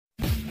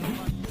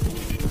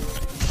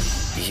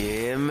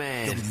Yeah,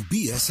 man.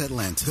 WBS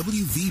Atlanta,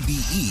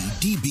 WVBE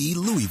DB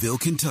Louisville,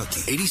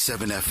 Kentucky.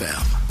 87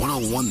 FM,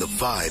 101 The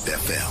Vibe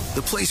FM,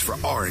 the place for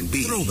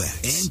R&B, throwback,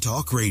 and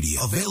talk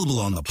radio. Available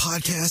on the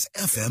Podcast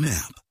FM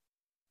app.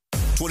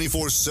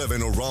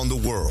 24/7 around the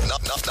world.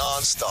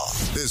 Non-stop.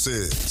 This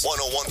is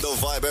 101 The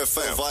Vibe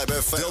FM. Vibe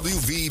FM.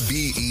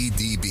 WVBE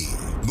DB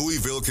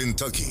Louisville,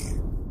 Kentucky.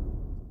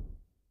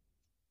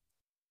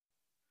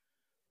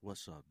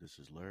 What's up? This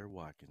is Larry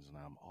Watkins, and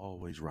I'm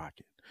always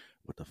rocking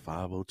with the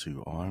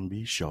 502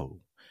 R&B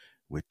Show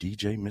with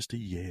DJ Mr.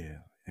 Yeah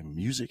and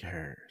Music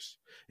Harris,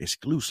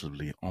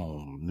 exclusively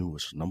on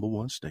newest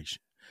 #1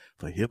 station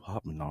for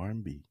hip-hop and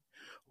R&B,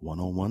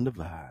 101 The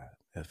Vibe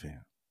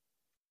FM.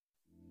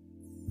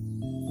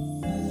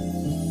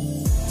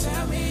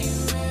 Tell me you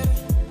ready.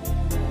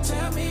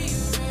 Tell me you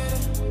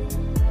ready.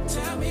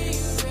 Tell me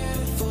you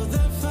ready for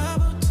the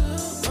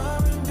 502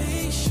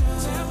 R&B Show.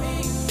 Tell me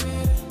you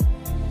ready.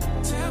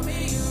 Tell me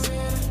you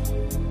ready.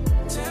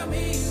 Tell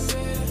me you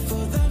ready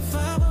for the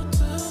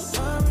 502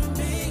 R&B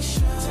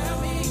Show. Tell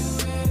me you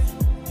ready.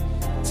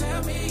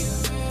 Tell me you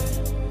ready.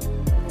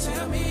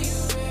 Tell me you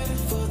ready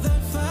for the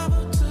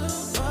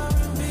 502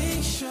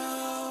 R&B Show.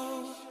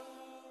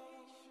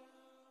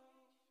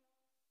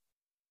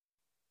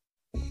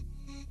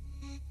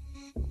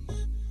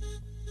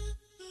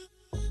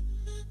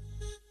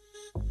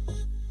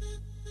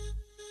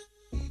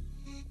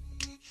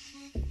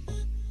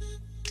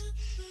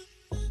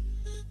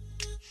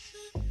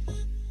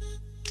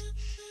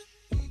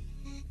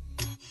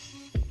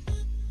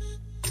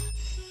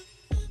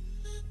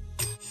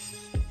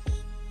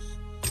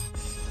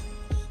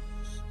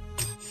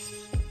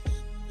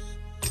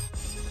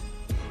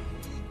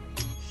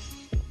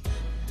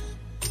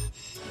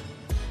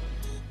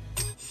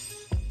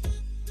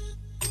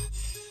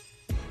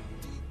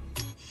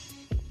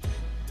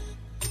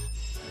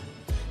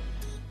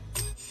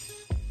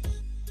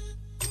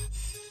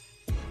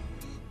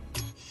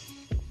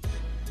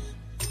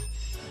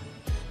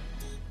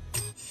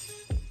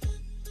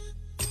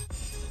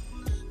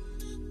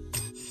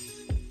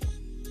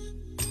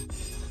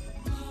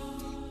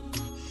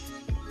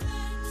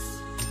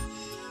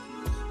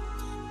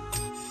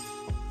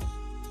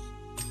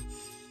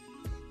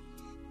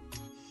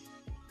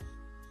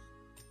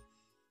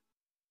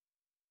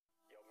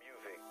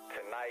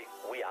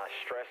 We are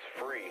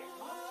stress-free.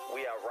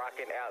 We are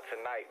rocking out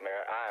tonight,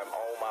 man. I am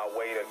on my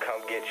way to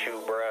come get you,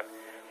 bruh.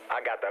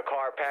 I got the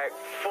car packed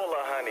full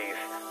of honeys,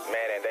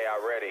 man, and they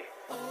are ready.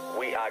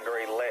 We are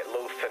going to let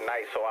loose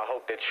tonight, so I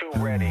hope that you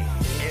ready.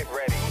 Get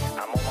ready.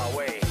 I'm on my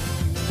way.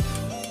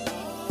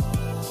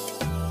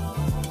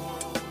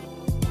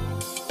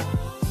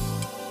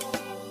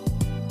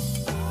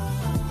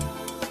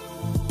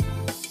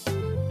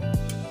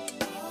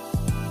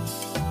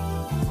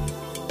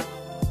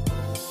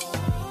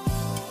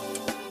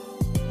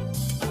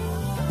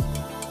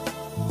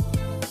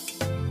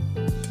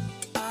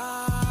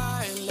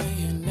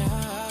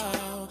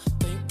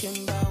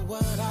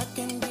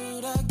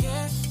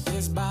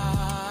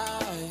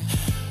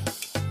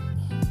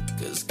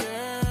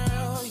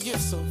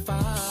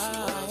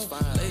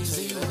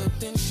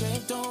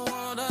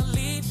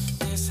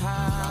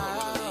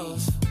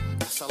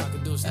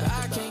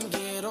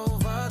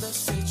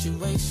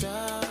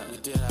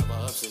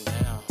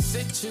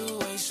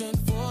 Situation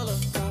full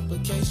of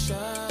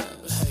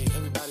complications. Hey,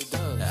 everybody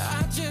does.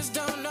 I just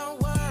don't know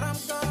what I'm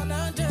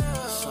gonna do.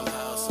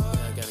 Somehow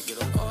I gotta get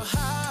over. Or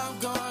how I'm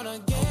gonna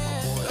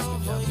get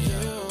over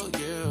you.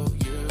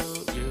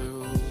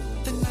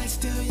 The night's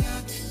still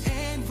young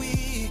and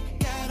we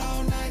got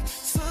all night,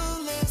 so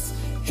let's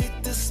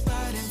hit the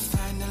spot and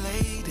find the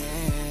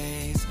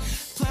ladies.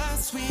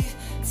 Plus we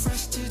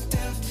fresh to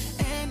death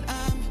and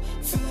I'm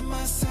feeling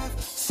myself.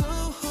 So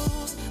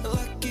who's a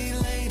lucky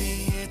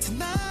lady here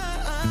tonight?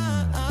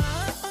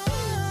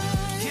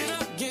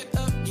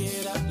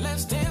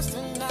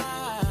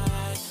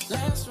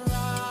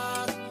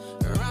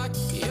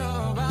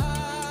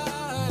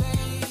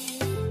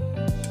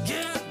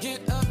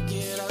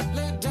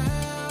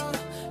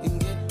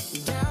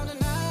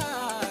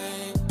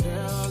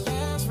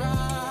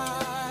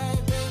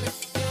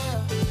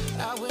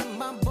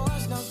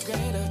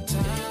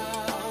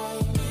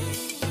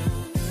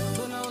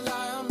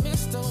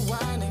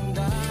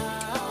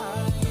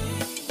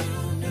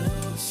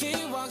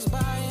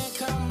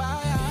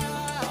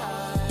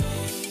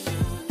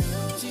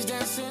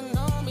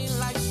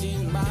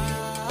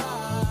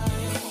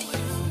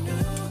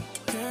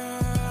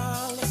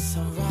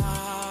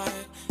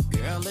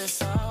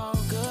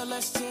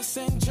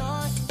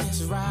 Enjoy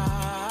this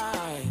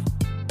ride.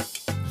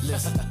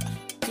 Listen,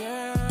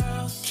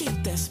 girl,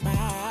 keep that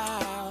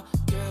smile.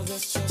 Girl,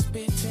 let's just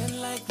pretend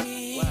like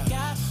we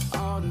got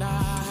all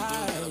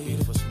night. You got a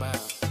beautiful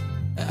smile.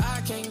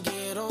 I can't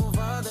get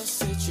over the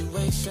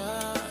situation.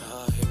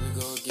 Here we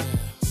go again.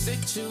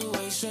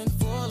 Situation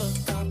full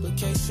of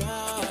complications.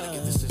 I gotta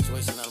get this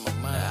situation out of my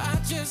mind. I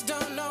just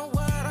don't know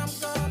what I'm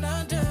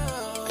gonna do. I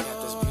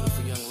got this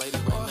beautiful young lady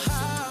right next to me.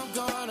 How I'm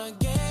gonna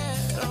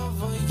get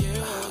over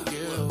you.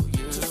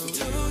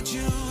 Told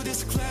you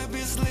this club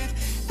is lit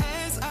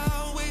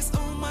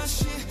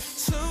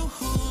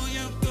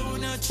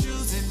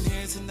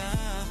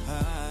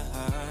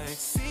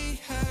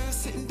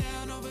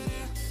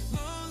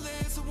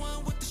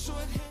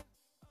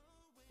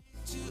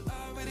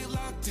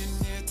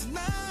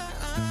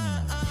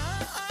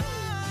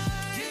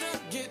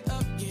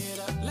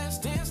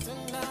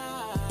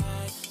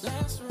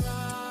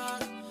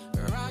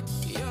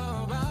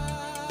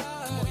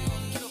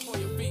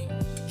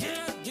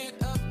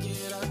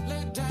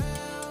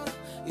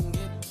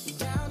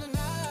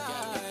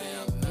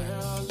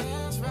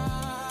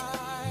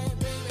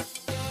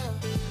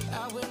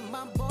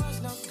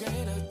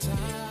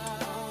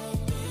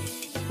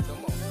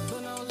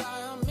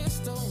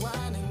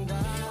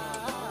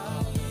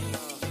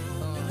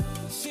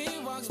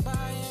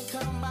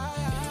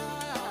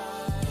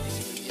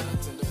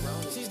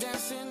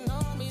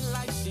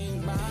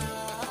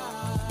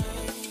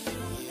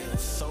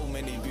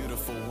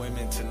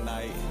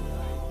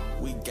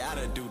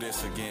do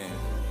this again.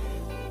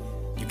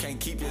 You can't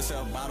keep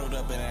yourself bottled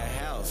up in that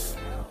house.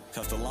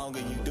 Cause the longer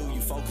you do,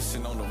 you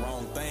focusing on the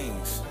wrong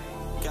things.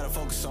 You gotta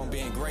focus on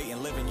being great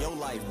and living your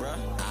life, bruh.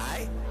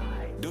 Alright?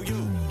 Do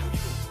you?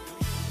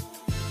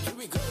 Here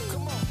we go,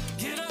 come on.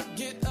 Get up,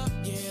 get up,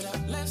 get up.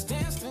 Let's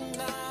dance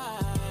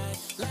tonight.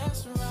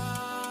 Let's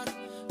rock,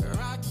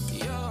 rock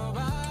your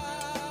body.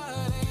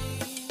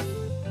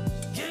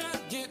 Get up,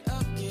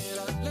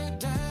 let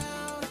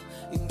down,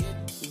 and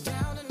get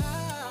down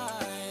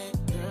tonight.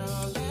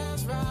 Girl,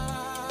 let's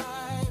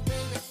ride,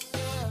 baby,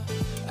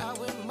 yeah. Out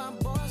with my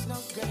boys, no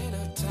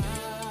greater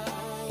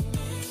time.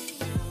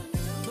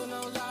 But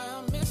no lie,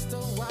 I miss the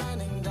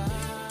wine and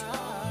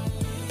dine.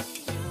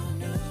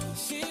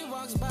 She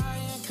walks by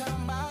and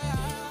come by.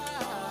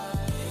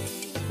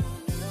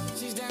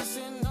 She's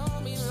dancing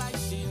on me like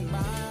she's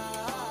mine.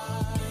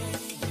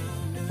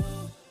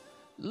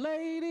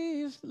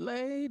 Ladies,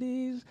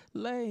 ladies,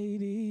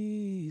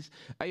 ladies.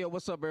 Hey, yo,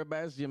 what's up,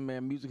 everybody? It's your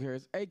man, Music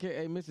Harris,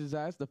 a.k.a. Mrs.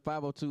 Ice, the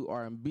 502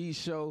 R&B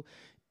Show.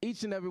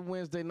 Each and every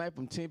Wednesday night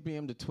from 10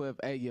 p.m. to 12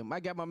 a.m. I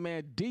got my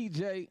man,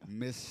 DJ.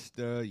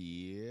 Mr.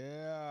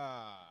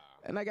 Yeah.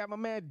 And I got my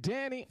man,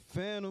 Danny.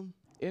 Phantom.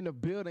 In the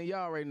building.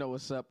 Y'all already know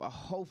what's up.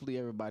 Hopefully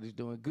everybody's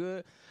doing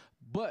good.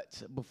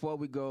 But before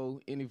we go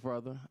any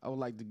further, I would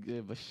like to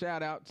give a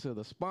shout out to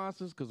the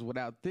sponsors, because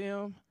without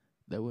them,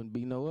 there wouldn't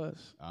be no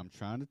us. I'm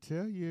trying to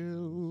tell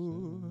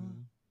you.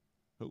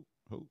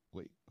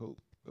 Wait.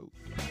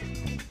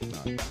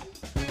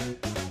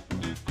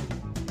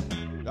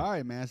 All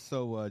right, man.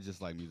 So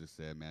just like music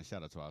said, man,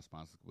 shout out to our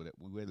sponsors. Without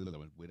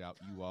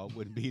you all,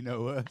 wouldn't be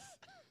no us.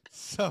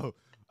 So,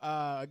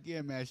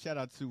 again, man, shout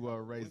out to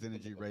Raise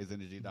Energy,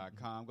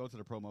 RaiseEnergy.com. Go to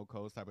the promo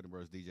code, type in the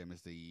words DJ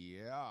Mr.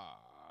 Yeah,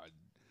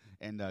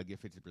 and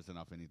get 50%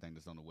 off anything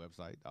that's on the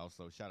website.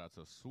 Also, shout out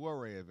to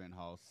Soiree Event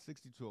Hall,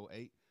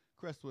 6208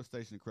 Crestwood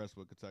Station in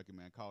Crestwood, Kentucky,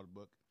 man. Call the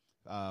book,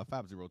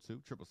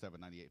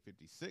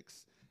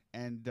 502-777-9856.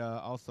 And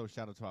also,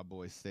 shout out to our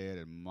boy Said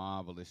and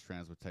Marvelous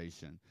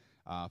Transportation,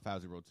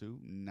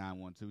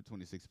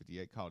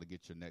 502-912-2658. Call to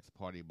get your next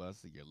party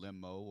bus or your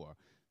limo, or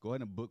go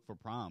ahead and book for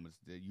prom.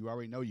 You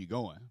already know you're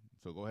going,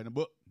 so go ahead and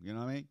book. You know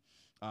what I mean?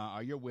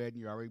 Or your wedding,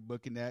 you're already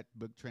booking that.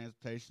 Book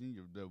transportation,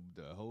 the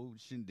whole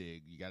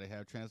shindig. You got to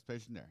have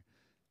transportation there.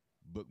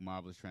 Book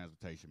Marvelous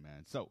Transportation,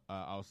 man. So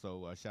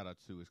also shout out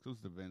to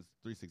Exclusive Events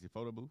 360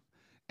 Photo Booth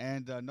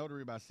and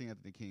Notary by C.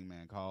 Anthony King,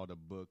 man. Call to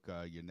book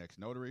your next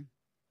notary.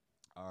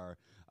 Our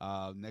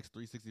next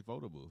 360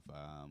 photo booth,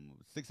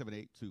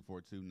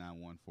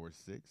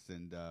 678-242-9146.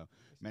 And,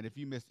 man, if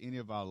you missed any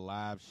of our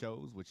live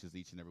shows, which is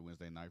each and every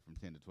Wednesday night from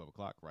 10 to 12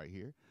 o'clock right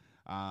here,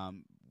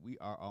 we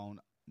are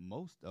on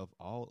most of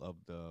all of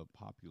the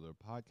popular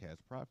podcast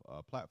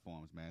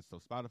platforms, man. So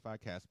Spotify,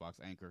 CastBox,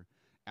 Anchor,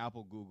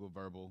 Apple, Google,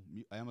 Verbal,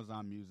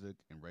 Amazon Music,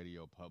 and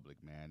Radio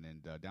Public, man.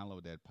 And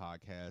download that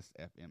podcast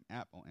FM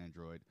app on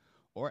Android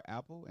or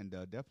Apple. And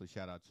definitely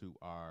shout out to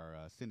our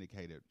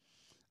syndicated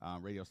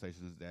radio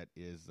stations that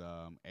is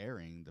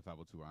airing the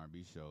 502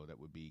 R&B Show. That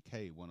would be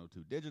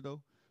K102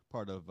 Digital,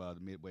 part of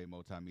the Midway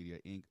Multimedia,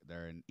 Inc.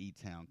 There in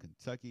E-Town,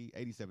 Kentucky,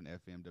 87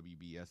 FM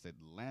WBS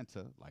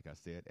Atlanta, like I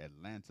said,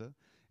 Atlanta.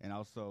 And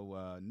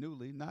also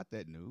newly, not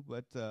that new,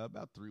 but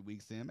about 3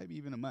 weeks in, maybe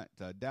even a month,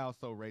 Dow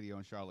Soul Radio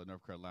in Charlotte,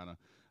 North Carolina,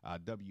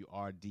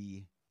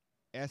 WRDSDB,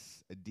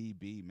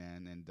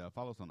 man. And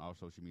follow us on all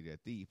social media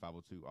at the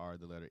 502R,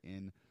 the letter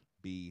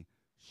NB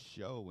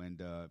Show.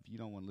 And if you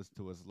don't want to listen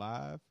to us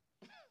live,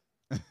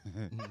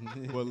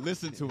 well,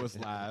 listen to us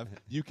live.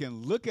 You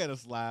can look at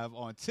us live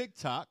on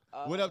TikTok.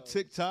 What up,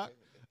 TikTok?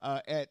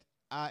 At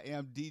I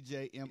am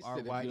DJ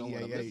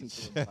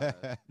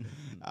MRYEAH.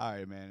 All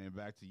right, man. And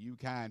back to you,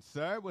 kind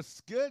sir.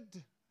 What's good?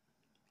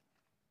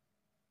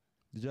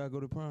 Did y'all go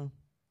to prom?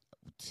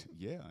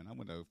 Yeah, and I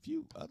went to a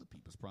few other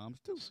people's proms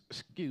too.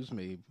 Excuse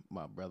me,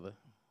 my brother.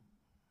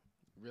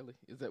 Really?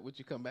 Is that what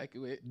you come back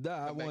with?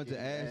 Nah, I wanted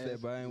to ask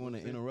that, but I didn't want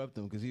to interrupt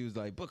him because he was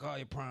like, book all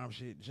your prom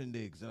shit,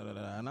 shindigs, da, da,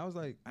 da. And I was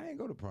like, I ain't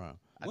go to prom.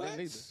 What? I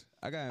didn't either.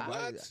 I got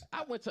invited.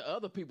 I went to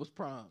other people's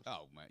proms.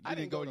 Oh, man. You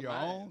didn't go to your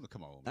own?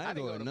 Come on. I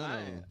didn't go to none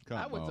of them.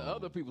 I went to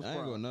other people's proms. I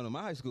ain't go to none of them.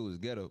 My high school was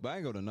ghetto, but I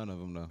ain't go to none of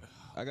them, though.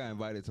 I got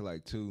invited to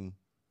like 2,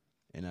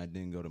 and I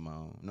didn't go to my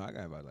own. No, I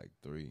got invited like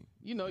 3.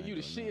 You know, you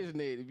the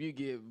shiznit if you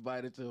get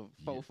invited to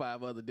 4,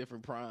 5 other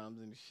different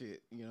proms and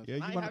shit. You know, I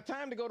ain't have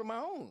time to go to my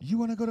own. You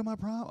want to go to my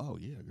prom? Oh,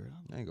 yeah, girl.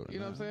 I ain't go to You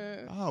know what I'm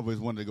saying? I always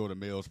wanted to go to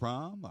Mel's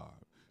prom or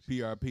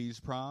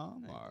PRP's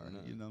prom, or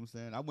you know what I'm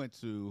saying? I went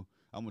to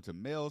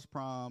Mel's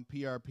prom,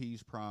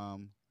 PRP's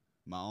prom,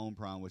 my own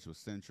prom, which was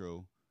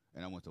Central,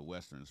 and I went to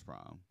Western's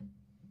prom.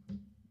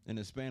 In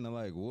the span of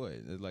like what?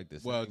 It's like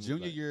this. Well,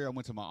 junior year I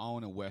went to my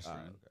own in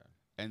Western,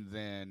 and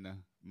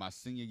then my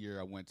senior year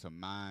I went to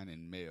mine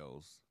and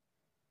Mel's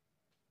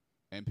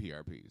and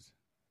PRP's.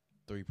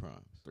 3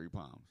 proms. 3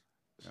 proms.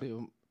 See,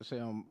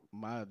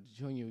 my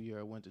junior year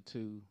I went to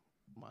 2.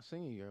 My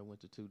senior year I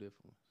went to 2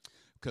 different ones.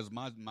 because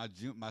my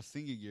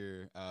senior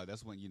year,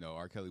 that's when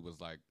R. Kelly was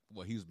like,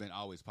 well, he's been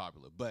always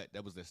popular, but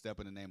that was the Step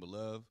in the Name of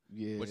Love.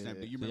 Yeah. Which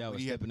do you remember when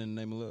he Stepping in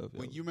the Name of Love?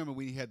 When you remember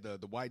when he had the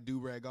white do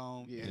rag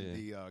on and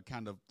the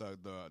kind of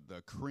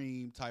the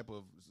cream type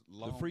of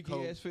long the freaky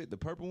coat. ass fit, the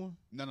purple one.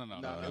 No.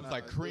 It was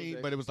like cream,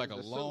 but it was like a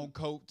long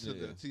coat to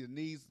the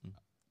knees.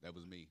 That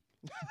was me.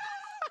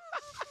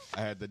 I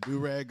had the do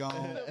rag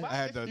on. I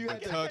had the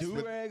tux.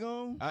 Do rag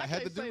on. I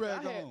had the do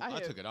rag on. I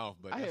took it off,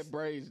 but I had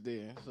braids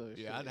then. So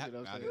yeah, I had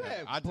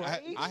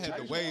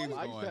the waves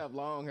I used going. to have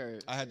long hair.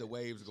 I had the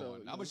waves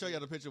going. I'm gonna show you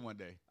the picture one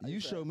day. You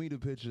show me the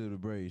picture of the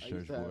braids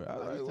church boy.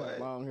 I used to have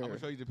long hair. I'm gonna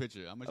show you the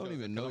picture. I'm gonna don't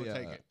even know y'all.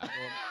 Take it. I'm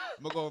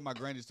gonna go with my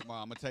grannies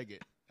tomorrow. I'm gonna take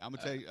it. I'm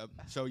gonna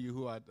show you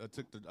who I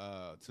took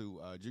to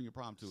junior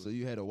prom to. So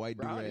you had a white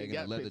do rag and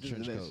a leather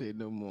trench coat. Shit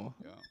no more.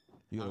 Yeah.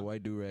 You had a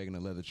white do rag and a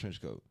leather trench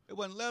coat. It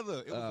wasn't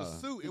leather. It was a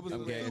suit. It was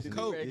a suit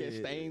coat. Had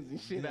stains and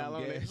shit out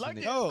on it. Like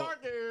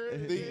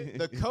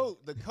the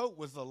coat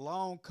was a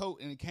long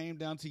coat and it came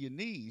down to your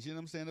knees. You know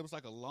what I'm saying? It was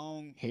like a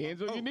long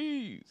hands on your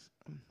knees.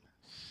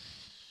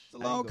 It's a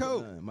long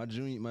coat. My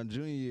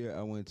junior year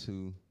I went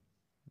to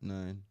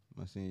 9.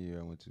 My senior year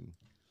I went to.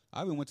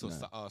 I even went to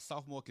a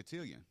sophomore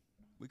cotillion.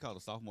 We call it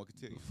a sophomore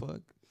cotillion. The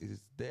fuck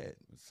is that?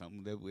 It's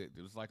something that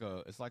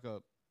it's like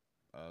a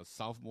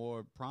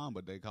sophomore prom,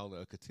 but they call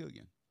it a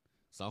cotillion.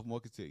 Sophomore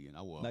cotillion.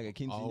 I wore like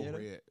a all quinceañera?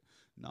 red.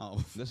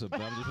 No, That's a.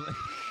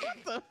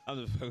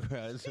 I'm just fucking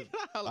around.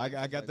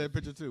 I got that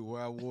picture too,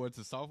 where I wore it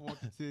to sophomore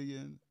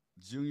cotillion,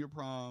 junior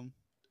prom,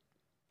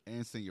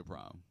 and senior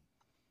prom.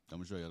 I'm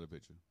gonna show you the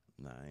picture.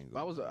 Nah, I ain't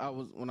I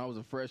was when I was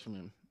a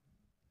freshman.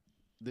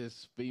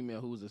 This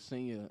female who was a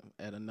senior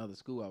at another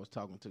school I was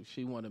talking to,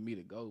 she wanted me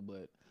to go,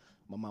 but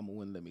my mama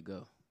wouldn't let me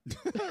go.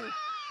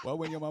 Why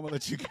wouldn't your mama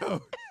let you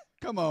go?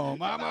 Come on,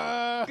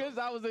 mama. Because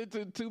I was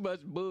into too much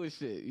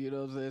bullshit, you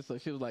know what I'm saying? So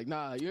she was like,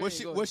 nah, you was ain't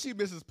she going. was she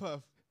Mrs.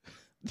 Puff?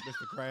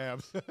 Mr.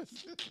 Krabs.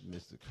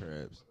 Mr.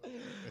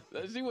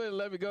 Krabs. She wouldn't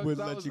let me go.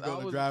 Wouldn't let you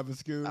go to driving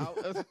school.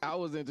 I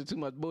was into too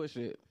much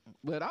bullshit.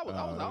 But I was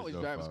always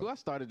your driving fault. school. I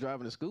started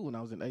driving to school when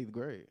I was in 8th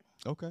grade.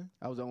 Okay.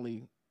 I was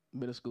only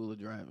middle schooler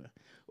driving.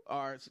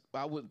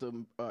 I went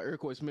to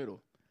Iroquois Middle.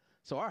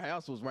 So our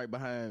house was right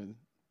behind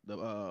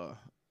the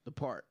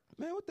park.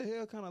 Man, what the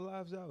hell kind of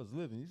lives I was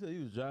living? You said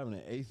you was driving in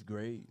 8th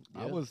grade.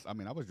 Yeah. I was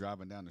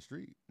driving down the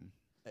street.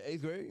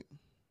 8th grade?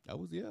 I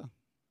was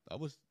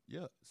 7th,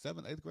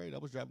 8th grade. I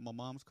was driving my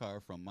mom's car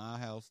from my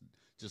house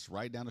just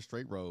right down the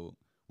straight road,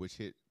 which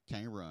hit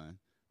Cane Run,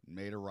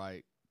 made a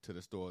right to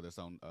the store that's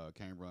on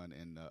Cane Run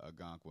in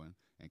Algonquin,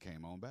 and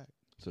came on back.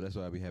 So that's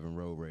why I be having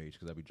road rage,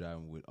 because I be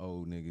driving with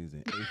old niggas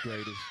and 8th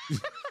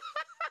graders.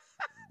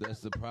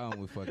 That's the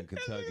problem with fucking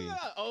Kentucky.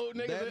 Old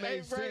niggas That and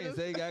makes 8th graders.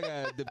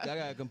 sense. I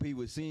gotta compete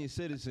with senior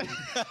citizens,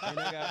 and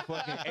I got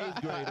fucking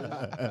 8th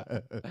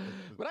graders.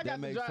 But I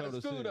got to drive to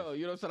school, though.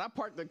 You know what I'm saying? I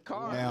parked the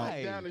car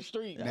down the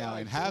street. Now,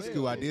 in high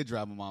school, I did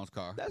drive my mom's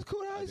car. That's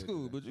cool in high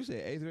school, but you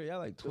said 8th grade. I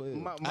like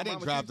 12. I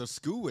didn't drive to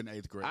school in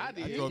 8th grade. I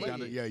did. drove down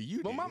to, you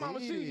did. But my mama,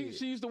 she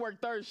used to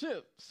work third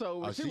shift. So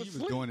when she was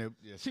asleep, doing it.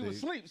 Yeah, she was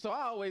asleep. So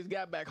I always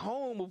got back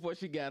home before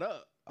she got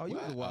up. Oh, you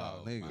was a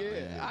wild nigga.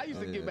 Yeah, I used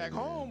to get back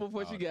home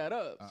before she got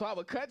up. So I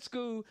would cut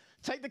school,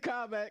 take the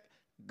car back,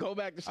 go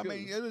back to school. I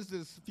mean, it was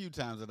just a few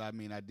times that I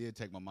did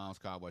take my mom's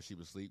car while she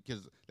was asleep,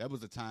 because that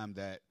was the time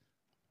that,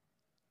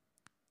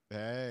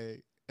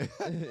 hey.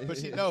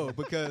 But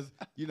because,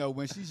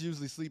 when she's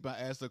usually asleep, I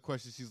ask her a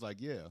question. She's like,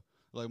 yeah.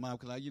 Like, Mom,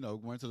 can I,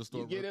 run to the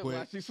store you get real it quick?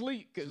 while she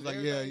sleep. She's like,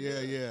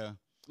 yeah.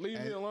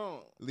 Leave me alone.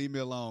 Leave me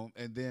alone.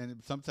 And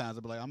then sometimes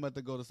I'll be like, I'm about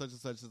to go to such and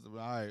such. All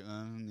right,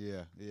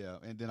 yeah.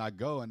 And then I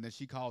go, and then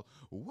she called,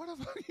 what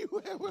the fuck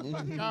you at with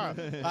my car?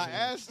 I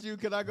asked you,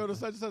 can I go to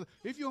such and such?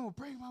 If you don't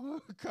bring my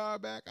car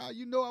back, I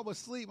was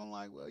asleep. I'm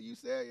like, well, you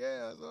said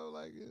yeah. So,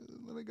 like,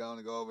 let me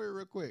go over here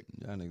real quick.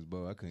 Y'all niggas,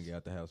 bro, I couldn't get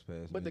out the house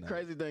past But midnight. the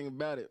crazy thing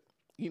about it,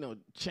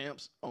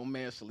 Champs on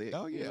Mansley.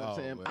 Oh, yeah. You know what I'm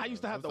saying? Well, I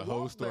used to have to that's the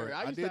whole walk story. there.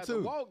 I used did to have too.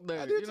 to walk there.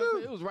 I did You know what I'm too.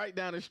 saying? It was right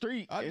down the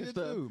street. I and did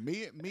stuff. too.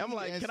 Me I'm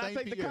like, and can I Saint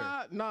take Pierre. the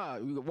car? Nah,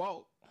 we could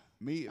walk.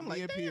 Me I'm like,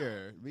 and damn.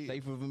 Pierre.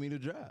 Safer for me to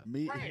drive.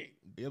 Right.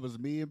 It was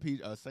me and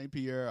Saint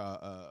Pierre.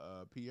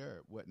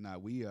 Pierre.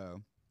 Whatnot. We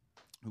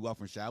walked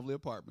from Chevrolet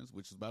Apartments,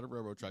 which is by the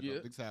railroad track,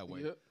 up Dix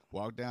Highway. Yep.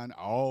 Walked down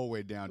all the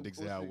way down Dix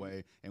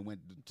Highway and went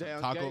to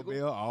Down Taco Gagel?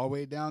 Bell all the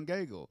way down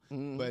Gagel.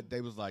 Mhm. But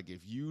they was like, if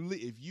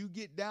you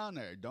get down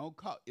there, don't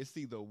call. It's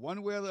either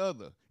one way or the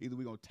other. Either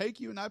we gonna take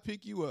you and not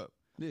pick you up,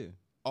 Yeah.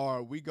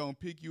 or we gonna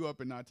pick you up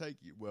and not take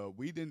you. Well,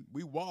 we didn't.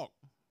 We walked,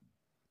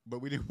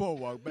 but we didn't want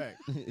to walk back.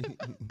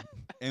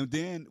 And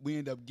then we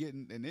end up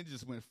getting, and it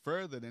just went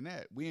further than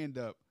that. We end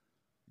up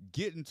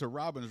getting to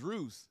Robin's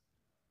Roost,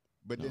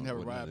 but didn't have a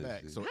ride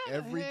back. So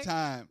every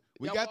time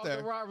we Y'all got walked there,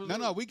 to Robin's no,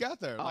 Roost? we got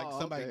there. Like Oh,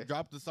 somebody okay.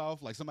 dropped us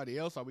off, like somebody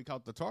else, or we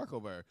caught the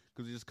Tarko there,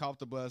 because we just caught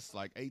the bus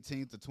like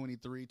 18th to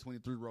 23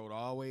 Road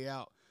all the way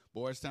out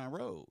Boystown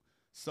Road.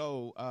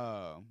 So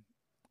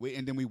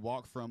and then we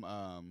walked from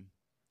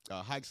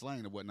Hikes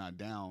Lane or whatnot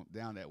down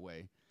that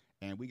way.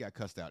 And we got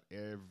cussed out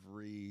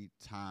every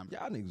time.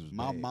 Y'all niggas was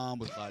My bad. mom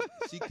was like,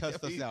 she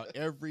cussed us out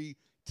every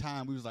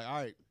time we was like, all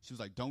right. She was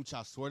like, don't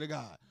y'all, swear to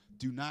God,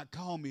 do not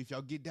call me. If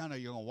y'all get down there,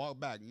 you're going to walk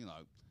back. You know,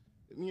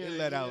 it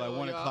let out like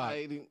 1 o'clock.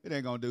 It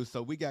ain't going to do.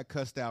 So we got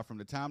cussed out from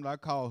the time that I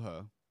called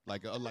her,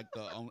 like the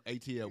on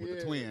ATL with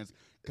the twins.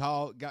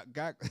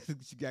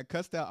 She got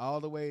cussed out all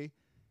the way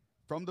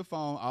from the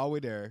phone all the way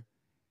there.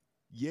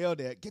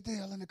 Yelled at, get the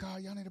hell in the car.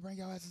 Y'all need to bring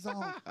your asses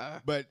on.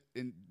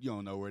 And you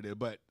don't know where it is.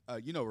 But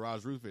you know where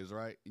Raj Roof is,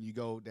 right? And you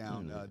go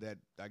down that,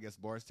 I guess,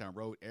 Bardstown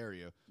Road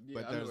area.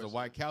 Yeah, but there's the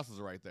White Castles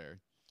right there.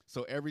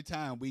 So every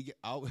time we get,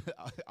 all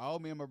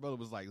me and my brother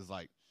was like,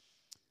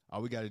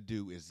 all we got to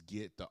do is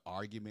get the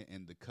argument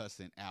and the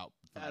cussing out.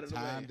 From the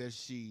time that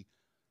she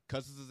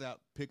cusses us out,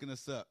 picking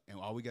us up, and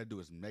all we got to do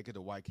is make it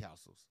to White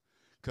Castles.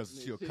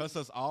 Because she'll cuss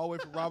us all the way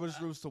from Robert's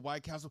Roofs to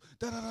White Castle.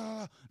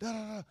 Da-da-da-da,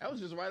 da-da-da. That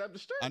was just right up the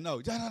street. I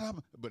know. Da-da-da.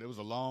 But it was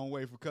a long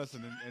way for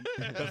cussing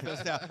and cussing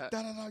us out.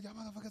 Da-da-da, y'all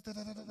motherfuckers.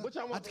 Da-da-da-da. What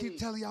y'all want I keep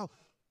telling y'all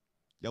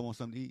want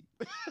something to eat?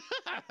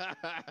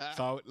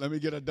 So let me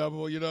get a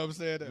double, you know what I'm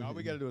saying? All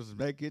we got to do is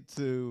make it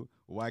to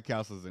White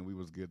Castles, and we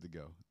was good to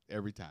go.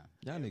 Every time.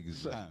 Y'all niggas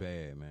is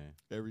bad, man.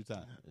 Every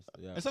time.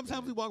 And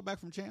sometimes we walk back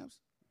from Champs.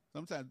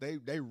 Sometimes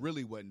they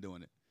really wasn't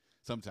doing it.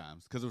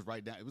 Sometimes. Because it was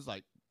right down. It was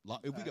like,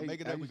 if we could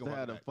make it there, we could walk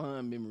back. I used to have the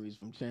fun memories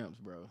from Champs,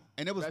 bro.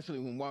 And it was, especially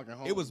when walking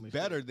home. It was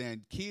better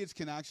than kids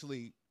can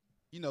actually,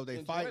 they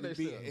fight and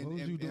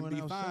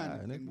be fine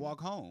and walk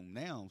home.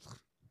 Now,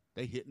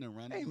 they hitting and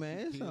running. Hey,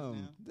 man,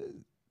 it's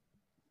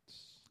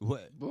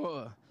what?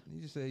 Boy. You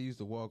just say you used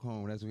to walk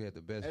home. That's when we had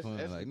the best fun.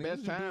 That's like, the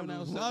best time.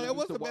 No, that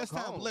wasn't the best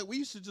time. Look, we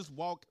used to just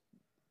walk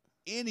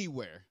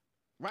anywhere.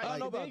 Right, I don't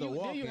know about the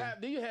walking.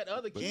 Then you had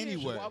other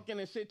kids walking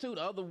and shit too.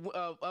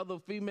 The other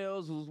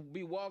females who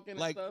be walking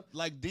and stuff.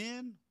 Like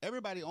then,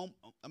 everybody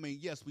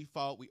yes, we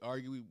fought, we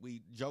argued,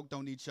 we joked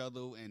on each other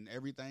and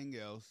everything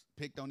else,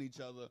 picked on each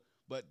other.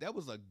 But that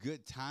was a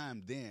good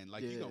time then.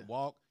 Like you can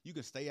walk, you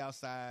can stay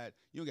outside,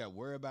 you don't got to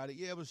worry about it.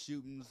 Yeah, it was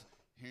shootings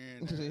here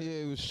and there.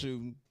 Yeah, it was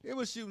shooting. It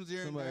was shootings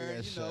here Somebody and there.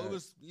 got shot. It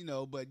was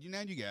but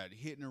now you got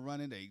hitting and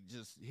running. They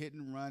just hitting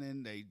and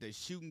running. They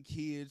shooting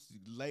kids,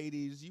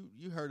 ladies.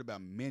 You heard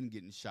about men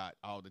getting shot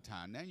all the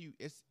time. Now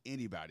it's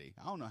anybody.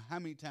 I don't know how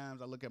many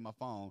times I look at my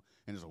phone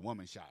and there's a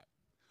woman shot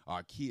or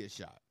a kid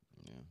shot.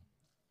 Yeah.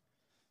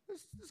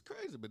 It's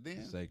crazy, but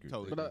then sacred.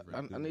 Totally but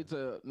I need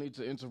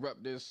to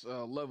interrupt this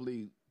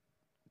lovely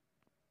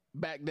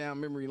back down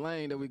memory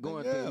lane that we're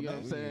going through. You know what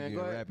I'm saying?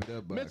 Go ahead. Wrap it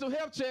up, Mental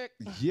health check.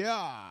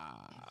 Yeah.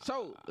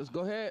 So let's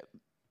go ahead.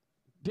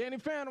 Danny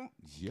Phantom.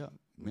 Yeah.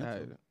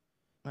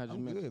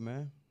 I'm good,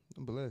 man.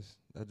 I'm blessed.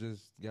 I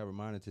just got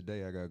reminded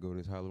today I got to go to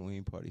this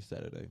Halloween party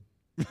Saturday.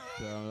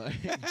 So I'm like,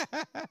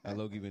 I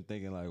low-key been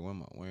thinking like, what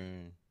am I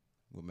wearing?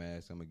 What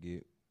mask I'm going to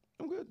get?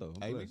 I'm good, though.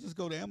 Hey, we just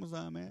go to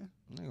Amazon, man.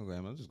 I ain't going to go to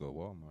Amazon. I'll just go to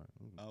Walmart.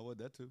 Oh, what,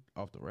 that too?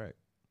 Off the rack.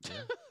 Yeah.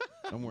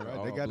 I'm wearing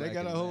all they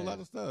got a whole lot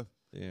of stuff.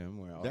 Yeah, I'm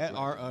wearing all that.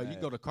 Are you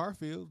go to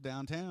Carfield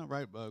downtown,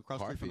 right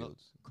across the street from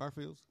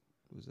Carfields?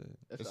 Who's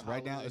that? It's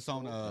right down. It's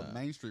on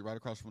Main Street, right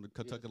across from the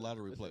Kentucky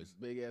Lottery place.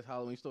 Big ass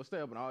Halloween store. Stay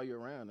open all year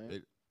round,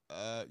 man.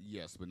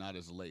 Yes, but not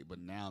as late. But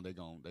now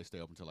they stay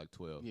open until like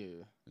 12.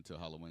 Yeah, until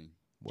Halloween.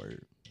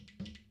 Word.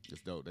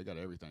 It's dope. They got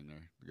everything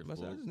there. I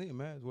just need a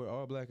mask. We're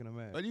all black in a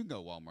mask. But you can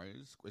go Walmart.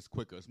 It's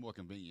quicker. It's more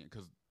convenient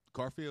because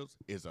Carfields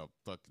is a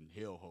fucking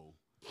hellhole.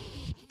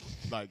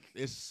 Like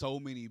it's so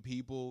many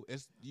people.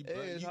 You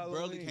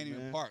barely can't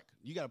even park.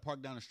 You got to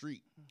park down the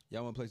street.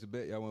 Y'all want to place a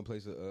bet? Y'all want to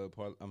place a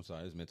I'm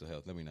sorry, it's mental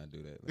health. Let me not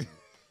do that.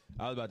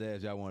 I was about to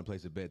ask y'all want to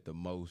place a bet. The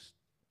most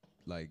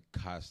like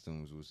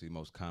costumes we'll see.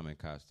 Most common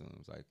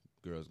costumes. Like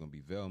girls gonna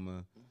be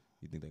Velma.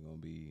 You think they're gonna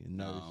be a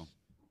nurse? No.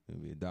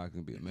 Gonna be a doctor.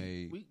 Gonna be a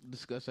maid. We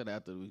discuss that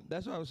after we.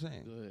 That's what I was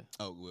saying. Go ahead.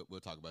 Oh, we'll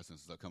talk about it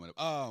since it's coming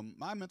up.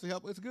 My mental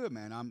health is good,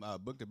 man. I'm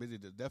booked and busy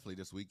definitely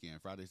this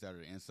weekend, Friday,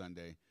 Saturday, and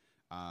Sunday.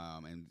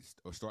 And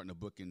we're starting to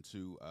book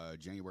into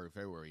January,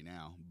 February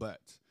now. But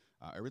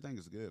everything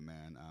is good,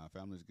 man.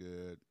 Family's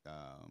good,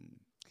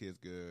 kids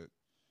good,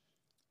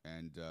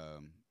 and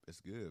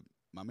it's good.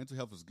 My mental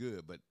health is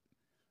good, but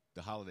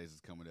the holidays is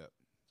coming up.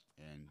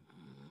 And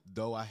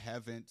though I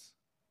haven't,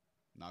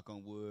 knock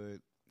on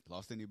wood,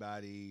 lost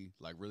anybody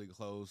like really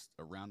close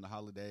around the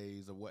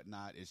holidays or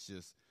whatnot, it's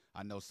just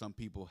I know some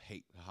people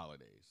hate the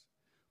holidays,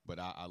 but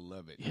I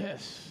love it.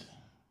 Yes.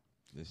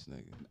 This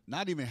nigga.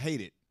 Not even hate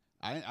it.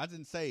 I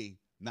didn't say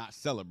not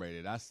celebrate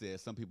it. I said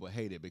some people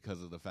hate it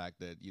because of the fact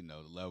that, the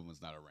loved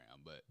one's not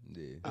around. But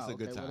it's a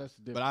good time. Well,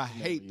 but I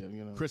hate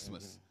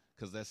Christmas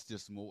because that's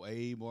just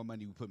way more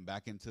money we're putting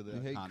back into the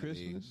economy. Hate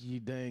Christmas?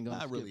 You dang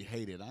on. I really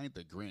hate it. I ain't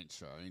the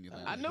Grinch or anything.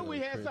 I knew we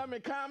had something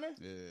in common.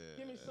 Yeah.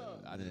 Give me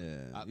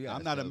some.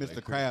 I'm not a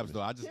Mr. Krabs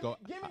though. I just go.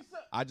 Give me some.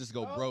 I just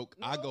go broke.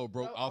 I go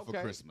broke off of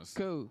Christmas.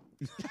 Cool.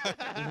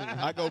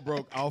 I go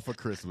broke off of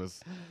Christmas.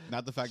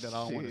 Not the fact that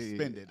I don't want to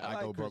spend it.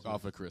 I go broke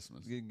off of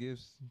Christmas. Get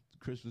gifts,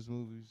 Christmas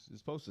movies. It's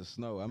supposed to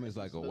snow. I mean, it's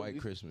like a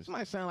white Christmas. This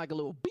might sound like a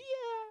little beer.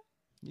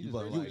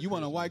 You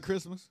want a white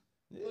Christmas?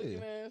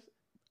 Yeah.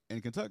 In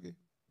Kentucky?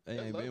 I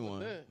ain't been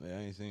one. Yeah,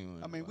 I ain't seen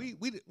one. I mean,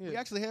 we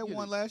actually had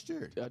one last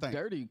year. A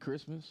dirty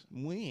Christmas.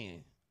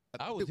 When?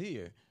 I was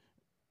here.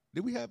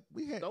 Did we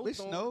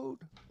snowed?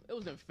 It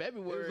was in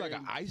February. It was like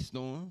an ice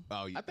storm.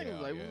 Oh, yeah. I think it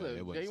was like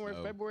January,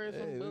 February or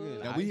something.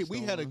 Now, we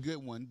had a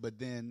good one, but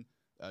then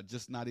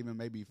just not even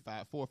maybe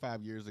 4 or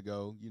 5 years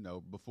ago,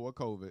 before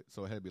COVID,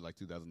 so it had to be like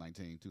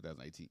 2019,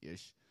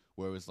 2018-ish,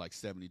 where it was like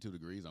 72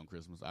 degrees on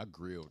Christmas. I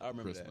grilled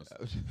Christmas.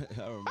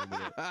 I remember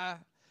that.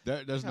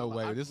 There's no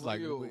way. It's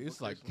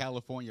like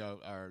California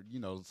or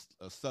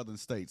southern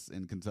states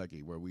in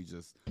Kentucky where we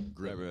just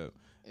grill.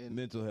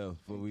 Mental health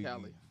before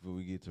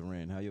we get to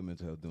rant. How your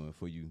mental health doing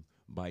before you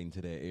bite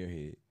into that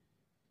airhead?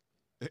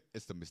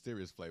 It's the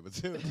mysterious flavor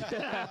too.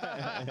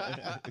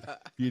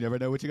 You never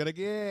know what you're gonna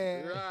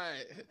get.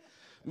 Right.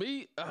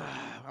 Me,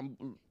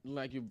 I'm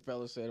like you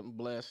fellas said. I'm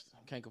blessed.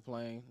 Can't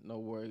complain. No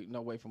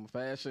way from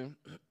fashion.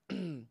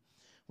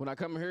 When I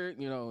come here,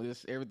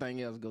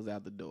 everything else goes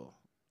out the door.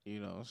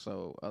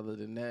 So other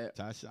than that,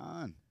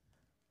 Tashawn,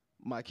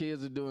 my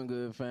kids are doing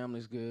good.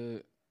 Family's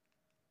good.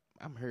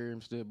 I'm here.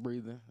 I'm still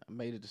breathing. I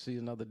made it to see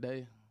another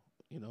day.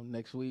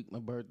 Next week, my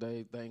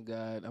birthday. Thank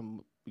God.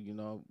 I'm,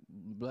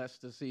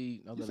 blessed to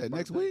see another. You said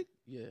next week?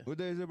 Yeah. What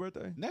day is your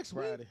birthday? Next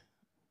Friday. week.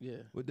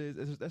 Yeah. What day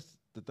is that's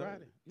the 3rd?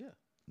 Friday. Yeah.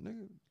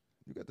 Nigga,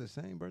 you got the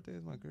same birthday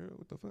as my girl.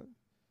 What the fuck?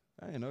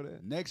 I didn't know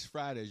that. Next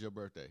Friday is your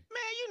birthday.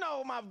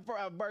 Man, my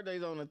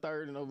birthday's on the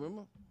 3rd of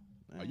November.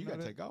 Oh, you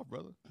gotta take off,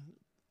 brother.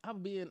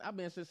 I've been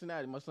in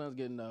Cincinnati. My son's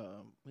getting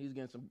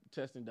some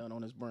testing done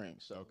on his brain.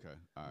 So okay,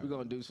 all right. We're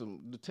gonna do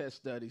some test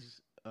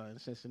studies in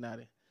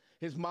Cincinnati.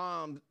 His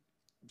mom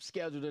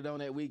scheduled it on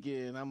that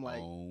weekend. I'm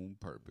like, on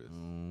purpose.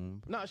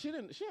 No, she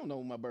didn't. She don't know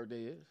when my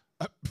birthday is.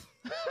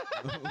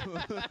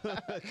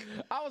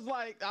 I was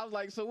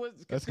like, so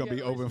what's that's gonna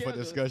be open for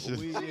discussion.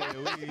 We have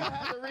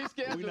to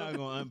reschedule. We're not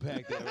gonna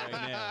unpack that right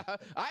now.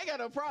 I ain't got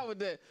no problem with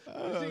that.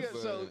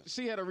 So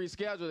she had to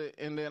reschedule it,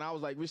 and then I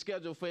was like,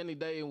 reschedule for any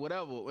day and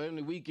whatever,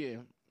 any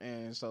weekend.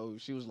 And so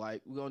she was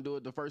like, we're gonna do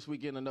it the first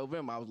weekend of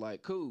November. I was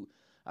like, cool.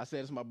 I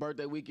said, it's my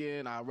birthday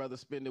weekend. I'd rather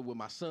spend it with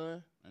my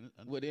son,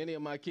 with any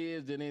of my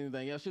kids than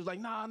anything else. She was like,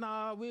 nah,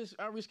 I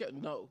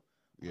reschedule. No,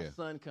 my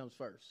son comes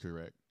first.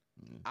 Correct.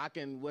 I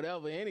can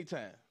whatever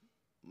anytime.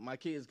 My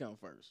kids come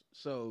first.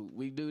 So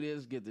we do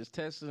this, get this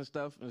test and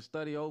stuff and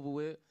study over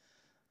with.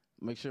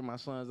 Make sure my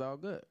son's all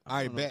good.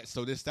 I bet.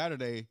 So this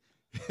Saturday,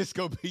 it's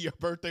going to be your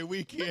birthday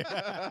weekend.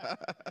 You're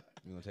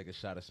going to take a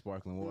shot of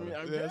sparkling water.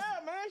 Yeah,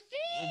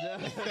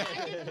 man.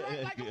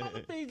 Like a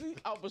mother peasy.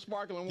 Off of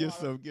sparkling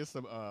water. Get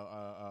some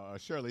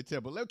Shirley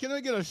Temple. Can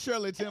I get a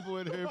Shirley Temple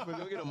in here for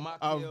get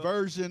a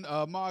version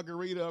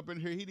margarita up in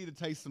here? He need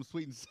to taste some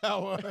sweet and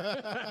sour.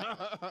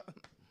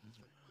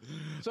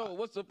 So,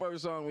 what's the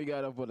first song we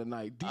got up for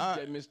tonight?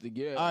 DJ Mr.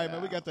 Yeah. All right,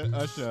 man, we got the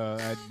Usher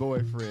at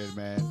Boyfriend,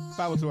 man.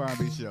 502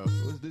 R&B Show.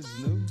 What's this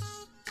new?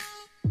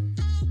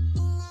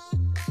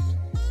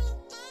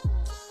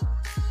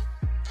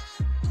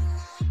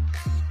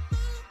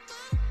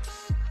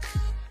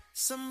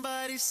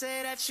 Somebody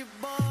say that your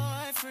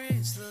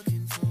boyfriend's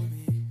looking for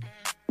me.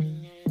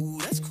 Ooh,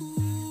 that's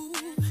cool.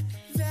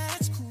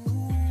 That's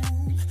cool.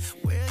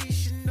 Well, you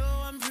should know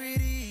I'm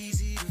pretty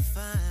easy to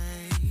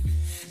find.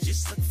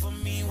 Just look for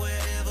me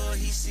wherever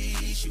he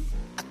sees you.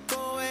 I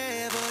go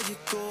wherever you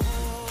go.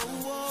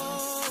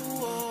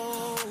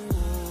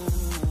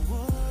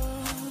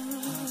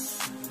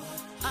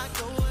 I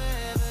go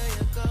wherever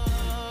you go.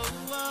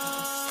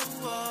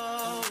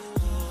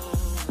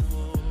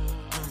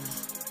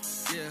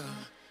 Yeah.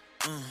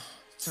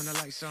 Turn the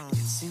lights on. It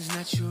seems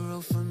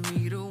natural for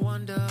me to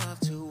wander up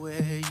to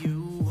where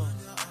you are.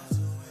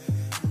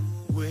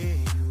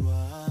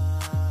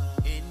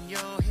 In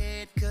your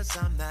head, 'cause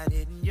I'm not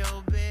in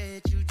your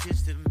bed. You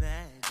just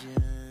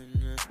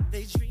imagine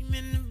they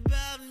dreaming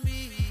about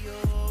me,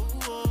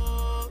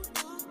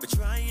 but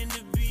trying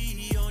to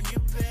be on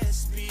your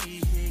best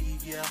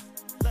behavior,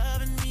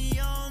 loving me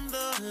on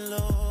the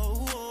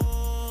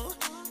low.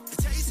 The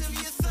taste of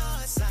your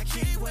thoughts, I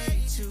can't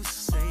wait to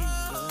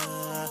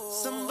savor.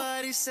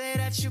 Somebody say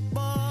that your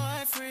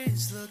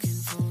boyfriend's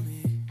looking for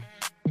me.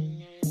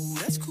 Ooh,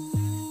 that's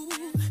cool.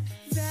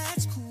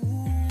 That's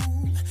cool.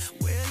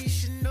 Well, you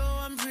should know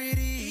I'm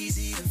pretty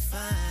easy to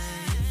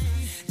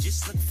find.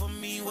 Just look for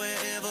me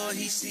wherever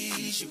he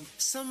sees you.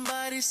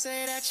 Somebody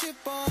say that your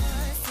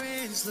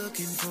boyfriend's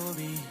looking for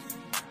me.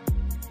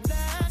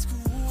 That's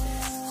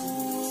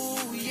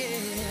cool,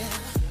 yeah.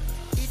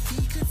 If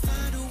he could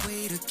find a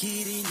way to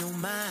get in your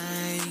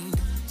mind,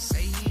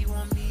 say he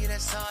want me,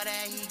 that's all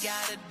that he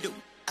gotta do.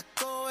 I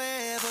go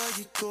wherever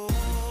you go.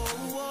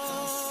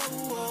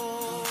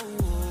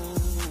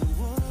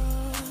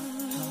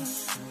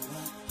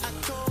 I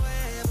go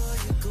wherever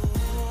you go.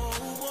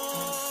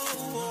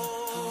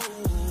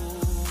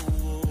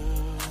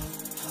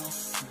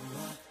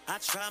 I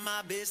try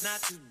my best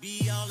not to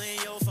be all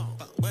in your phone,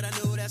 but I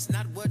know that's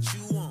not what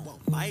you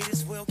want. Might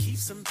as well keep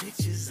some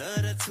pictures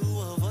of the two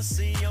of us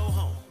in your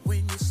home.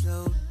 When you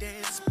slow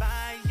dance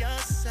by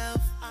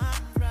yourself,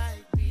 I'm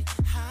right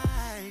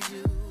behind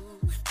you.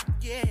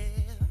 Yeah,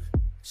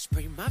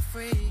 spray my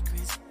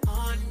fragrance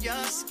on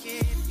your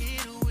skin.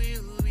 It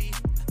will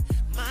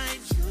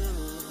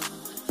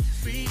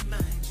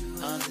remind you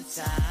of the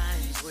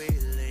times we're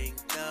laying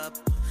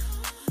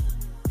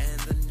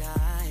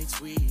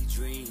we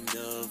dreamed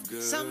of,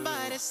 girl.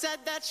 Somebody said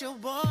that your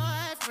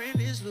boyfriend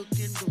is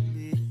looking for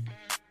me.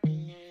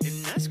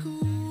 And that's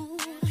cool,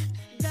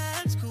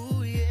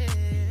 yeah.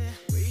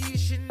 Well, you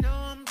should know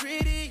I'm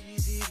pretty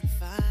easy to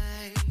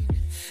find.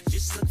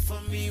 Just look for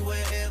me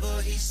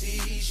wherever he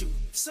sees you.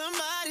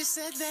 Somebody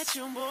said that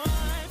your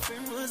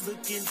boyfriend was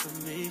looking for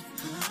me.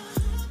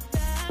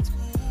 That's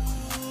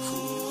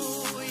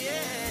cool,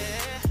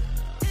 yeah.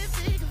 If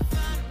he can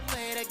find a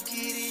way to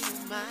get in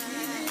your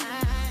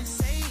mind,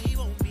 say he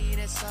won't be,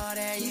 that's all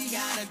that you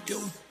gotta do.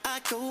 I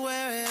go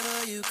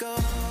wherever you go.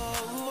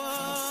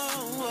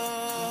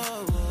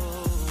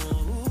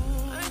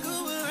 I go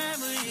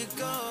wherever you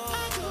go.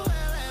 I go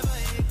wherever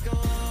you go.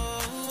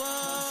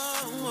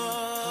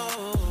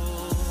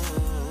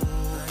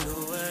 I go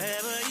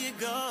wherever you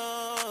go.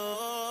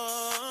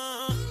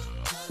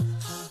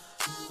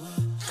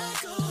 I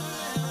go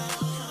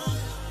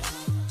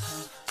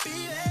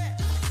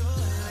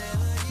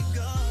wherever you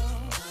go.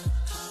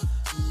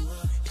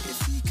 If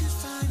he could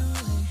find a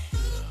way,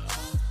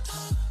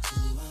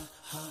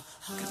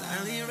 'cause I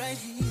need right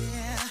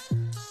here.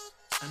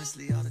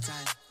 Honestly, all the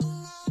time.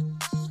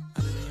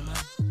 I live in your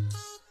mind.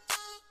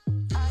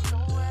 I go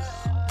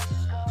wherever you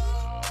go.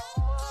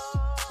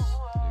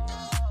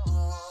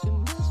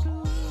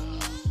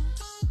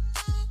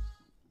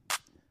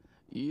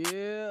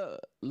 Yeah,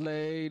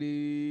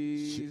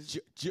 ladies.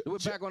 We're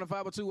back on the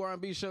 502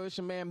 R&B Show. It's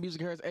your man, Music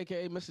Harris,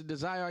 a.k.a. Mr.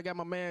 Desire. I got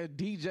my man,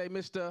 DJ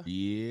Mr.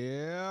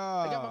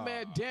 Yeah. I got my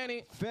man,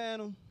 Danny.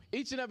 Phantom.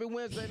 Each and every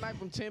Wednesday night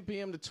from 10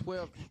 p.m. to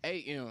 12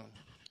 a.m.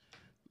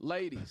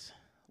 Ladies.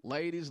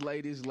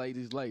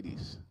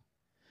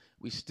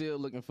 We still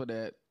looking for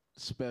that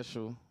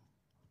special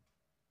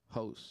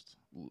host,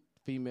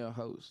 female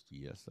host.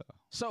 Yes, sir.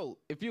 So,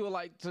 if you would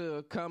like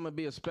to come and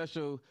be a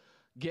special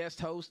guest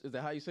host, is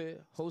that how you say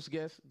it? Host,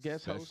 guest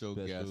host? Special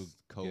guest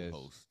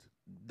co-host.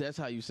 That's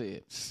how you say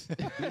it.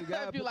 You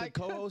gotta If you put like- the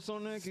co-host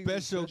on there. Can you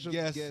Special do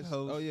guest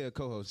host. Oh yeah,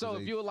 co-host. So,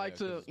 if you would like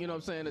to, you know what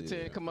I'm saying,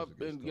 attend, come up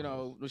and, you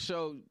know, the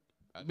show,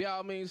 by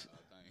all means,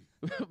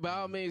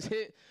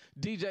 hit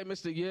DJ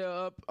Mr. Yeah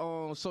up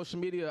on social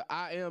media.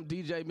 I am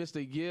DJ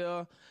Mr.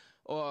 Yeah,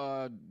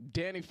 or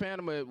Danny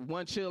Phantom at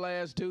One Chill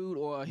Ass Dude,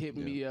 or hit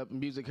me up,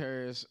 Music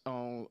Harris,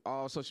 on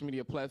all social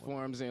media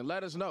platforms, and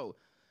let us know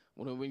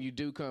when you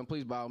do come.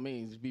 Please, by all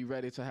means, be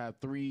ready to have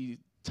 3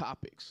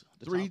 topics.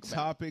 to Three talk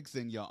about. topics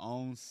in your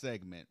own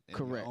segment. And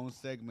Correct. Your own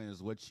segment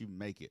is what you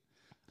make it.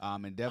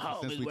 And definitely,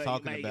 Home since is we're where you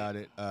talking make about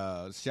it,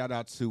 shout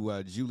out to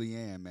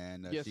Julianne,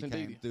 man. Yes, she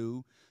indeed. came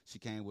through. She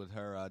came with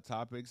her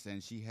topics,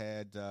 and she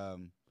had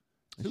 2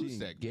 she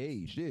segments.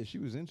 engaged. Yeah, she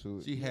was into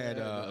it. She had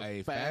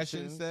a fashion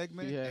fashion.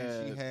 segment, She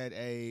and she had- had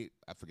a,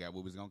 I forgot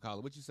what we was going to call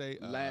it. What you say?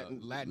 Latin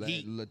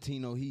Heat.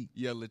 Latino heat.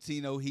 Yeah,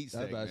 Latino Heat I was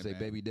segment. about to say man.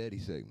 baby daddy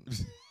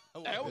segment.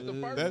 That was the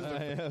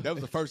first. That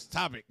was the first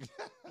topic.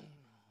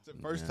 The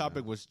first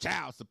topic was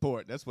child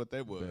support. That's what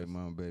that was. Baby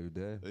mom, baby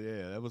dad.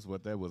 Yeah, that was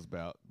what that was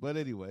about. But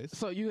anyways.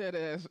 So you had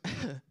asked.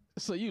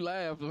 So you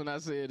laughed when I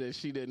said that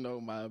she didn't know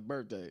my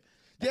birthday.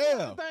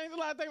 Yeah. A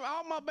lot of things.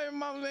 All my baby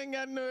mamas ain't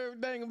got to know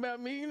everything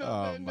about me. You know.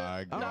 Oh, what I'm my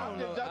saying? God. I don't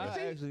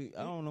know. See,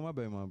 I don't know my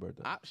baby mom's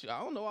birthday. I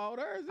don't know all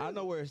theirs. I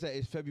know where it's at.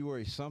 It's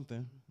February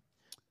something.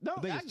 No,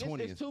 I think I it's guess 20th.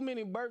 it's too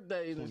many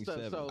birthdays and stuff.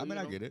 27. So I mean, you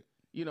I know, get it.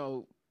 You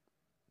know.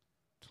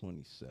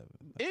 27.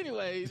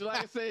 Anyways,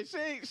 like I said,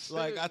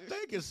 Like, I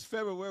think it's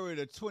February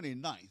the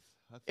 29th.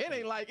 It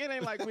ain't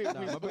like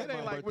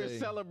we're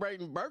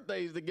celebrating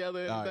birthdays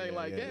together and anything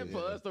like that for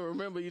us to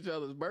remember each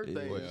other's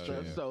birthdays and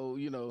stuff. yeah. So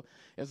you know,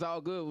 it's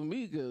all good with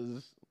me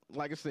because,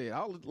 like I said,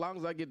 as long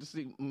as I get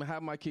to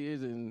have my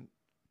kids, and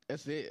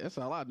that's it. That's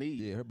all I need.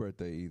 Yeah, her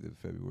birthday either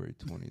February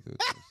 20th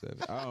or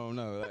 27th. I don't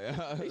know.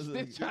 Like,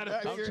 Still trying to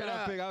figure it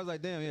out. I was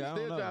like, damn, yeah, I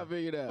Still don't trying know. to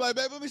figure it out. Like,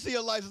 babe, let me see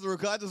your license real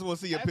quick. I just want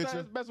to see your That's picture.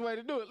 the best way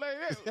to do it.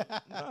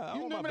 Like, I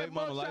you want my remember that baby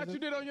mama mugshot license. you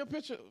did on your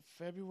picture?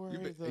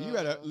 February. You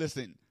gotta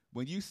listen.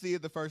 When you see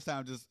it the first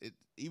time,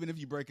 even if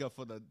you break up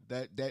for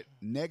that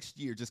next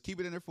year, just keep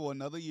it in there for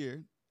another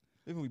year.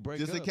 Even we break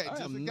Just in up, case- I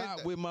just am in case not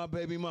that- with my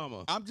baby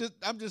mama. I'm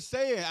just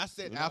saying. I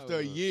said after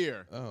a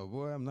year. Oh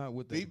boy, I'm not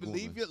with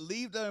that.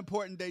 Leave the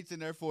important dates in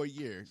there for a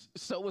year.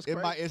 So what's It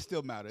crazy? it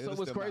still matter. So It'll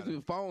what's still crazy matter.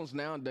 with phones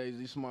nowadays,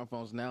 these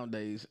smartphones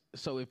nowadays.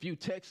 So if you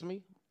text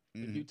me,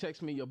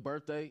 your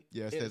birthday,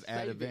 Yeah, it it'll says add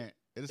save event.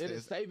 It'll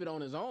save it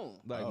on its own.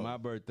 Like my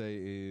birthday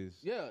is.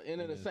 Yeah, and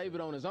it'll save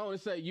it on its own.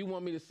 It say you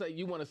want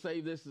to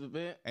save this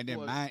event, And then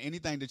mine,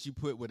 anything that you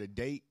put with a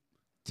date,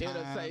 it'll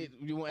time, say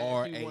you want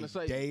or you want a to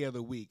save day of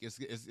the week,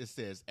 it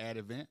says add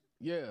event.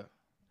 Yeah,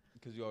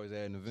 Because you always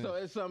add an event. so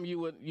it's something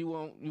you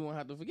won't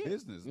have to forget.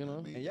 Business, you know.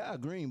 I mean. And y'all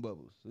green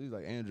bubbles. These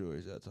like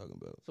androids y'all talking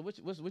about. So what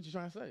you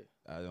trying to say?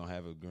 I don't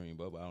have a green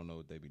bubble. I don't know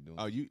what they be doing.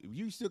 Oh,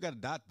 you still got a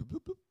dot.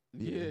 Boop, boop.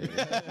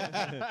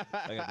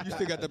 Yeah, You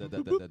still got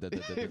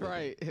the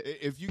right.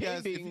 If you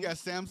got Pending.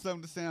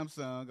 Samsung to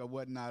Samsung or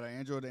whatnot, or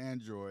Android to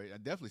Android,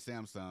 definitely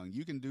Samsung.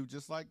 You can do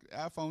just like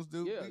iPhones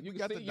do. Yeah, you you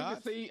got can the see. You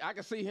dots. can see. I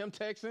can see him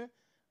texting.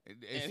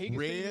 It's and he can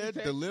see me red,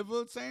 text.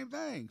 delivered, same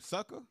thing,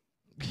 sucker.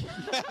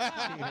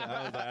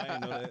 I was like, I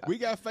didn't know that. We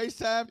got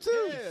FaceTime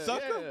too,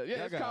 sucker.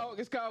 Yeah,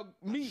 it's called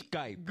Meet.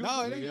 Skype.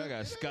 No, it Nigga, ain't. I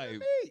got It Skype. ain't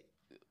me.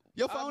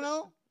 Your phone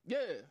on? Yeah.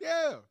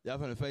 Yeah, Y'all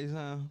finna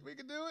FaceTime? we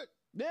can do it.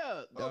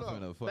 Yeah. Y'all Hold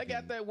on. finna fucking. They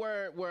got that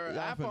where Y'all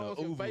finna iPhones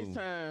can Uvu.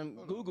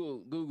 FaceTime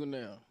Google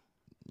now.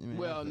 You mean,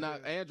 Well, y'all finna-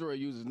 not Android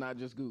users, not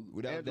just Google.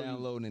 without Android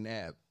downloading an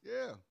app.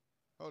 Yeah,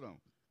 hold on,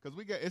 because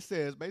we got. It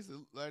says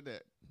basically like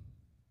that.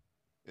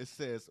 It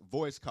says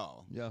voice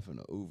call. Y'all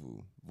finna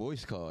Uvu.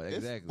 Voice call, It's-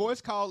 exactly. Voice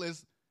call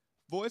is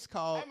voice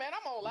call. Hey man,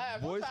 I'm on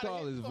live. Voice I'm trying to call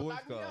hit- is you gonna voice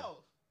knock me call. off.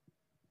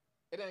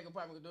 It ain't gonna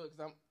probably do it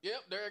because I'm. Yep,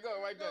 there you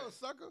go, right there. No,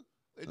 sucker.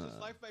 It's just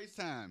like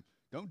FaceTime.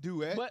 Don't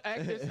do that. But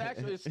it's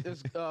actually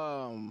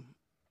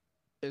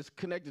it's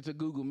connected to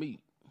Google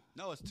Meet.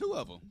 No, it's two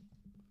of them.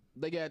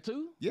 They got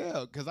two.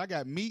 Yeah, because I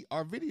got Meet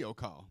or video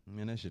call.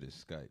 Man, that shit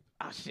is Skype.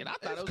 Oh shit! I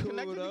thought That's it was cool,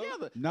 connected though.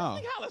 together. No.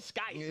 Think holla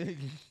Skype.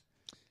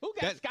 Who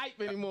got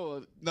Skype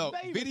anymore? No,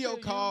 They even video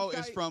still call use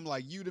is Skype? from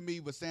like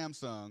Udemy with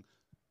Samsung.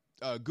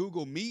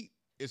 Google Meet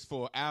is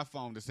for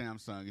iPhone to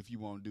Samsung if you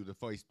want to do the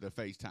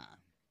FaceTime.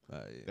 Yeah.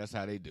 That's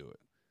how they do it.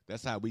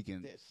 That's how we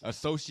can This.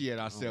 associate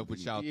ourselves with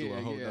y'all through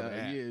a whole nother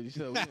app. Yeah.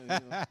 So, you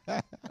know,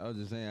 I was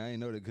just saying, I ain't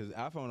know that because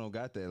iPhone don't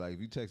got that. Like,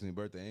 if you text me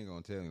birthday, I ain't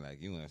gonna tell me like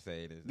you wanna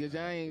say this. Cause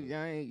y'all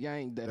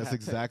ain't that. That's high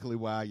exactly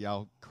why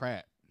y'all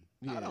crap.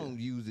 tech. I don't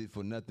use it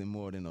for nothing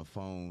more than a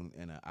phone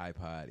and an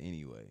iPod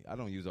anyway. I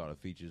don't use all the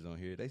features on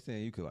here. They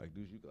saying you could like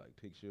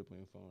pick shit up on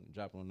your phone,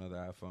 drop on another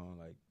iPhone,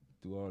 like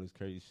do all this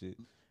crazy shit.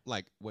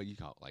 Like what you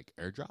call it, like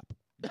AirDrop?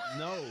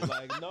 No,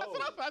 like no. That's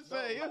what I was about to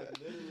say, yeah. Like,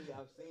 literally,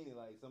 I've seen it.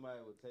 Like somebody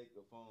would take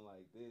a phone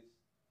like this,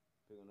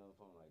 pick another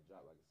phone, like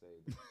drop, like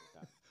say.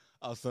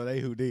 Oh, so they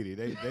Houdini.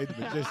 They the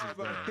magicians.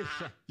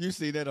 there. You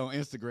see that on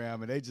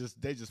Instagram, and they just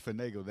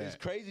finagle that. It's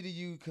crazy to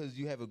you because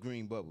you have a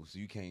green bubble, so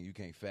you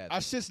can't fathom.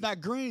 Our shit's not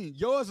green.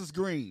 Yours is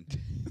green.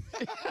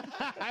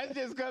 I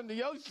just come to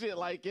your shit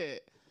like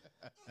that.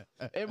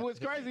 And what's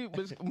crazy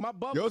was my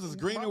bubbles. Yours is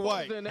green my and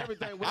bubbles white. and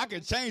everything. I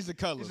can change the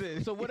color.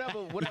 So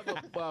whatever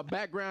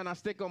background I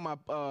stick on my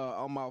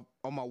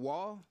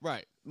wall,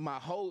 Right. my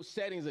whole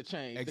settings are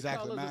changed.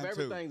 Exactly, The colors mine of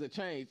too. everything's are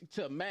changed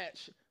to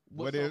match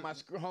what's What on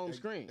is- my home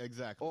screen.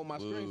 Exactly. Or my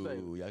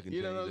screensaver. Ooh, y'all can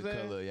You know change what I'm the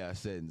saying? color of y'all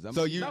settings.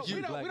 So you- No, you-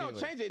 we don't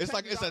anyway. change it. It's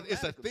like it's a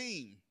automatically.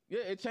 theme. Yeah,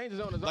 it changes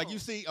on its own. Like you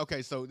see,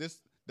 okay, so that's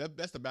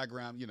the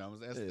background, you know,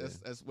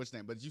 that's what's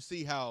name. But you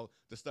see how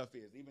the stuff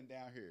is, even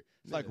down here.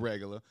 It's like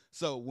regular.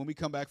 So when we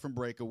come back from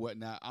break or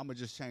whatnot, I'm gonna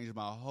just change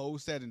my whole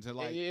setting to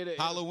like it'll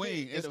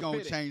Halloween. fit. It's It'll gonna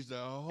fit it. change the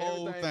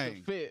whole Everything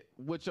thing. to fit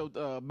what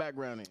your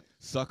background is.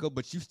 Sucker,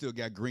 but you still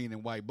got green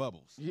and white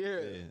bubbles. Yeah.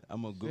 Yeah,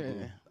 I'm gonna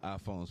Google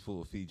iPhones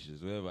full of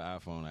features. Whatever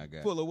iPhone I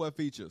got. Full of what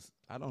features?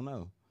 I don't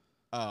know.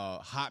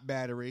 Hot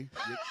battery.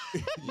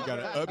 You got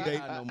to I got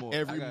update no more.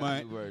 every I got a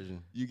month. new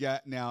version. You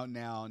got now.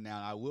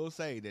 I will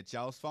say that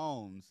y'all's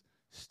phones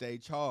stay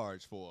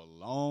charged for a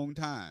long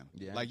time.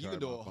 Yeah, I Like you can charge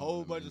do my a phone whole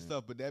in a bunch of minute.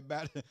 stuff, but that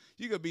battery,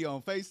 you could be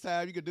on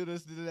FaceTime, you could do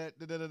this, do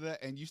that,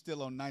 and you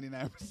still on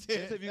 99%. That's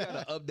if you got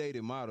an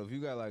updated model. If you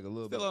got like a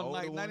little Still bit on older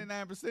like one,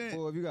 99%.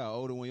 boy, if you got an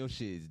older one, your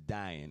shit is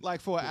dying.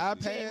 Like for an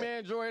Team iPad,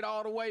 Android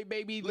all the way,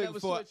 baby. look Never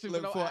for switch it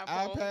with no an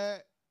iPhone. iPad,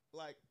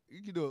 like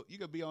you can do it. You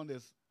could be on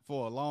this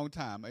for a long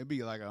time. It'd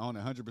be like on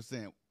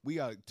 100%. We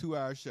got a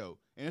 2-hour show,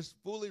 and it's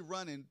fully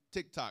running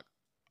TikTok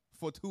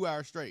for 2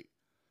 hours straight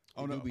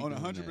on do be doing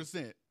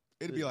 100%.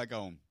 It'd be like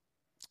on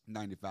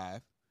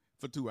 95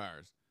 for 2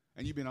 hours.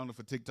 And you've been on it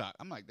for TikTok.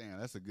 I'm like, damn,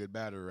 that's a good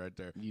battery right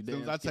there. You As soon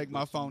as damn I take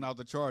my phone out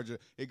the charger,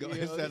 it goes.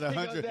 Yeah, It's at it goes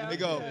 100. down It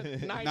go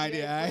to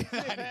 98.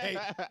 98.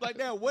 Like,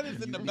 damn, what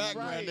is in the You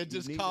background right. that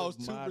just You need caused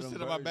the 2% modern of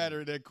my version.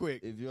 battery that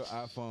quick? If your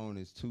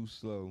iPhone is too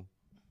slow,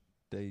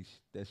 that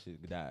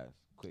shit dies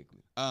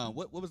quickly.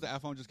 What was the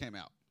iPhone just came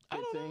out?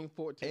 15,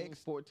 14, X,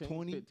 14,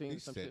 20. 15, He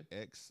some said shit.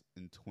 X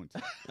and 20.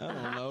 I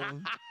don't know.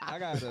 I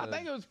got. I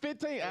think it was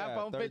 15. got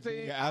iPhone 13.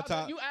 15. Yeah, I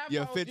thought. You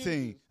Yeah, iPhone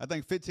 15. users. I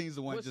think 15 is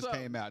the one that What's just up?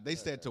 came out. They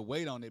said to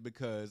wait on it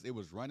because it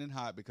was running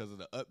hot because of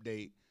the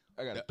update.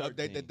 I got The a update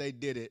 13. that they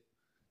did it.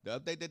 The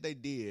update that they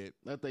did.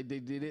 That they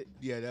did it.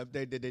 Yeah, the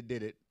update that they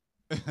did it.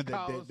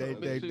 Caused they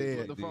some issues did.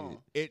 with the phone.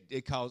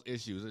 It caused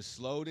issues. It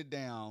slowed it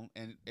down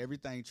and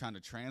everything trying to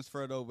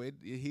transfer it over. It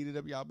heated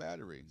up y'all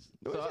batteries.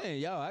 What you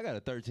saying, y'all? I got a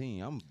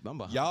 13. I'm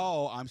behind.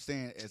 Y'all, I'm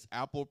saying it's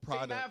Apple Team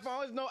products. iPhone.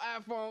 There's no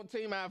iPhone.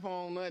 Team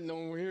iPhone. Nothing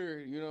over here.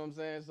 You know what I'm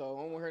saying? So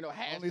I don't hear no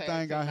hashtag. Only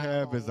thing Team I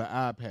have iPhone. is an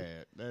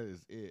iPad. That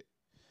is it.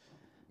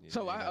 Yeah,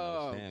 So you ain't I, got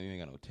no Sam, you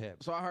ain't got no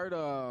tap. So I heard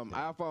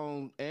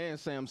iPhone and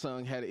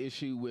Samsung had an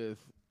issue with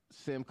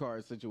SIM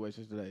card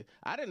situations today.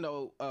 I didn't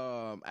know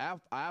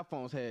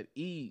iPhones had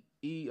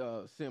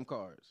SIM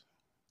cards.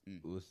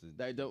 What's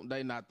the,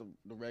 They not the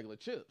regular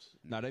chips.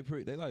 nah, they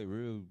like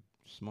real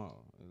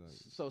small. They like,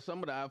 So some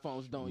of the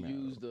iPhones don't No.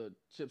 use the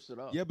chips at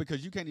all. Yeah,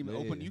 because you can't even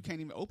Yeah. open. You can't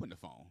even open the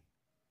phone.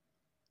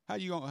 How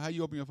you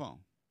open your phone?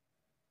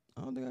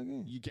 I don't think I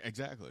can. You can,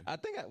 exactly. I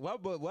think.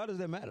 Why does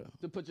that matter?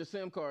 To put your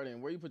SIM card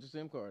in. Where you put your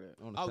SIM card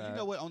at? On the Oh, side. you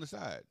know what? On the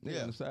side.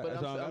 Yeah. on the side. But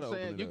That's why I gotta I'm open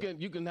saying it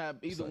up. you can have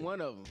either like-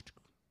 one of them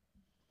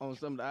on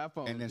some of the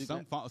iPhones. And then You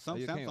some can- some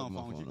you can't Samsung open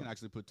my phones, you phone can up.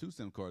 actually put 2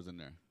 SIM cards in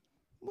there.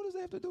 What does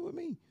that have to do with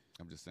me?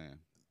 I'm just saying.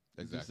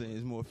 Exactly. Exactly. Just saying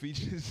it's more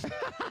features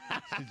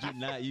that you're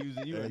not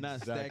using. You are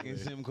not stacking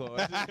SIM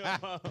cards.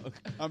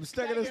 I'm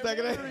stacking it.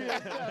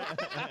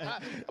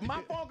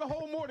 My phone can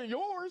hold more than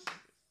yours.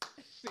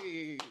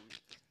 Shit.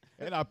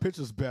 And our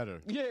picture's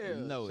better. Yeah.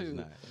 No, it's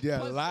not. Yeah,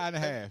 Plus, a lie and a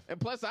half. And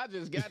plus, I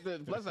just got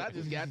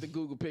the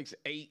Google Pix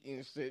 8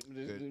 and shit.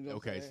 You know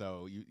Okay, what I'm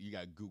so you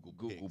got Google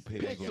Pixel.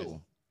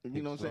 Pixel.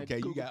 You know what I'm saying? Okay,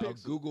 you Google got a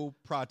Pixel. Google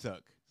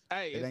product.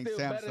 Hey, It it's ain't still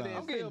better Samsung. than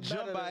I'm getting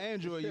jumped by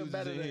Android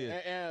users in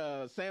here.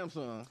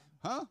 Samsung.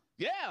 Huh?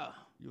 Yeah.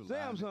 You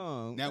lying.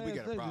 Samsung. Now we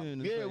got a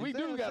problem. Yeah, we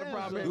do got a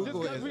problem. Just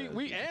Google because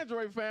we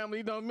Android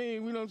family don't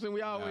mean, you know what I'm saying,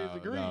 we always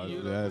agree.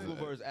 You know? Google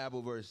versus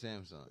Apple versus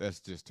Samsung. That's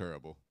just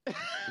terrible.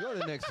 Go to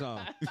the next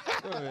song.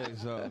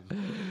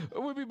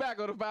 We'll be back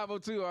on the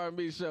 502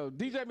 R&B show.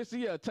 DJ Mr.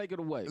 Yeah, take it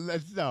away.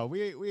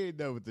 We ain't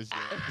done with this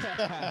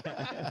shit.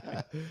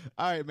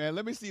 All right, man.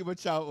 Let me see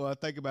what y'all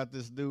think about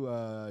this new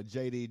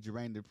JD,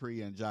 Jermaine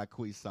Dupri, and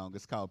Jacquees song.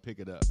 It's called "Pick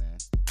It Up," man.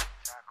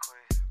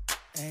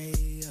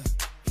 Hey,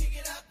 pick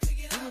it up,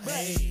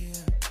 hey,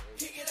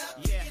 pick it up,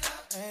 yeah.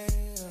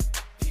 Hey,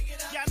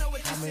 y'all know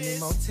what this is. How many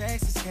more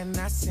texts can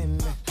I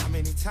send? How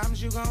many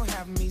times you gon'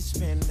 have me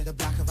spend? The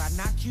block if I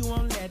knock, you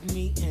won't let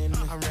me in.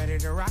 I'm ready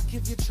to rock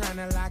if you're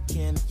tryna lock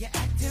in. You're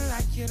acting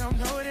like you don't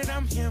know that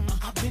I'm him.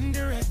 I've been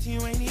direct,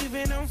 you ain't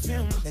even on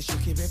film. That you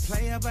keep it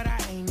player, but I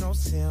ain't no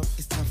simp.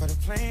 It's time for the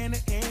plan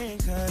to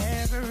end, cause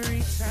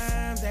every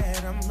time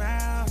that I'm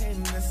out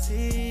in the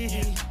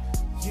city,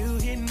 you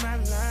hit my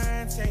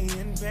line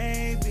saying,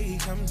 baby,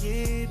 come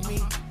get me.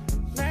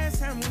 Last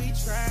time we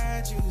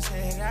tried, you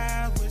said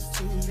I was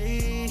too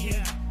lit.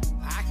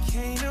 I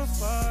can't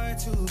afford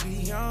to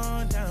be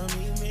on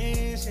dummy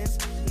missions.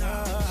 No,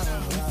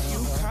 if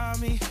you call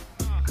me,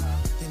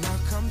 then I'll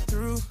come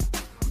through.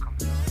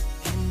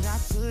 And I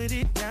put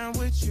it down,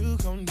 what you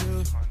gon'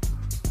 do?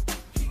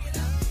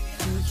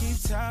 You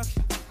keep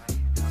talking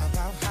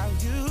about how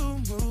you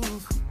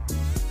move.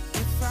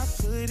 If I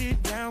put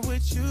it down,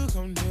 what you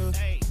gon' do?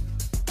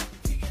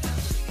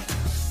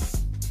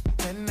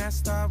 Then I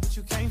start, but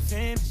you can't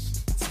finish.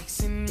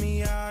 Texting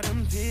me all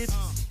them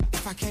pictures.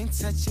 If I can't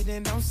touch it,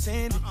 then don't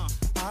send it.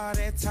 All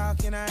that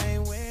talking, I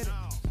ain't with it.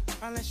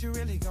 Unless you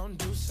really gon'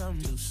 do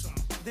something.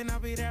 Then I'll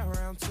be there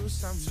around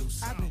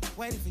 2-something. I've been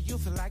waiting for you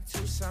for like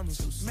 2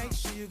 summers. Make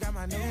sure you got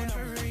my new number.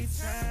 Every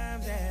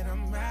time that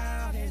I'm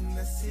out in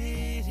the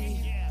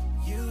city,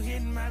 you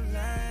hit my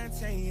line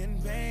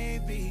saying,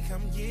 baby,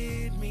 come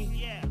get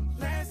me.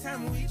 Last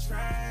time we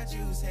tried,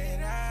 you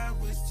said I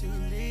was too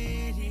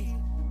litty.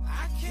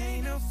 I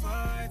can't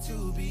afford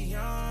to be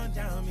on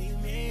dummy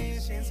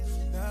missions.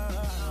 No.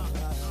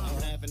 I'm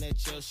laughing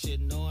at your shit,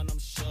 knowing I'm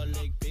short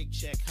leg, big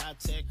check, high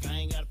tech. I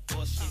ain't got a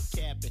force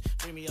shit capping.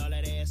 Bring me all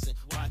that ass and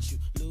watch you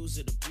lose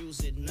it,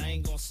 abuse it, and I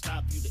ain't gonna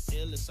stop you. The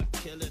illest, I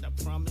kill it.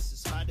 I promise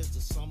it's hot as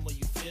the summer.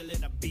 You feel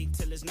it. I beat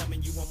till it's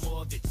numbing. You want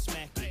more of it?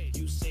 Smack it.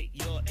 You say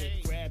you're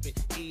it, grab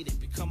it, eat it,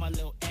 become my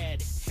little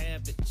addict.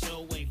 Have it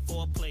your way,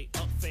 foreplay,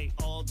 up fake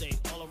all day,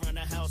 all around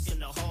the house in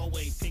the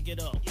hallway. Pick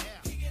it up. Yeah.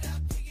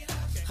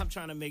 I'm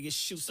trying to make it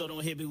shoot, so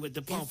don't hit me with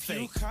the pump fake.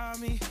 If you call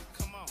me,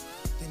 come on,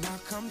 then I'll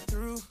come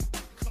through.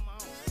 Come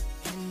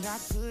on. And I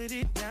put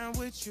it down,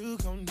 what you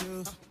gon'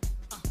 do?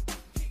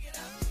 Pick it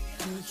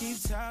up. You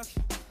keep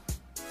talking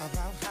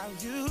about how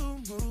you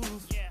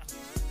move. Yeah.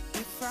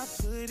 If I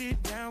put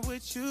it down,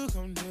 what you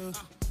gon' do?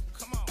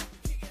 Come on.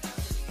 Pick it up.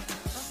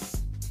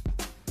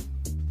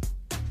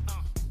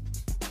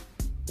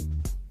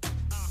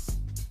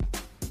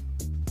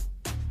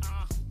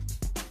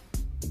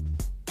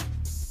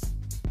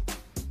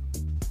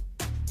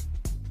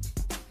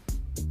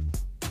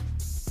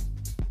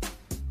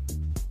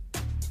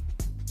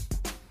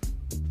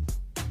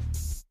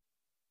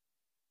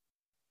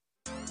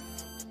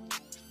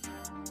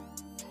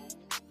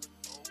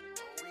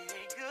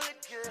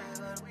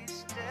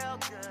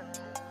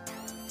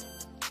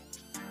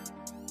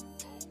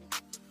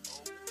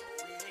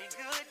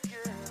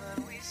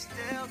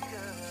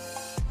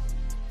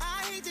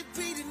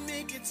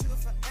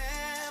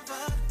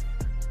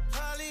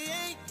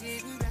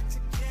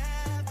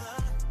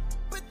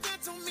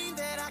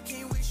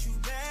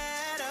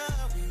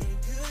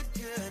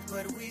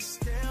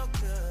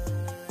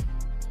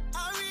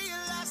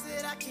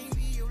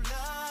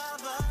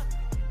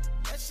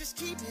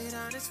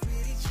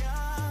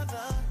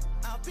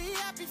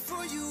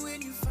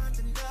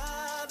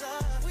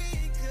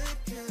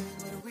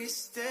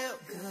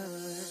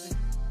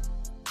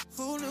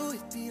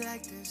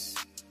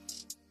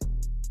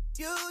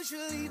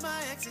 Usually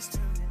my exes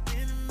turn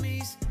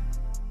enemies,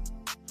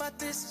 but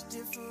this is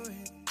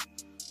different.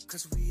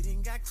 Cause we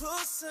done got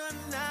closer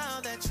now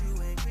that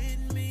you ain't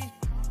with me.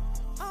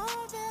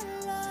 All that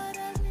love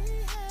that we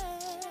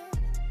had,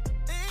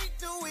 ain't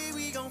no way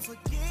we gon'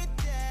 forget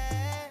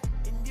that.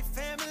 And your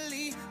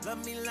family,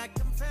 love me like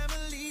I'm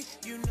family.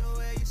 You know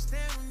where you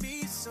stand with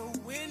me, so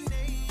when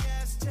they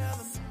ask, tell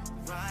them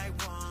right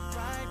one,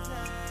 right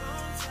place,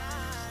 wrong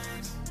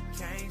time.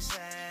 Can't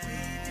say we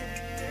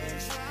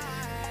didn't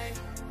try.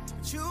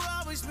 But you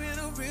always been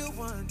a real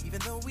one, even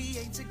though we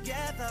ain't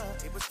together.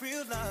 It was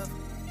real love.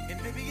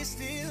 and baby, it's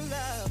still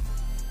love.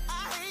 I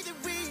hate that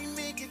we ain't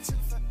make it to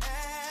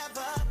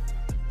forever.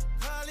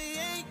 Probably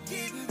ain't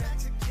getting back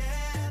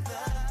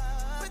together,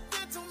 but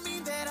that don't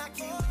mean that I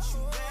can't wish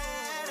you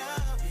better.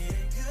 We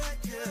ain't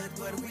good,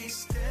 but we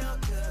still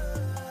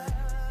good.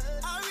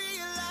 I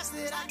realize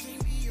that I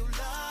can't be your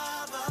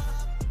lover.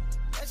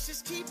 Let's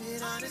just keep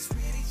it honest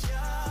with each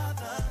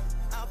other.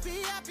 I'll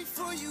be happy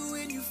for you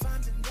when you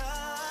find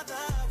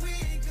another. We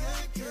ain't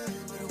good,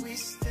 but we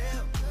still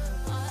good.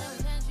 All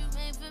the plans you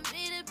made for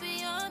me to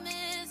be your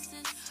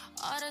missus.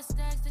 All the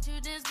stacks that you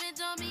just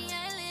spent on me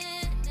ain't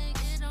lit.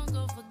 Nigga, don't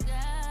go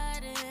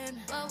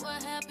forgotten. But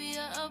we're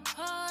happier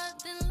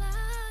apart than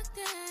locked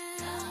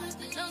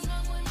in. Don't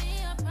talk with me,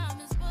 I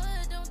promise,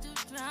 but don't do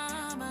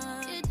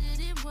drama. It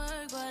didn't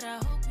work, but I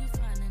hope you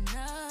find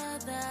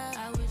another.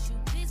 I wish you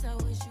peace, I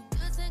wish you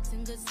good sex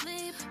and good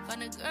sleep.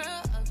 Find a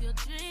girl of your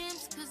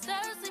dreams, cause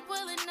I sleep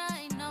well at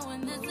night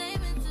knowing this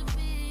ain't meant to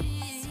be.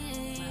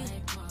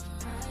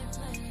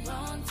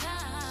 Wrong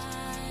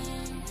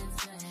time.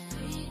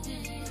 We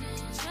didn't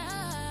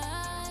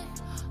try.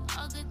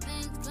 All good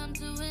things come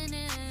to an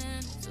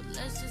end, so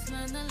let's just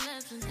learn the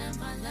lessons and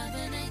find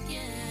loving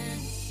again.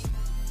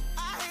 I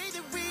hate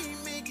that we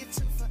ain't make it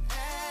to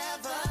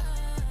forever.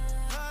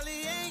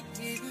 Probably ain't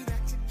getting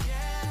back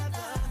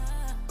together,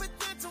 but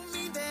that don't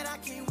mean that I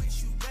can't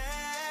wish you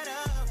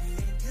better. We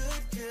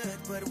ain't good,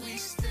 but we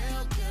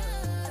still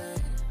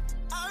good.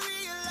 I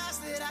realize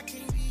that I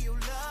can't be your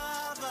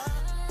lover.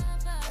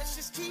 Let's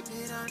just keep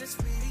it honest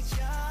with each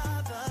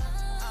other.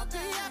 I'll be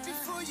happy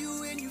for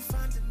you when you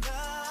find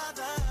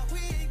another. We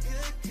ain't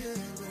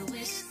good, but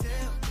we still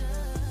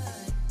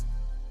good.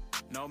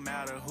 No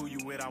matter who you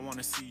with, I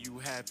wanna see you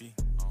happy.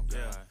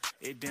 Yeah,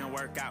 it didn't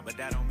work out, but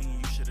that don't mean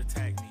you should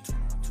attack me.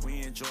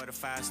 We enjoyed the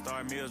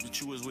 5-star meals, but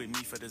you was with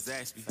me for the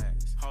Zaxby.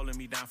 Holding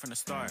me down from the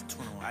start.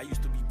 I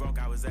used to be broke,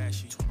 I was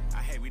ashy.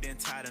 I hate we didn't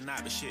tie the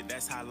knot, but shit,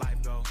 that's how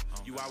life go.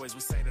 You always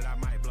would say that I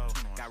might blow.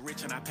 Got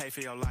rich and I pay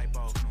for your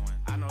lipo.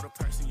 I know the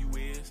person you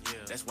is,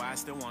 that's why I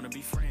still wanna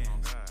be friends.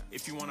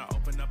 If you wanna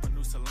open up a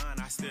new salon,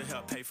 I still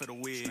help pay for the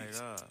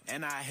wigs.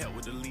 And I help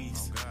with the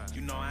lease.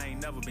 You know I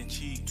ain't never been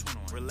cheap.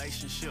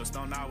 Relationships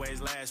don't always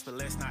last, but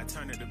let's not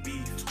turn it to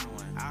beef.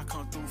 I'll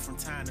come through from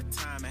time to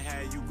time and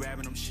have you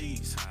grabbing them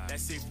sheets.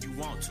 That's if you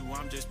want to,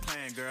 I'm just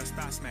playing, girl,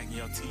 stop smacking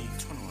your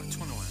teeth.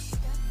 21.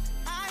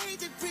 I hate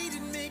that we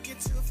didn't make it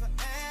to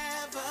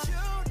forever.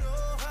 You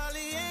know,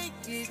 Holly ain't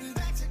getting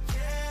back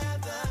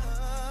together,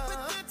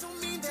 but that don't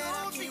mean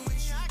that I can't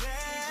wish you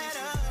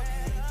better.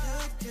 We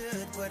ain't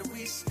good, but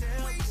we still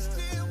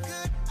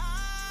good.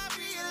 I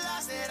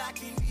realize that I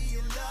can't be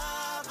your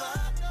lover.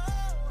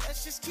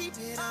 Let's just keep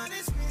it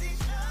honest with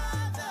each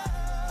other.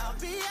 I'll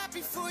be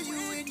happy for you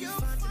when you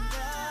find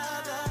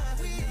another.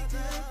 We ain't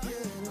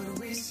good, but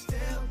we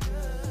still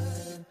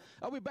good.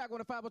 I'll be back on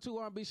the 502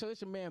 R&B Show.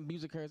 It's your man,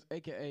 Music Hurts,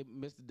 a.k.a.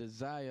 Mr.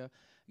 Desire.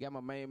 Got my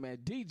main man,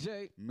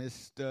 DJ.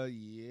 Mr.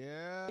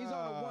 Yeah. He's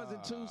on the ones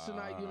and twos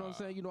tonight, you know what I'm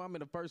saying? You know I'm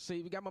in the first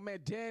seat. We got my man,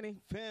 Danny.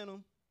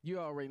 Phantom. You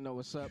already know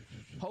what's up.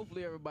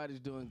 Hopefully everybody's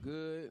doing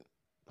good.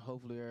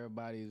 Hopefully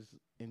everybody's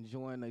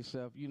enjoying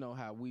themselves. You know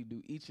how we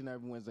do each and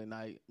every Wednesday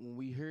night. When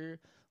we here,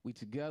 we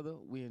together,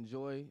 we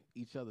enjoy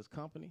each other's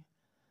company.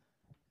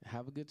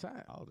 Have a good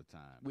time. All the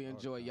time. We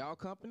enjoy y'all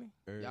company.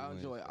 Y'all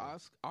enjoy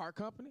our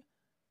company.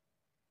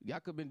 Y'all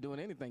could have been doing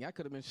anything. Y'all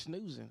could have been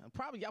snoozing.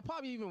 Y'all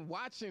probably even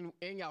watching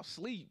in y'all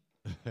sleep.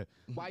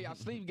 While y'all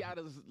sleep, got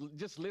us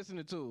just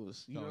listening to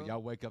us. You know?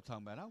 Y'all wake up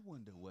talking about, I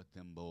wonder what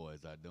them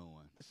boys are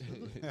doing.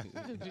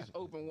 Just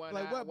open one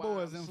like, eye what while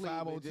boys I'm them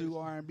 502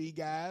 R&B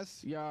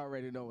guys? Y'all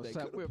already know what's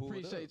up. We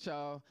appreciate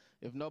y'all.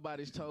 If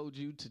nobody's told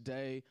you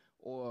today,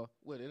 or,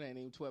 well, it ain't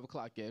even 12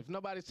 o'clock yet. If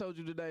nobody's told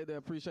you today they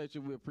appreciate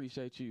you, we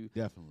appreciate you.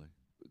 Definitely.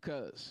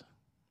 Because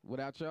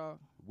without y'all,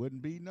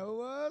 wouldn't be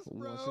no us,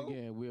 bro. Once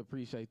again, we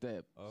appreciate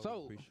that.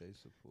 So, appreciate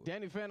support.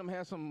 Danny Phantom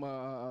has some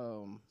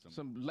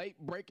late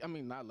break. I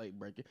mean, not late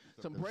breaking.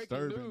 Some breaking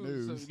disturbing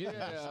news.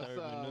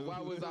 Some,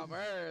 while we was off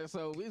air,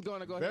 so we're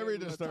going to go ahead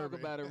and talk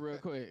about it real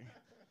quick.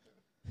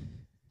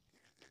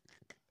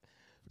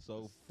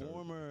 So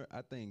former,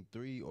 I think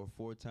 3 or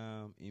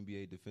 4-time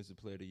NBA Defensive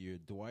Player of the Year,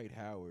 Dwight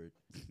Howard,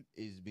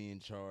 is being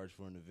charged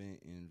for an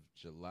event in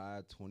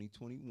July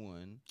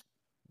 2021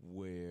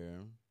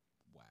 where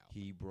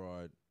he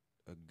brought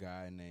a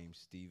guy named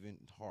Stephen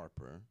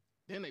Harper.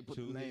 Then they put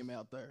the name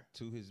out there.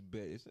 To his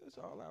bed. It's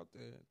all out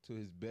there. To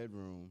his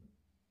bedroom.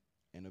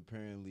 And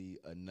apparently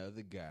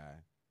another guy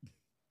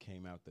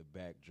came out the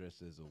back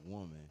dressed as a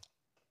woman.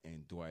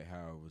 And Dwight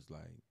Howard was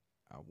like,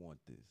 I want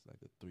this, like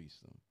a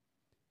threesome.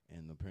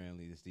 And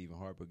apparently the Stephen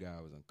Harper guy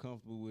was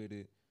uncomfortable with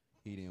it.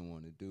 He didn't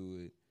want to do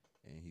it.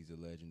 And he's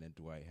alleging that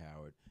Dwight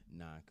Howard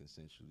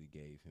non-consensually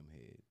gave him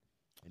head.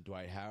 And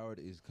Dwight Howard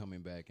is coming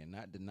back and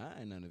not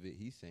denying none of it.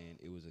 He's saying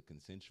it was a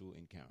consensual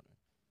encounter.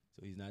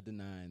 So he's not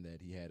denying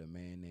that he had a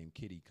man named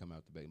Kitty come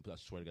out the back. I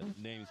swear to God, his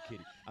name is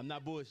Kitty. I'm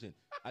not bullshitting.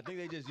 I think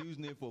they just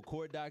using it for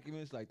court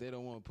documents. Like they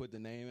don't want to put the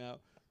name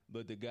out.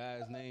 But the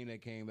guy's name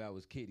that came out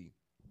was Kitty.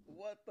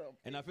 What the?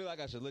 And I feel like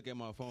I should look at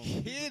my phone.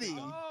 Kitty.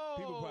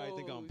 People probably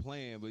think I'm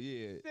playing, but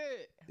yeah.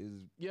 Shit.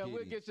 It's Yeah, Kitty.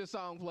 we'll get your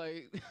song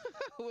played.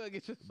 We'll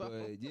get your song.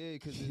 But yeah,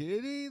 because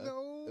Kitty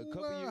though. a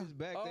couple years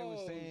back they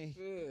was saying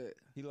shit.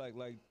 he like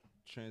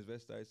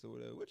transvestites or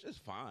whatever, which is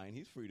fine.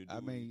 He's free to do. I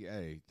mean,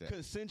 hey,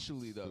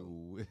 consensually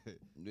though.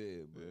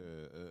 Yeah,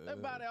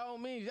 That by all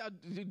means,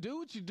 you do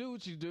what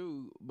you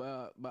do.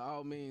 But by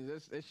all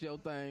means, it's your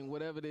thing.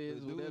 Whatever it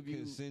is, whatever you.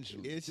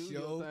 Consensually. It's do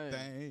your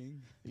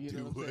thing. You do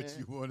know what what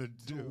you want to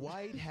do.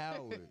 Dwight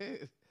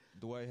Howard.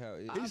 Dwight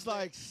Howard. He's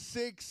like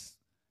 6.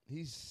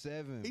 He's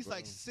 7. He's bro.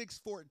 like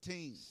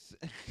 6'14".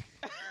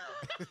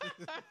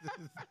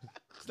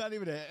 It's not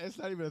even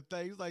a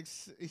thing. He's like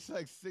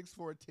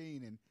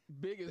 6'14" and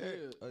big as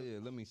hell. Oh yeah,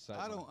 let me cite.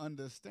 I don't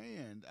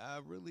understand. I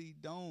really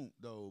don't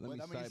though. Let me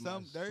But I mean,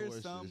 cite there my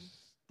is some. sources.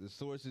 The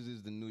sources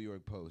is the New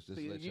York Post. Just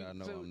to let y'all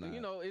know I'm not. You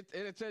know,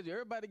 it tells you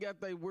everybody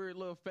got their weird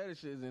little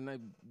fetishes and they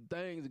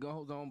things that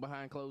goes on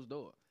behind closed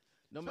door.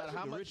 No matter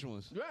how the much rich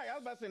ones. Right, I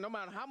was about to say, no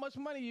matter how much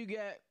money you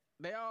got,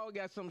 they all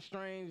got some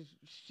strange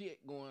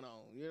shit going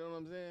on. You know what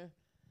I'm saying?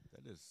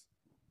 That is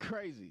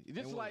crazy.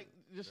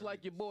 Just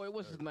like your boy,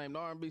 what's his name? The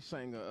R&B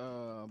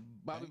singer,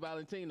 Bobby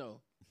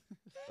Valentino.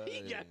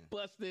 He got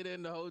busted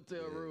in the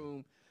hotel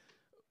room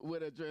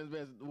with a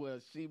transvestite. Well,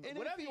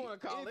 whatever you want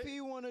to call it. If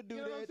he want to do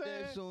that,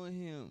 that's on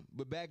him.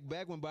 But back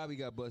when Bobby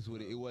got busted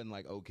with it, it wasn't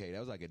like okay. That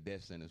was like a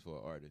death sentence for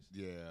an artist.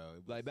 Yeah.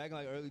 Like back in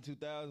like early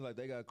 2000s, like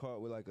they got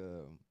caught with like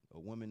a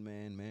woman,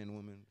 man,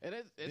 woman. And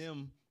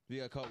He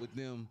got caught with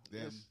them.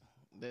 That's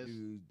their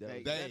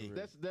thing.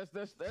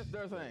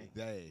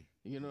 They.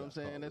 You know what I'm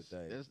saying?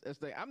 That's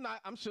they.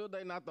 I'm sure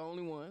they're not the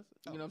only ones.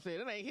 You know what I'm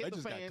saying? It ain't hit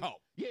the fans. Got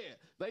caught. Yeah,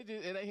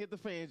 it ain't hit the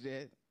fans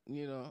yet.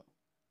 You know.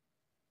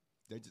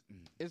 They just.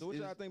 So what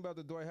y'all think about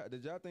the Dwight Howard?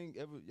 Did y'all think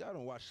ever? Y'all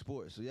don't watch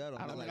sports, so y'all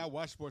don't. I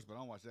watch sports, but I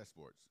don't watch that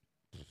sports.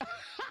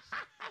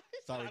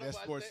 Sorry, that's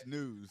sports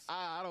news.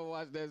 I don't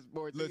watch that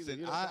sports. Listen,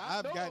 either. You know,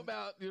 I know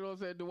about what I'm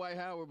saying, Dwight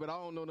Howard, but I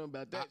don't know nothing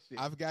about that shit.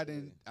 I've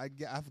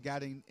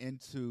gotten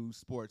into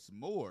sports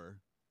more,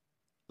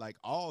 like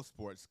all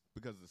sports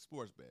because of the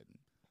sports betting,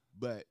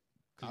 but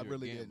I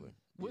really didn't.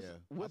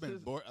 I've been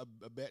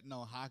betting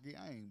on hockey.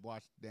 I ain't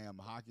watched damn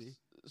hockey.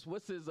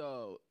 What's his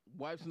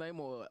wife's name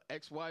or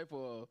ex-wife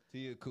or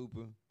Tia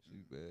Cooper?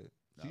 She's bad.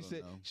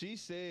 She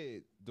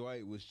said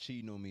Dwight was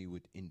cheating on me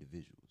with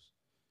individuals.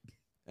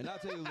 And I'll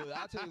tell you a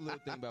little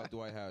thing about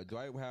Dwight Howard.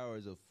 Dwight Howard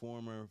is a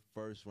former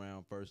first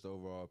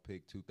overall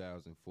pick,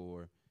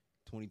 2004,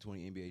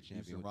 2020 NBA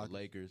champion with the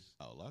Lakers.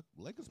 Oh,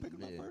 Lakers picked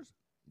him up first?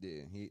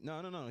 Yeah.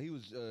 No. He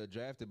was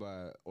drafted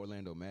by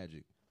Orlando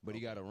Magic, but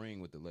he got a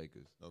ring with the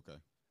Lakers. Okay.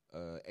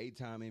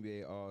 8-time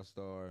NBA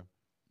All-Star,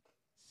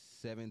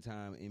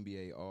 7-time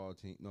NBA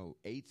All-Team. No,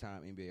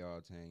 8-time NBA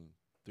All-Team,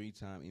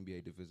 3-time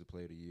NBA Defensive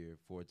Player of the Year,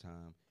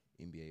 4-time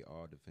NBA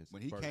All-Defensive.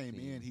 When he came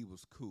in, he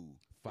was cool.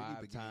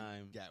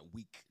 5-time got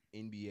weak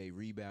NBA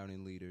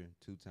rebounding leader,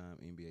 2-time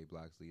NBA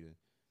blocks leader.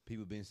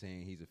 People been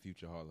saying he's a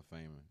future Hall of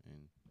Famer.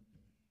 And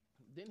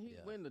didn't he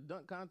win the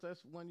dunk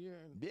contest one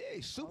year?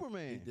 Yeah,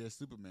 Superman. He did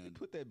Superman. He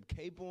put that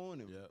cape on.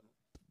 And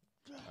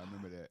I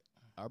remember that.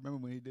 I remember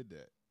when he did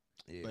that.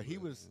 Yeah, but he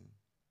was.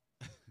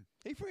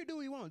 He free to do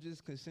what he wants,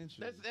 just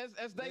consensual.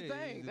 That's their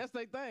thing. That's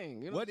their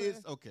thing. You know what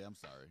is okay? I'm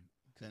sorry.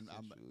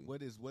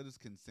 What is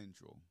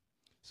consensual?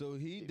 So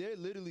they're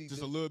literally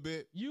just a little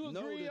bit. You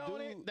agree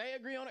on it? They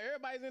agree on it.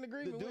 Everybody's in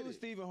agreement the with dude, it.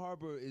 Stephen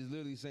Harper is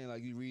literally saying,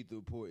 like, you read the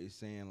report, it's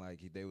saying like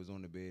they was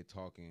on the bed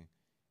talking.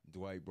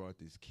 Dwight brought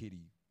this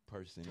kitty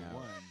person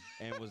out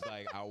and was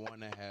like, I want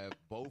to have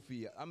both of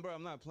y'all.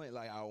 I'm not playing.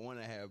 Like, I want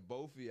to have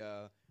both of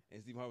y'all.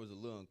 And Stephen Harper was a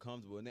little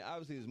uncomfortable. And then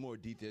obviously there's more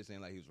details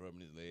saying like he was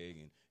rubbing his leg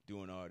and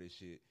doing all this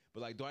shit.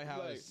 But like Dwight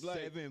Howard is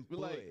 7 foot.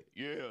 Like,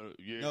 yeah.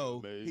 No,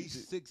 man.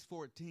 He's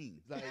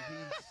 6'14". Like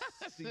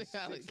he's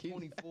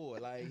 6'24".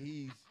 Like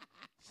he's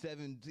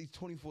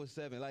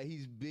 24/7. Like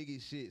he's big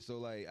as shit. So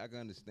like I can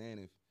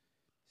understand if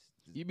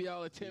you be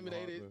all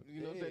intimidated.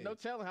 You know what I'm saying? No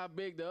telling how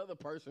big the other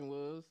person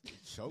was.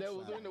 That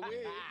was in the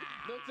wig.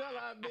 Don't tell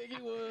how big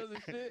he was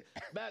and shit.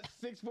 About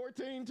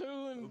 6'14"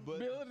 too and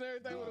build and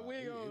everything with a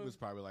wig on. It was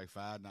probably like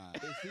 5'9".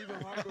 And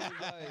Stephen Harper was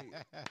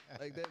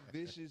like that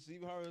vicious.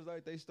 Stephen Harper was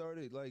like they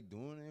started like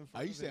doing it in front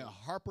Are you saying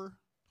Harper?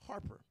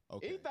 Harper.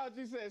 Okay. He thought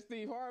you said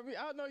Steve Harvey.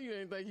 I know you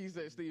didn't think he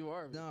said Steve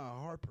Harvey.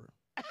 Nah, Harper.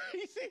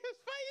 You see his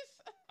face?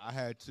 I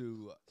had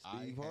to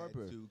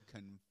Harper. to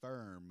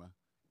confirm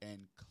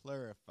and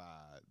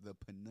clarify the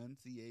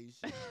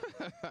pronunciation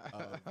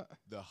of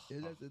the.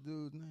 Is that the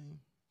dude's name?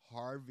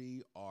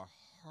 Harvey or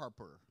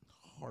Harper?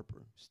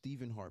 Harper.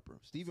 Stephen Harper.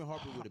 Stephen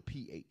Harper with a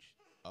PH.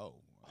 Oh.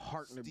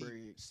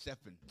 Hartneberg.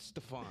 Stephen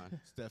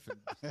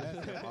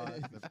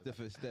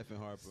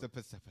Harper.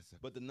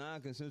 But the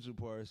non-consensual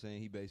part is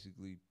saying he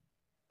basically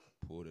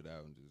pulled it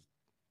out and just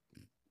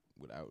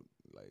without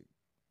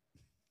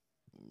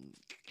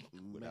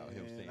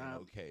him saying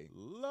okay.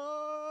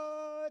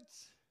 Lord.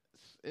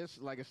 It's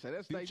like I said,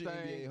 that's their thing.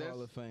 NBA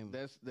Hall of Fame.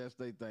 That's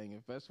their thing.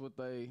 If that's what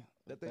they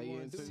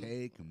want to do.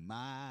 Take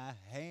my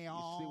hand.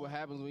 You see what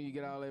happens when you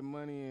get all that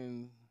money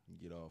and you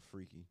get all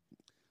freaky.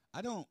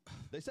 I don't.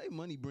 They say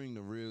money bring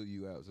the real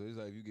you out. So it's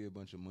like if you get a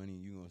bunch of money,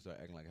 you gonna start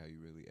acting like how you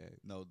really act.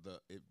 No,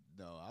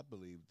 I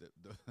believe that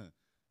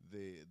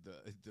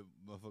the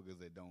motherfuckers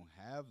that don't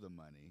have the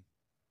money.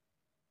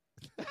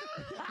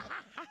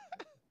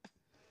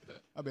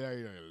 I mean,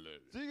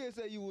 so you can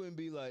say you wouldn't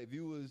be like if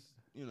you was,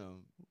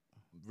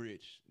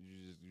 rich.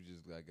 You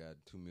just like got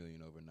 $2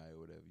 million overnight or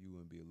whatever. You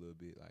wouldn't be a little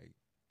bit like,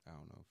 I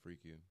don't know,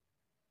 freaky.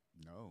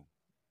 No.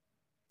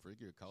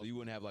 Freaky cost. So you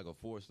wouldn't have like a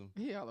foursome.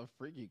 Yeah, a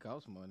freaky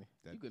costs money.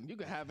 You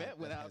can have that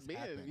without being.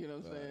 happened. You know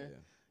what I'm saying? Yeah.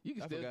 You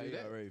can I still forgot do you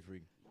that. already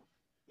freaky.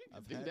 You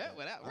can do that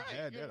without. Right. I've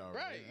had that already.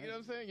 Right. You know what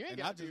I'm saying? You ain't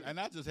And got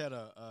to. I just had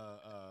a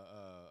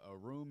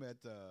room at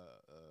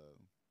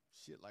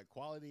shit like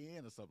Quality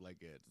Inn or something like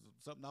that.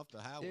 Something off the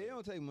highway. Yeah, it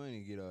don't take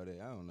money to get all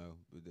that. I don't know,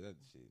 but that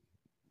shit.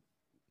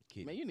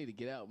 Kidding. Man, you need to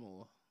get out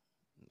more.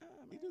 Nah,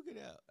 He man. do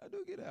get out. I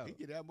do get out. He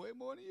get out way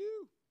more than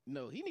you.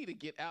 No, he need to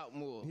get out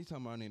more. He's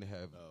talking about I need to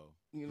have. No.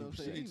 You know what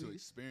I'm You saying? need to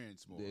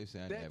experience more. They say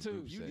I need That to have too.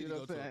 group You sex. need You to know go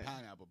what to I'm a saying?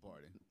 pineapple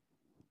party.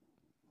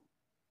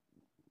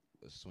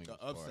 A swingers The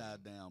party.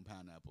 upside down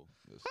pineapple.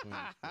 The swingers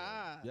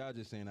party. Y'all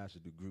just saying I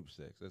should do group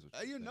sex. That's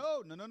what You saying.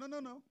 No.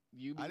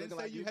 You be I didn't looking say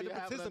like you you had be to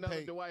having another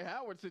participate. Dwight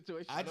Howard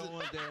situation. I don't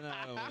want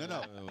that.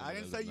 No. I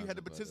didn't say you had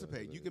to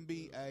participate. You can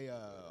be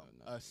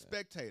a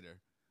spectator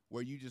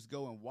where you just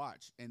go and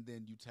watch, and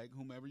then you take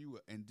whomever you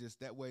and just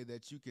that way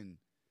that you can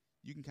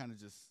kind of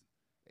just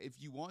if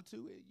you want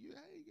to.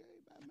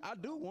 I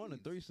do want a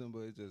threesome, but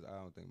it's just I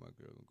don't think my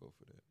girl gonna go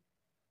for that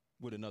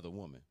with another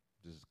woman.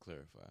 Just to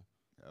clarify.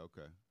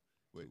 Okay.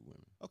 Wait. Two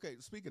women. Okay.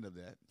 Speaking of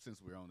that,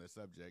 since we're on that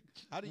subject,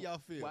 how do y'all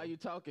feel? While you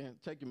talking,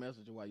 check your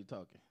message while you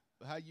talking.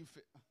 How you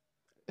feel?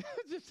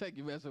 Just check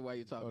your message while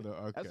you talking. Oh, no,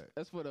 okay.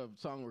 That's for the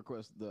song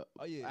request.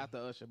 After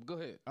Usher. Go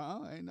ahead. I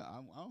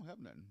don't have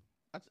nothing.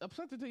 I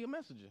sent it to your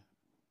messenger.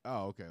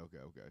 Oh, okay.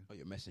 Oh,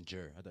 your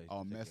messenger. I thought you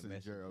Oh, said your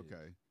messenger.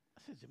 Okay.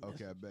 I sent your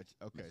Okay, I bet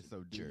you. Okay,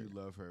 so Do You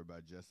Love Her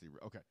by Jesse.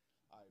 Okay.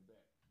 All right, bet.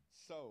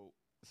 So,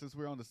 since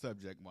we're on the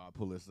subject, while I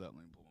pull this up,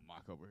 let me pull my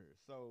mic over here.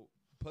 So,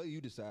 play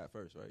You Decide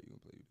first, right? You gonna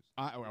play You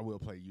Decide. I will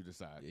play You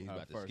Decide. Yeah, he's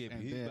about to first. skip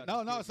And you. then, He's about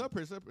to no, skip it's you. up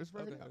here. It's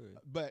right Okay, here. okay.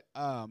 But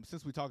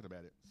since we talked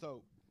about it,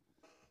 so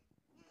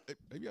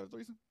have you had a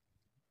threesome?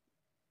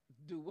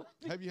 Do what?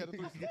 Have you had a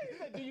threesome?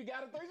 Do you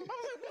got a threesome? I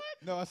was like,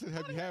 what? No, I said,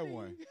 have you had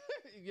one?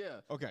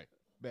 Yeah. Okay,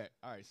 bet.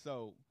 All right,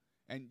 so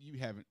and you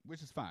haven't,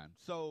 which is fine.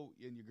 So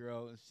and your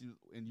girl,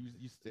 and you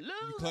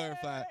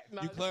clarified,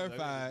 No, you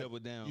clarified, double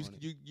down on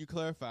it. you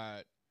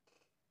clarified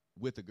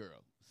with the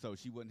girl, so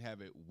she wouldn't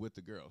have it with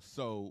the girl.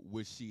 So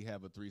would she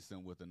have a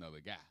threesome with another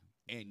guy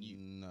and you?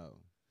 No.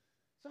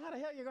 So how the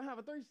hell you gonna have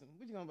a threesome?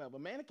 What you gonna have, a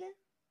mannequin?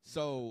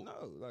 So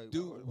No, like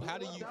dude,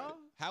 dog?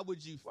 how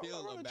would you Why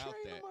feel would I run a about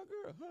train that? on my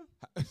girl, huh?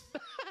 What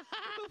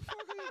the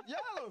fuck are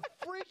y'all are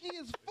freaky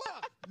as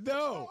fuck.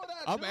 No, would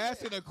I I'm do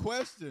asking that? a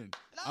question.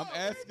 I'm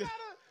asking. The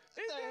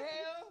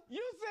hell?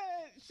 You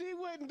said she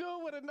wouldn't do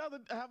it with another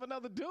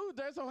dude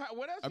there. So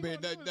what else? I you mean,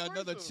 gonna do with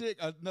another threesome? chick,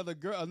 another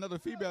girl, another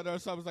female there.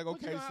 So I was like, What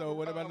you okay, gonna so have,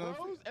 what about a another?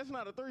 rose? That's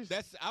not a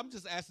threesome. I'm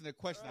just asking a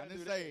question. I Alright,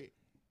 didn't do that. say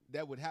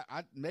that would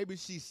happen. Maybe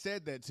she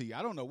said that to you.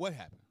 I don't know what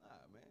happened. Nah,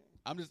 man.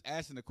 I'm just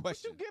asking a What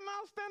question. you getting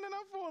all standing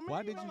up for, man?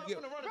 Why did know you I'm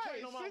get- gonna run a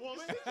train on my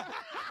woman? Sit your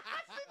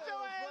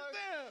ass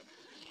down.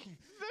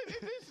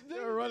 This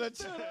You're a runner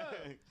stood up.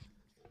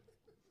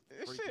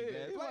 Freaky Shit,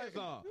 ass. it's Play like- a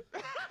song.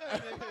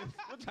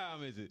 What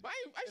time is it? I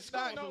It's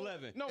not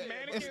 11. No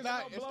mannequins. It's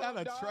not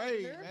a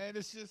trade, man. man.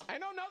 It's just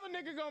Ain't no another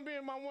nigga gonna be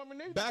in my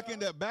woman either.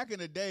 back in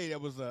the day, there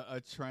was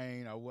a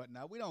train or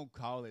whatnot. We don't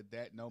call it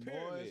that no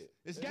more. Pyramid.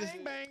 It's Gang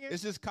just banging.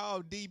 it's just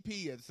called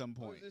DP at some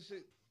point. What's this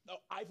shit? Oh,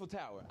 Eiffel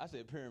Tower. I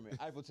said pyramid.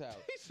 Eiffel Tower.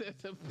 He said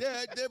some.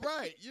 Yeah, they're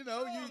right. You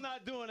know, No, I'm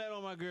not doing that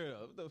on my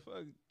girl. What the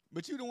fuck?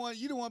 but you the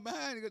one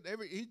behind it.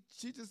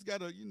 She just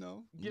gotta, Giving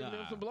them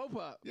Nah. some blow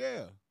pop.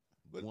 yeah.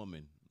 But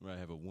Woman. Right,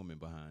 have a woman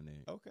behind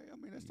there. okay, I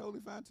mean that's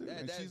totally fine too. Yeah,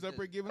 and that- she's up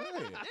here giving head.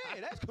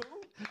 Yeah, that's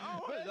cool. I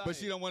don't wanna, But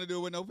she don't want to do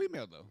it with no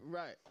female though.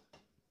 Right.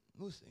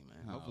 We'll see,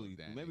 man. Oh, Hopefully,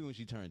 Danny. maybe when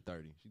she turned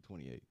 30. She's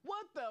 28.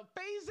 What the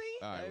feezy?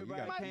 All right, well, you Everybody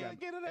got- Might you not got-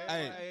 get it out.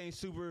 Hey. Everybody ain't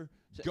super.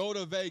 Go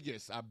to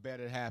Vegas. I bet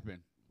it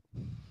happened.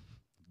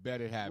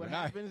 Bet it happened. What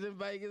All right. happens in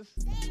Vegas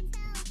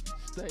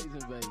stays in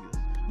Vegas.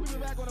 We be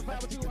back on the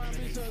 502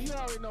 R&B Show. You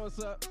already know what's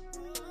up.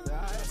 All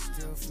right.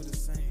 Still feel the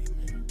same.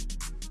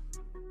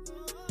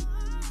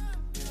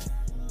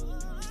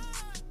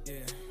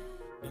 Yeah,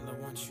 and I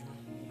want you.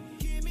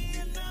 Give me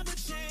another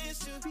chance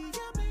to be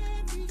your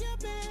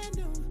man,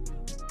 no.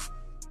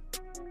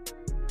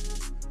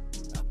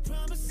 I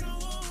promise I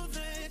won't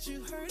let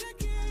you hurt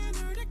again,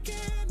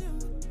 no.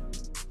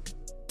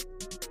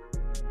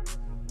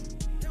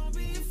 Don't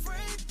be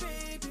afraid,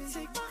 baby.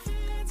 Take my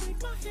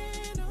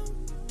hand, oh.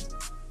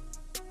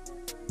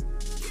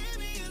 Give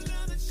me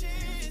another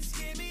chance,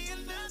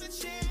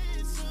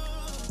 oh.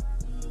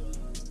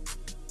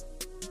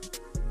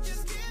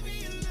 Just give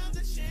me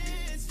another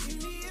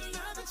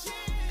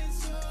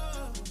chance,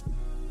 oh.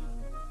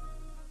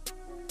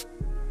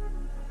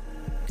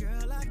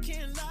 Girl, I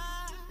can't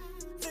lie,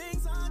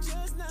 things are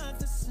just not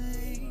the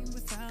same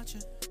without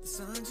you. The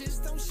sun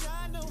just don't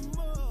shine no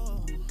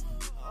more.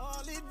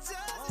 all it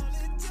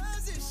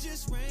does is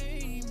just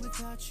rain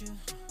without you.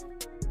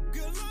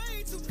 Girl, I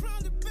ain't too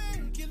proud to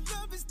beg. Your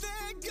love is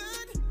that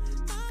good.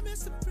 I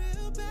miss it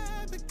real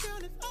bad, but girl,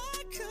 if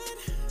I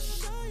could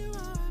show you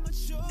how I'm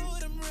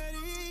matured, I'm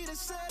ready to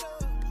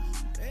settle,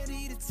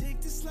 ready to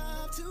take this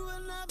life to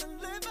another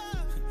level.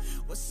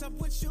 What's up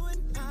with you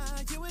and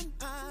I,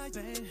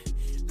 babe?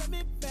 Let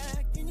me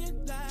back in your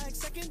like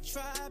second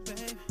try,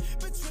 babe.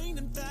 Between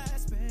them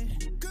thighs,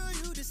 babe. Girl,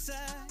 you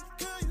decide,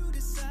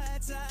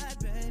 side,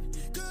 babe.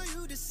 Girl,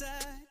 you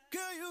decide,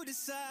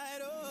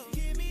 oh.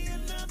 Give me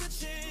another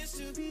chance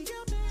to be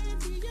your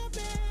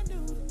man,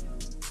 no.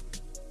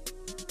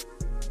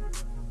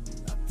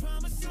 I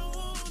promise I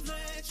won't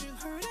let you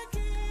hurt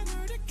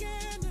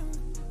again, no.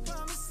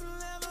 Promise I'll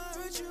never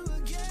hurt you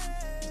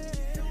again.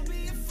 Don't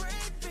be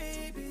afraid,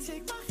 baby.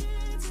 Take my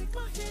hand,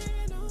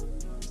 oh.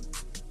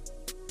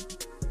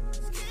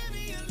 Give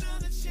me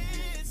another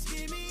chance,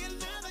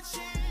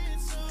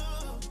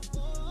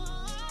 oh.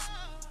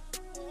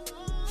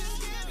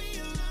 Just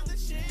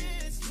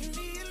give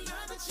me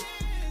another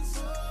chance,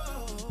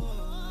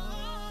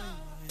 oh.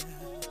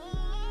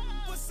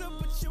 What's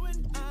up with you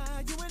and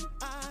I,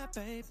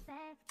 babe?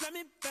 Let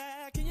me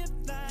back in your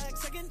like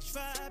second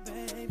try,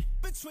 babe.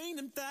 Between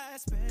them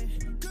thighs,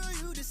 babe. Girl,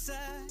 you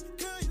decide,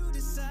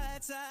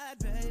 side,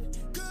 babe.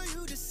 Girl,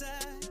 you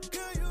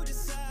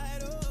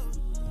decide, oh.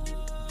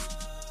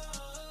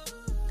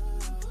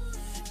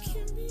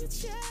 Give me a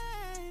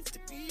chance to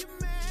be your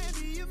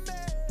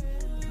man,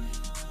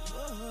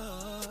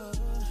 oh.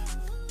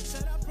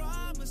 Said I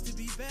promise to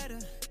be better,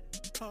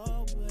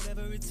 oh,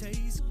 whatever it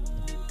takes.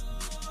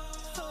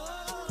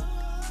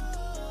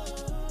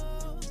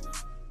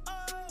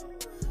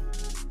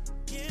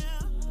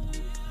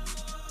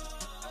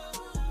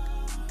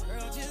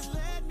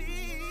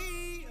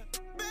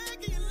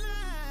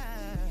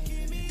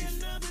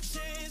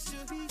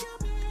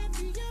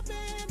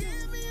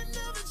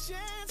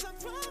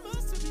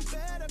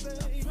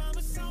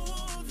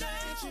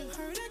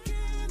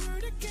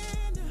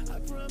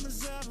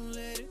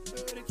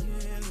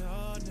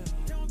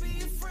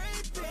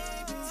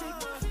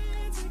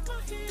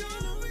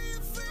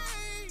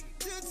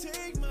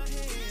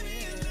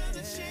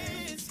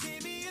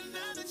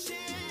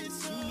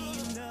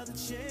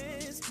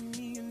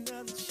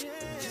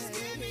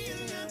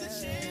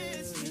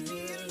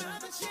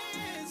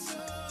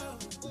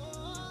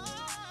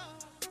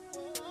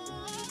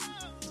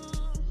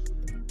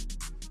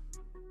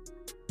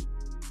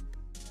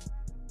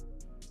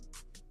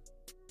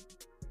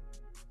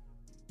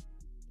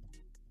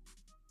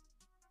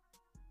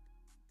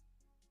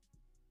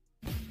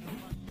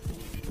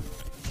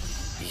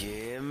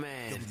 Yeah,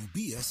 man.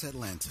 WBS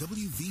Atlanta,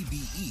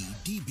 WVBE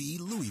DB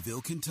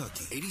Louisville,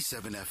 Kentucky.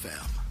 87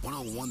 FM,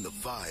 101 The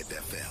Vibe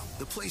FM,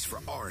 the place for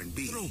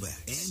R&B,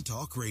 throwback, and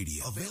talk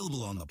radio.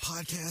 Available on the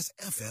podcast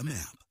FM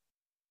app.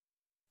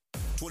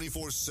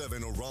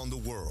 24/7 around the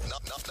world.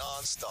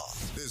 Non-stop.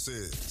 This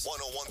is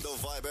 101 The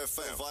Vibe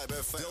FM.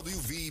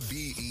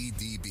 WVBE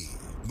DB,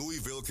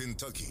 Louisville,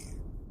 Kentucky.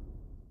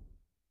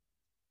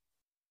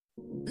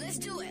 Let's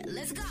do it.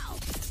 Let's go.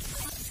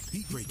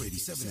 Beat Break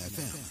 87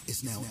 FM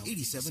is now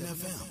 87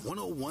 FM.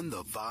 101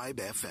 The Vibe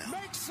FM.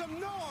 Make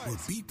some noise. Where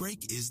Beat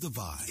Break is the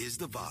vibe.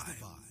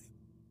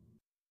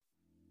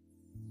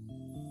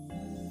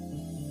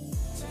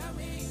 Tell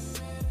me you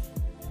ready.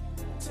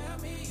 Tell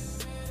me you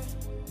ready.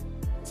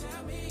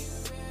 Tell me you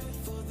ready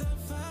for the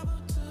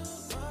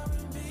 502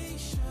 R&B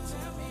show.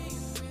 Tell me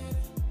you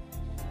ready.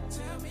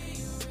 Tell me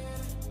you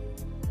ready.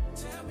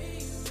 Tell me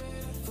you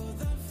ready for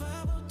the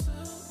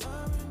 502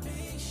 R&B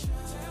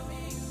show. Tell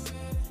me you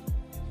ready.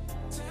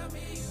 Tell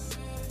me you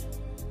ready.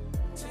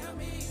 Tell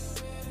me you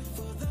ready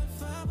for the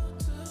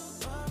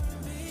 502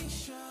 R&B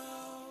show.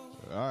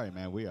 All right,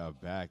 man, we are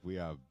back.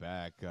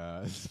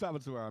 This is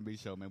 502 R&B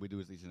Show, man. We do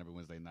this each and every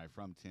Wednesday night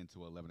from 10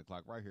 to 11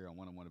 o'clock right here on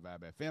 101 The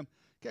Vibe FM,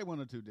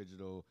 K102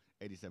 Digital,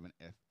 87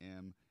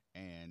 FM,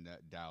 and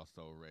Dial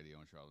Soul Radio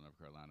in Charlotte, North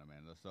Carolina,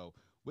 man. So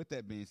with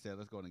that being said,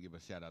 let's go ahead and give a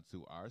shout-out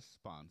to our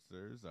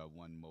sponsors.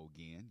 One more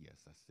again.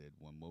 Yes, I said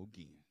one more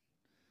again.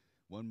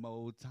 One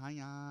more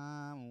time.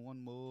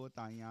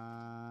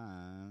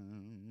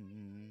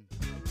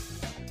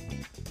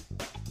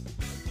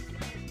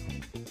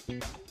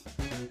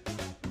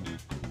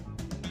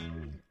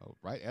 Oh,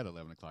 right at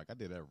 11 o'clock. I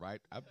did that right.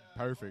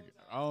 Perfect.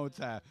 On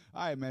time.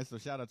 All right, man. So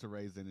shout out to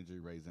Raise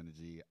Energy,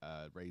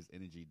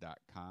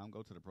 RaiseEnergy.com.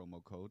 Go to the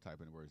promo code,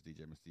 type in the words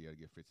DJ Mystia to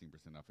get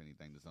 15% off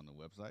anything that's on the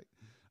website.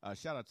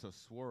 Shout out to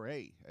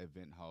Soiree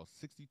Event Hall,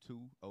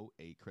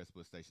 6208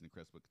 Crestwood Station in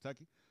Crestwood,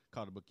 Kentucky.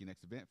 Call to book your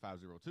next event,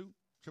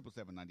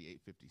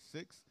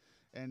 502-777-9856.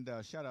 And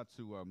shout out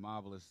to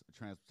Marvelous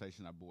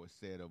Transportation, our boy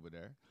said over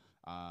there,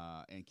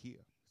 and Kia,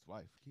 his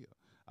wife, Kia.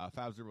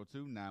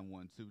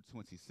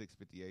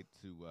 502-912-2658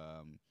 to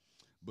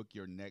book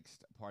your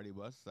next party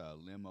bus,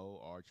 limo,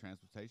 or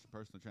transportation,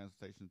 personal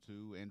transportation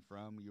to and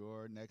from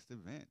your next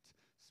event.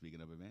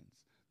 Speaking of events,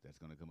 That's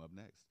going to come up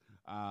next.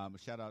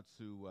 Shout out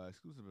to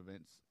Exclusive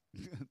Events,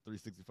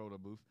 360 Photo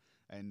Booth,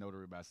 and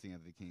Notary by C.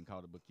 Anthony King.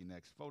 Call to book your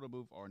next photo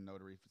booth or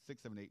notary for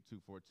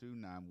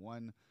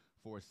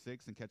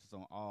 678-242-9146, and catch us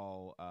on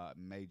all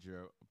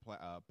major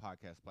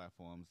podcast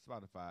platforms: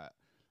 Spotify,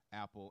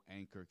 Apple,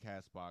 Anchor,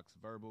 Castbox,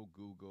 Verbal,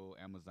 Google,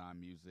 Amazon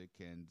Music,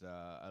 and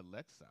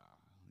Alexa.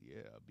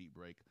 Yeah, Beat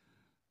Break.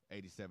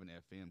 87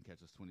 FM,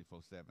 catch us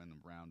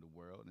 24/7 around the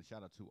world. And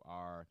shout out to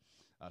our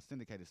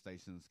syndicated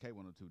stations,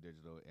 K102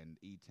 Digital and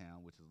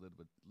E-Town, which is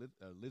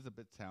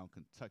Elizabethtown,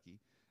 Kentucky.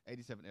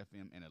 87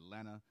 FM in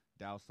Atlanta,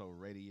 Dalso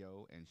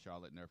Radio in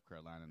Charlotte, North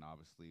Carolina, and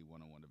obviously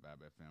 101 The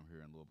Vibe FM here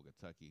in Louisville,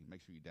 Kentucky.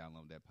 Make sure you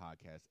download that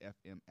podcast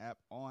FM app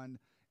on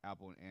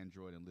Apple and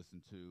Android and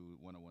listen to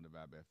 101 The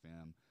Vibe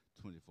FM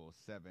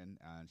 24/7.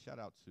 And shout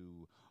out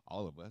to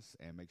all of us,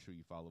 and make sure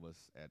you follow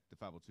us at the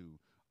 502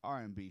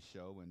 R&B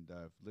Show, and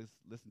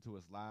listen to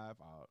us live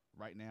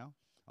right now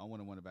on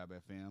 101 The Vibe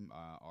FM,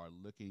 or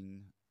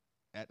looking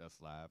at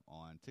us live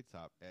on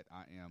TikTok at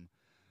I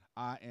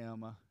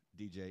am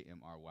DJ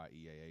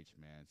MRYEAH,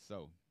 man.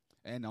 So,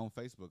 and on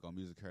Facebook, on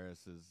Music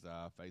Harris's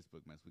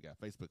Facebook, man. So we got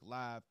Facebook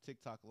Live,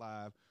 TikTok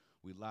Live.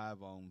 We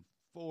live on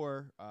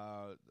 4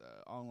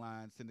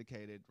 online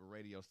syndicated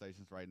radio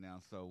stations right now.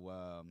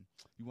 So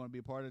you want to be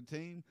a part of the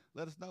team?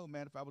 Let us know,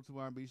 man. The 502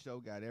 R&B Show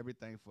got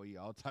everything for you,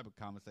 all type of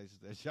conversations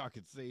that y'all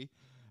can see.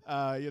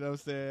 You know what I'm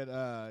saying?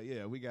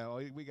 Yeah, we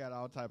got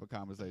all type of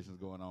conversations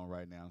going on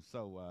right now.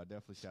 So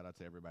definitely shout out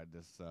to everybody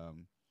that's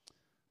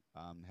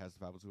has the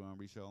 502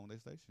 R&B Show on their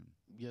station.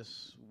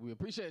 Yes, we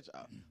appreciate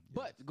y'all.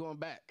 But going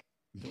back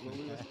to what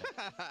we was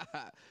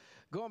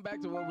going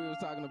back to what we was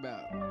talking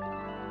about.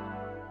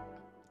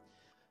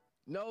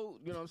 No,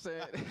 you know what I'm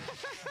saying?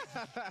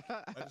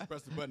 I just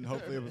pressed the button.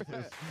 Hopefully it was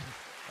this.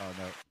 Oh,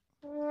 no.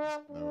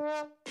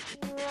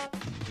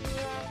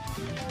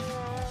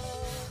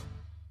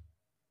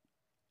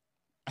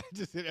 I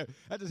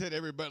just hit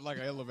every button like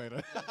an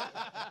elevator.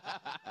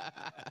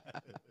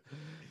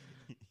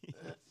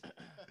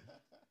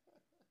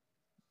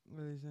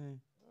 What are they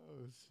saying?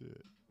 Oh,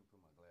 shit.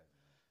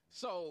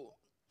 So,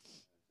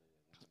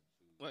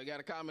 what I got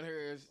a comment here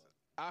is,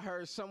 I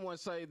heard someone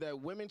say that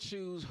women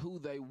choose who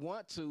they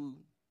want to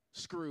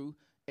screw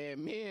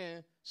and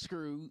men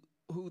screw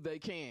who they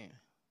can.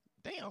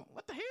 Damn,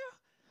 what the hell?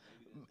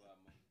 Maybe that's why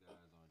most guys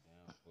aren't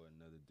down for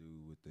another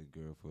dude with the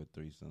girl for a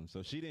threesome.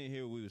 So she didn't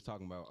hear what we was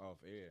talking about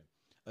off air.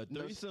 A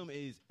threesome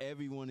is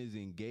everyone is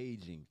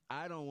engaging.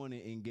 I don't want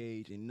to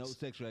engage in no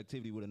sexual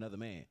activity with another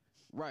man.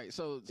 Right.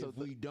 So if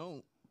we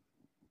don't,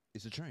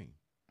 it's a train.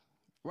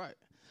 Right.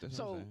 That's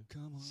so what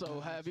I'm saying.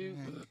 So have you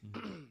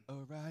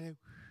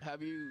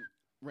have you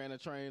ran a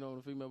train on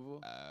a female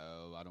before?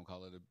 I don't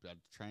call it a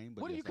train.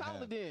 But what do you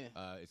call it then?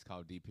 It's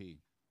called DP.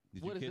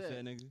 Did you kiss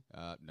that nigga?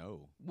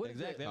 No. What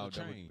exactly? Is that?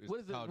 Train. What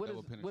is it? What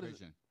double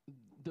penetration.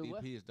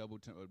 DP is double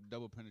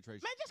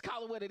penetration. Man, just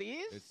call it what it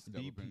is. It's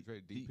double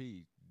penetration.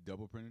 DP,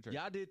 double penetration.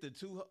 Y'all did the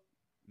two.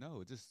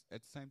 No, just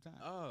at the same time.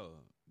 Oh.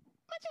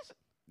 Man, just.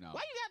 No.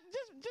 Why you got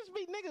just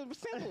be niggas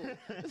simple?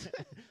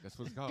 That's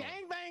what it's called.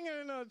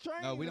 Gangbanger and a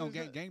train. No, we don't.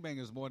 Gangbang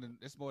is more than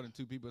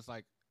two people. It's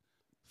like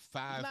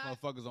 5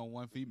 motherfuckers on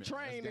one female.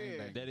 Train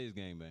gangbang. That is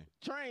gangbang.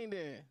 Train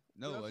then.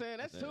 No, you know what I'm saying?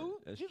 That's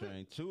two. That's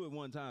train. Two at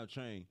one time.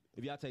 Train.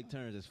 If y'all take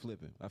turns, it's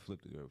flipping. I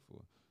flipped the girl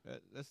before.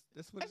 That's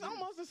what. It's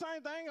almost the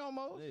same thing.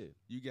 Almost. Yeah.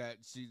 You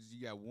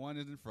got one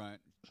in the front.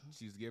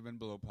 She's giving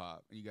blow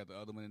pop, and you got the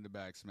other one in the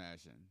back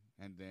smashing,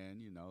 and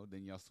then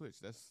then y'all switch.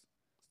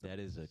 That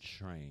is a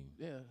train.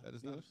 Yeah. That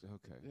is not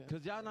okay.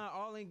 Because y'all not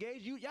all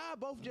engaged. Y'all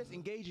both just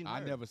engaging her. I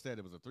never said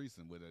it was a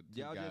threesome with a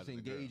y'all just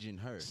engaging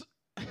her.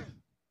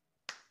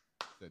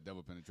 That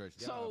double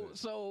penetration.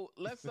 So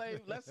let's say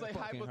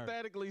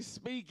hypothetically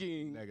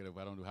speaking. Negative.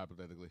 I don't do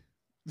hypothetically.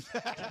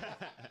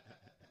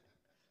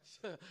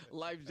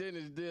 Life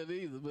didn't did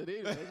either, but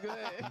anyway, go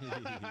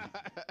ahead.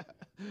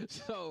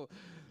 So,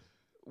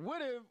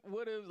 what if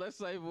let's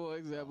say for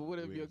example, what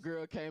if your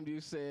girl came to you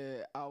and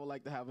said, "I would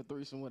like to have a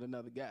threesome with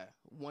another guy"?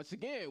 Once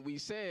again, we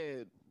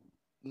said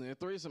in a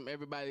threesome,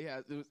 everybody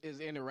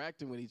is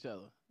interacting with each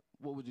other.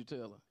 What would you tell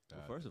her?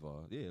 Well, first of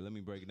all, let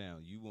me break it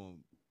down. You want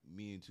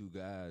me and two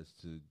guys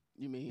to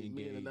me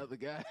and another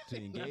guy to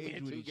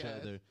engage with each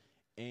other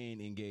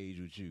and engage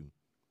with you?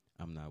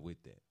 I'm not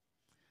with that.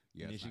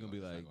 Yeah, and then she's gonna be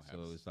like,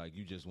 so it's like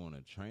you just want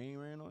a train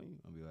ran on you?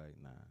 I'll be like,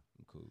 nah,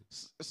 I'm cool.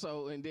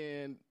 So and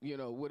then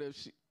what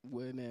if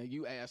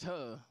you ask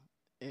her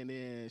and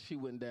then she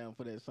wasn't down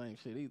for that same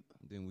shit either?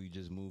 Then we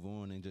just move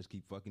on and just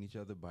keep fucking each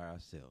other by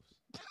ourselves.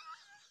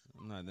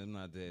 I'm not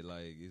that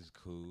like it's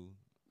cool.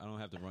 I don't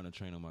have to run a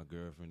train on my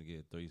girlfriend to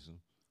get a threesome.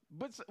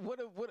 But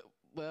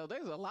well,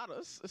 there's a lot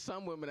of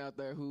some women out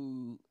there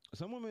who.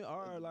 Some women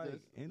are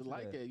like into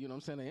like that. You know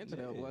what I'm saying? They're into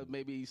that. Well,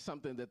 maybe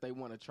something that they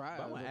want to try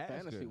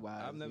fantasy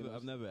wise. I've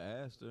never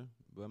asked her,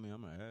 but I mean,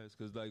 I'm gonna ask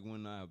because like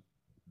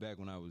back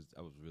when I was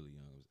really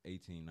young. I was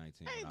 18,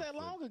 19. Ain't that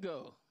long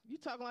ago? You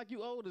talking like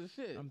you old as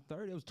shit. I'm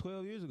 30. It was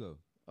 12 years ago.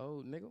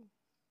 Oh, nigga.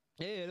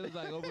 Yeah, it was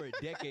like over a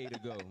decade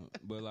ago.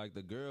 But like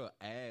the girl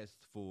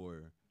asked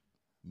for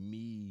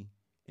me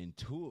and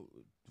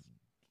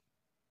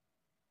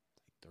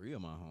 3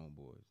 of my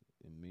homeboys.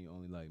 And me,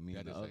 only like me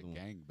That and the is other a one.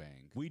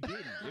 gangbang. We didn't.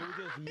 It was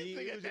just me.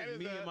 It was just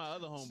me and my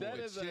other homeboy. That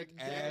is a Chick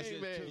ass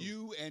gangbang.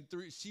 you and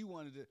 3. She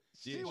wanted to.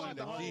 She wanted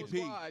the whole GP.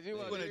 squad. She She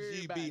wanted wanted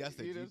everybody. GB. I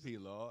said You just-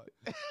 GP, Lord.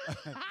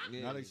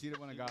 Yeah. Not like she didn't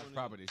want a God's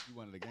property. She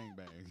wanted a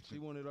gangbang. She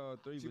wanted all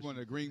 3. She but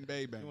wanted a Green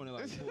Bay She bang. wanted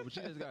like 4, but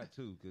she just got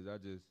 2 because I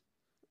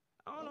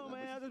don't know,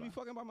 man. I just be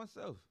fucking by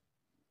myself.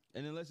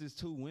 And unless it's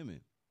 2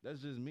 women,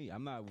 that's just me.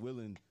 I'm not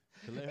willing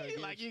to let her. He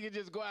get like you can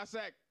just go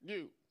outside.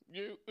 You.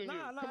 And Nah, you.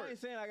 I Come here. ain't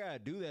saying I gotta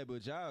do that,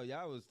 but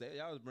y'all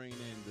was bringing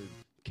in the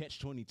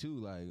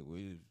catch-22. Like, well,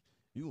 if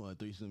you want a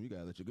threesome, you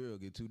gotta let your girl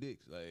get 2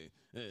 dicks. Like,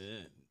 No,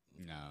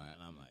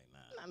 and I'm like,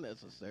 nah. Not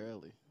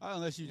necessarily.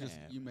 unless you just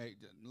Yeah.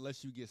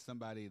 unless you get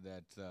somebody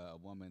that's a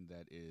woman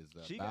that is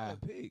She got a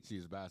pig.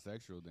 She's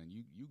bisexual, then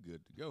you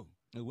good to go.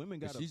 The women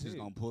got a She's just pig.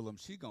 gonna pull them.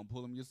 She's gonna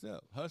pull them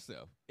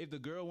herself. If the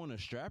girl want a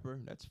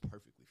strapper, that's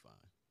perfectly fine.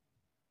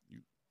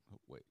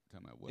 Wait,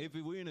 tell me what? If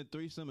we're in a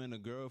threesome and the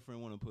girlfriend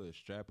want to put a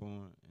strap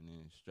on and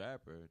then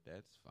strap her,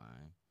 that's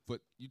fine. But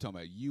you talking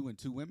about you and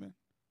 2 women?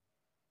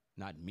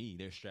 Not me.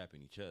 They're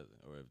strapping each other,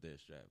 or if she's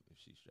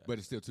strapped. But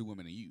it's still 2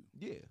 women and you.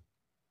 Yeah.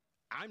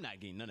 I'm not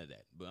getting none of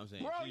that, but I'm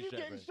saying. Bro, if she's you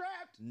getting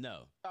strapped?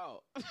 No.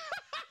 Oh.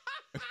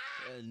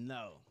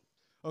 No.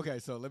 Okay,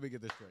 so let me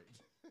get this straight.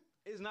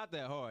 It's not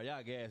that hard.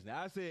 Y'all gas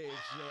now. I said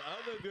if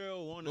the other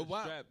girl want to But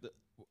why- strap the.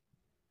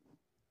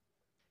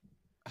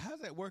 How's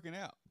that working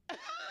out?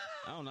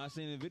 I don't know. I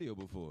seen the video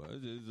before.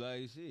 It's just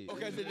like shit.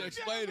 Okay, so then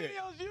explain it.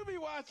 Videos you be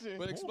watching.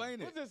 But explain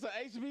it. What's this, a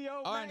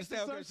HBO? I Max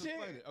understand. or Okay, some so shit?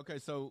 explain it. Okay,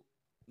 so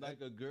Like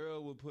a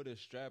girl would put a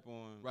strap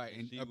on. right,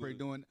 and she up here would-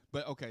 doing.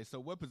 But okay, so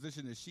what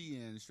position is she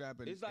in?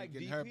 Strapping. It's like and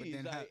getting DP. her, but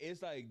then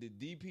It's like the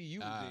DP you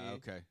was in.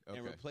 okay, And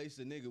okay. replace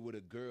the nigga with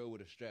a girl with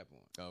a strap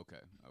on.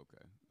 Okay.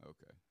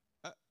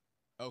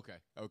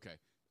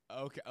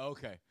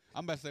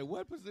 I'm about to say,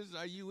 what position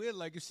are you in?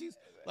 Like, if she's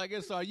like,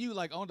 so are you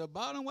like on the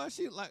bottom? Why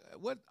she like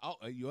what? Oh,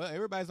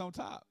 everybody's on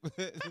top.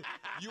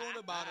 You on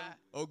the bottom.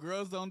 Oh,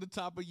 girls on the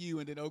top of you,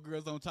 and then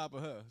girls on top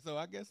of her. So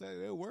I guess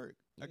it'll work.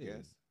 I Yeah.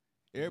 guess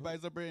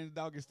everybody's up there in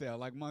doggy style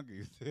like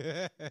monkeys.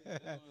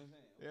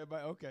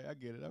 Everybody, okay, I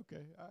get it.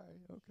 Okay, all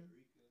right, okay.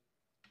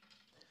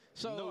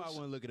 So no, I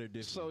want to look at her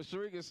different. So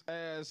Sharika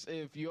asked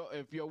if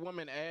your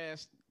woman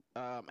asked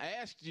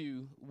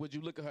you, would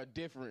you look at her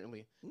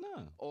differently?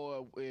 No.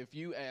 Or if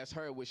you asked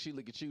her, would she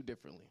look at you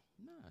differently?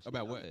 Nah,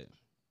 About what?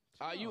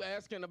 Are you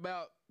asking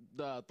about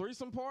the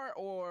threesome part,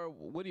 or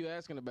what are you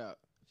asking about?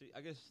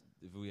 I guess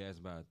if we ask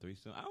about a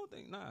threesome, I don't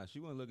think, she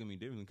wouldn't look at me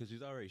differently because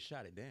she's already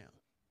shot it down.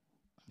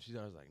 She's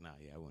always like,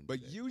 I wouldn't. But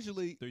do that.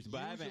 usually, Threesome.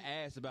 But I haven't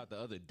asked about the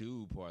other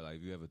dude part. Like,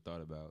 have you ever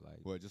thought about, like.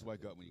 Well, just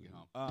wake up when you get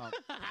home.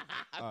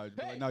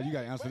 No, you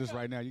got to answer this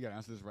right now. Yeah, she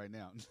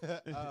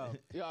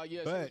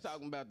was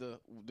talking about the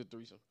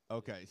threesome.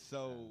 Okay,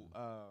 so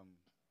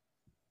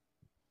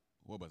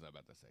what was I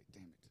about to say?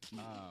 Damn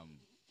it.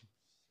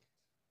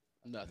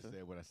 Nothing. I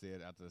said what I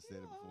said after I said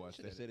it before I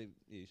said it.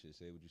 Yeah, you should have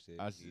said what you said.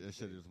 I should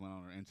have just went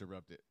on and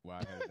interrupted while I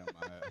had it on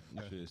my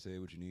You should have said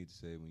what you need to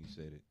say when you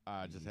said it.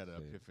 I just had an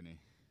epiphany.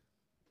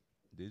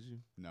 Did you?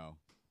 No.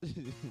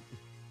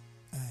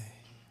 Hey.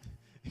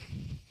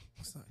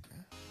 What's up,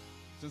 girl?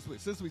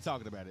 Since we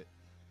talking about it,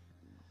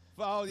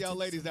 for all y'all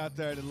ladies out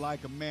there that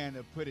like a man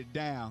to put it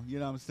down, you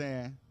know what I'm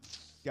saying?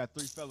 Got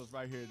 3 fellas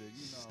right here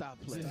to, Stop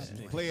playing.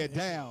 play it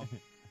down.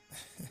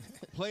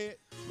 Play it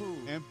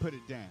and put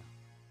it down.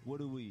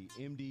 What are we?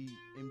 MDC?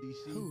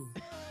 Who?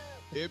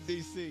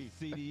 MDC.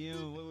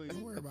 CDM? What we?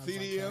 Don't worry about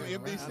CDM,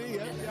 that.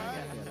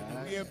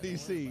 MDC,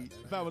 MDC,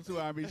 502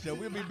 R&B Show.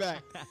 We'll be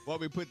back while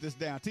we put this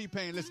down.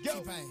 T-Pain, let's go.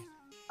 T-Pain.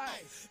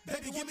 Hey,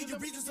 baby, give me your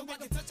reason so I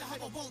can touch you how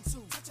I want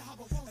to.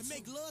 And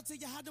make love to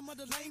you how them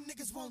other lame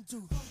niggas want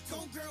to.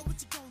 Go girl, what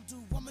you gon'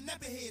 do? I'm a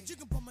nappy head, you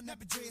can pull my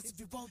nappy dreads if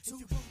you want to.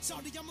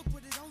 Shawty, I'ma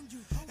put it on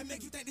you and make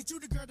you think that you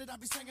the girl that I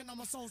be singing on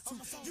my songs to.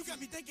 You got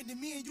me thinking that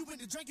me and you in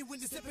the drinking when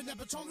they sipping that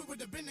Patron with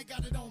the bin that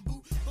got it on, boo.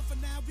 But for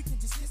now, we can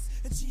just kiss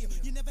and chill.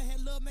 You never had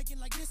love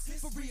making like this,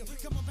 for real.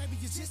 Come on, baby,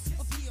 you just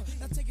appeal.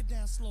 Now take it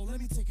down slow, let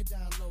me take it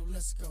down low,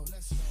 let's go.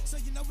 So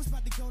you know it's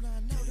about to go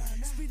down now.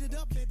 Speed it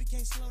up, baby,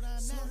 can't slow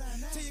down now.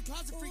 Tell your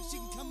closet freak she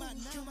can come out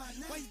now.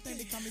 Why you think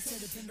they call me say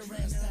the pin the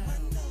ass down? I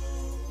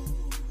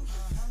know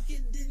you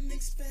didn't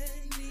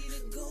expect me to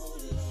go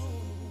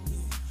low.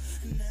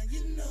 Now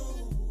you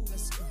know.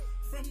 Let's go.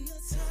 From the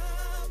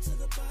top to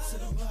the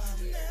bottom.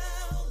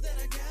 Now that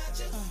I got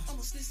you,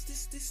 almost this.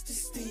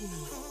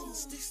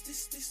 Almost this.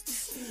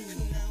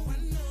 Now I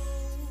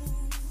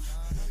know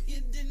you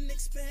didn't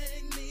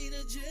expect me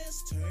to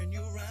just turn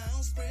you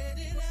around, spread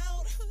it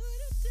out.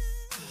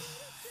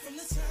 From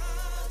the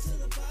top to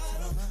the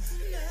bottom.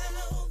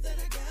 Now that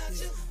I got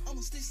you,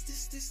 almost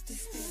this.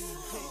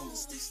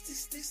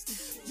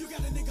 You got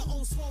a nigga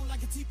on swole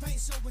like a T-Pain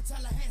show in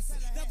Tallahassee.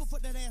 Never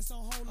put that ass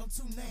on hold, I'm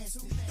too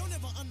nasty. Don't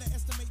ever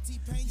underestimate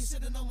T-Pain. You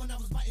should've known when I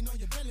was biting on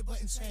your belly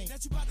button chain.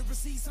 That you about to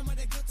receive some of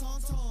that good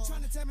tongue.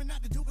 Trying to tell me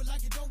not to do it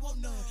like you don't want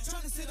none.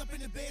 Trying to sit up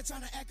in the bed,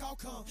 trying to act all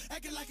calm.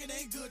 Acting like it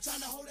ain't good,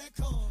 trying to hold that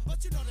calm.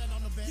 But you know that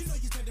on the back. You know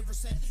you take the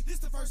percent. This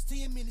the first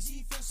 10 minutes,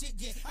 you ain't felt shit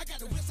yet. I got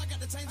the whips, I got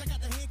the chains, I got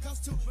the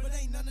handcuffs too. But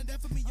ain't none of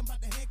that for me, I'm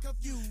about to handcuff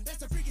you.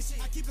 That's the freaking shit.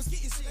 I keep a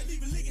skitting shit, I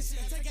leave it licking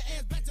shit. Take her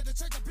ass back to the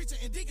church, I'm preaching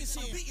and digging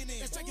shit. I'm beating it.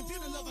 That's taking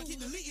beauty love, I keep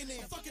deleting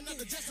it. I'm fucking up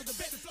the dress of the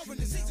bed, the floor and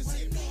the seats and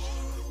shit.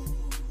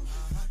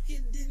 You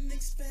didn't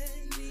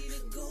expect me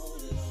to go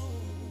low.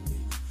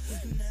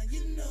 Now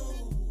you know.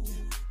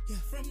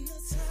 From the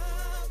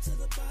top to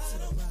the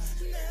bottom.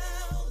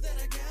 Now that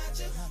I got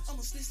you,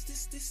 almost this.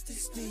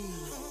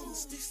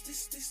 Almost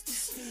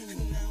this.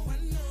 Now I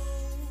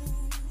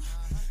know.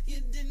 You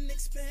didn't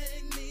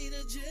expect me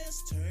to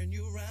just turn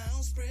you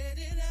around, spread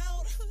it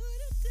out. From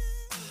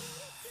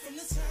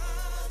the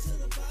top to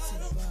the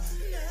bottom.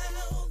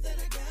 Now that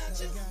I got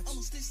you,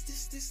 almost this.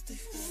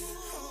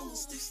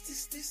 Almost this.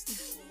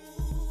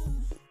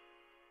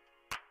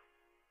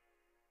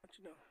 What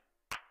you doing?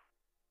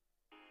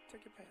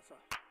 Take your pants off.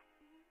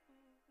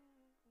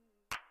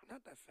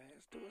 Not that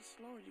fast. Do it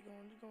slower. You're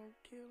gonna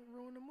kill and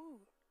ruin the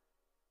mood.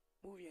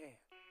 Move your hand.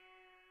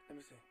 Let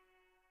me see.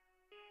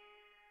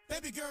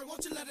 Baby girl,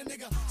 won't you let a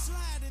nigga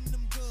slide in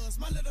them goods?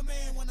 My little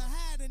man wanna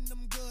hide in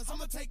them goods.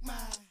 I'ma take my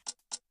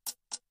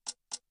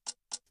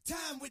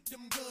time with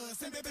them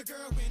goods. And baby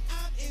girl, when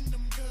I'm in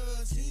them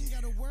goods, you ain't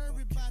gotta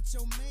worry about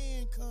your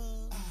man,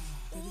 cuz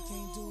baby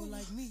can't do it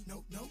like me.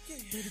 Nope.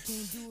 Baby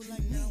can't do it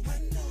like me. Now I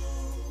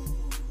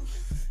know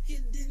you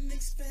didn't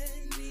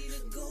expect me to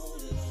go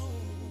low.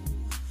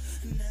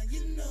 Now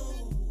you know.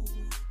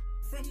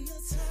 From the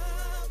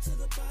top to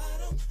the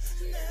bottom.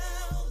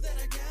 Now that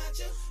I got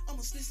you,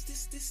 almost this.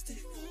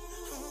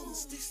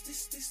 Almost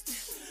this.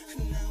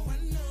 Now I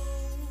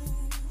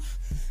know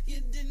you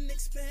didn't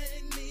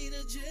expect me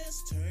to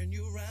just turn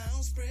you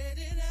around, spread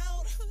it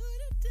out.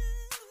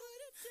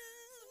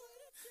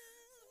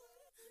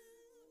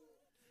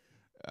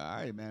 All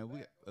right,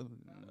 man.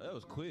 That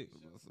was quick.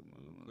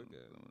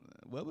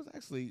 Well, it was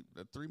actually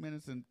 3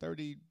 minutes and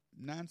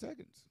 39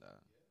 seconds.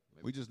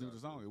 We just knew the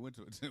song. It went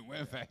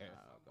fast.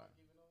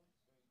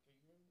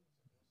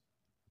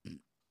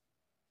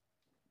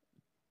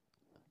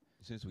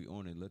 Since we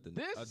on it, let the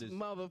This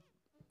mother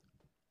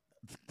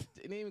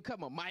didn't even cut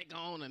my mic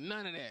on or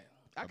none of that.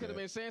 I could have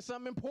been saying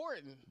something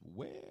important.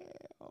 Well,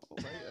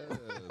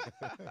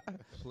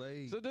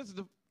 play. So this is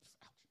the.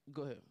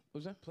 Go ahead.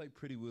 What's that? Play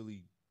Pretty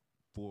Willie,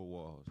 Four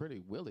Walls. Pretty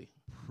Willie.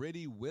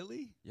 Pretty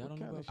Willie? Y'all don't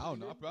know about I don't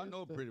know. I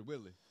know Pretty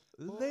Willie.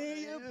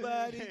 Lay your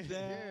body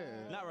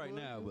down. Not right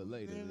now, but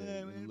later. A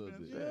little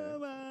bit.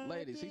 Yeah.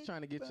 Ladies, he's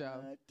trying to get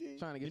y'all.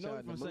 You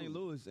know from St.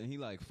 Louis, and he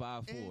like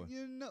 5'4".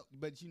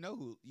 But you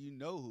know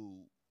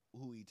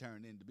who he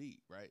turned in to be,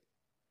 right?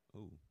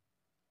 Who?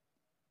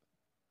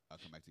 I'll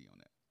come back to you on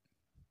that.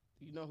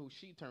 You know who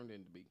she turned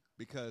in to be?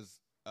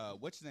 Because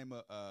what's your name?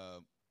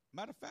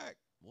 Matter of fact,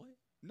 what?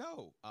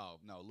 No. Oh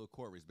no, Lil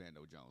Corey's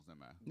Bando Jones. Never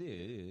mind.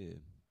 Yeah.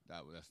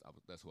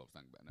 That's who I was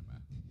thinking about. Never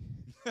mind.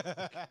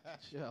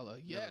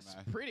 Shella, yes,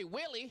 Pretty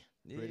Willie.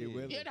 Pretty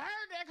Willie. You'd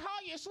heard that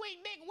call you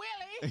Sweet Dick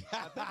Willie.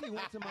 I think he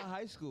went to my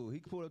high school. He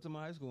pulled up to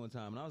my high school one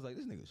time, and I was like,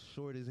 this nigga's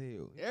short as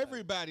hell.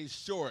 Everybody's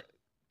short.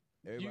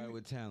 Everybody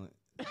with talent.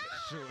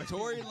 Short.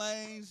 Tory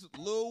Lanez,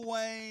 Lil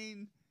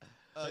Wayne,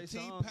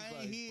 T-Pain.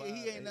 Like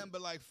he ain't nothing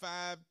but like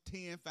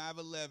 5'10",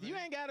 5'11". You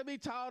ain't got to be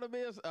tall to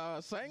be a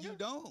singer. You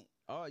don't.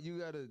 Oh, you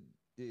got to.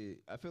 Yeah,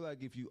 I feel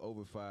like if you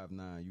over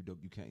 5'9",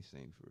 you can't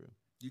sing for real.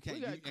 You can't.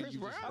 We got Chris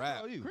Brown.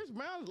 Rap. Chris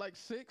Brown's like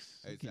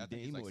 6. He like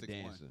more 6'1".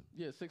 dancing.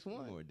 Yeah,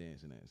 6'1". More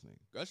dancing ass nigga.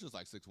 Usher's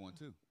like 6'1"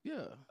 too.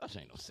 Yeah,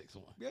 Usher ain't no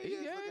 6'1". Yeah,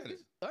 look at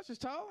it. Usher's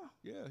tall.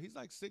 Yeah, he's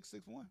like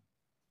 6'1".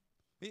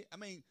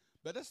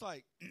 But that's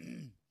like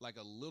like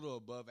a little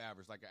above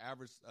average, like an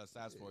average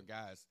size for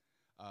guys.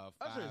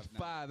 Usher's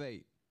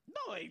 5'8".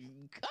 No,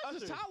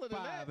 Usher's taller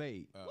than that.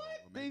 5'8".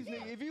 What? These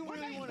niggas, if you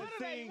really want to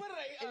sing,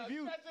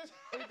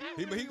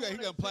 he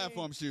got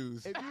platform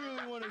shoes. If you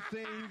really want to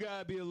sing, you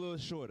gotta be a little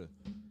shorter.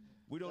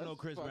 We don't know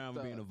Chris Brown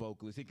for being a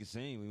vocalist. He can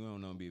sing, but we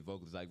don't know him to be a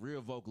vocalist. Like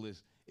real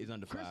vocalist is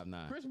under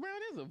 5'9". Chris Brown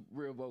is a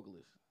real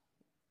vocalist.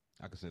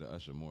 I consider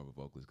Usher more of a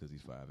vocalist because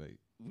he's 5'8".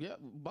 Yeah,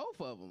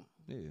 both of them.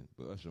 Yeah,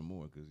 but Usher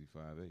more because he's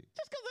 5'8".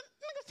 Just because the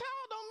nigga's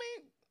tall don't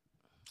mean.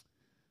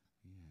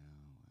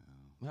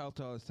 Yeah, How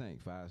tall is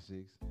Tank?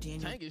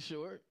 5'6". Tank is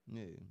short.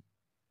 Yeah.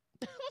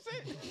 What's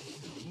it?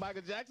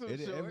 Michael Jackson was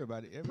short.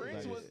 Everybody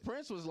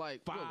Prince was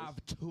like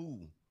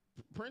 5'2".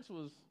 Prince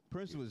was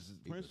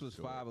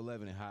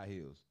 5'11" in high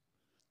heels.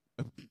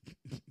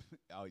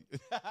 Oh,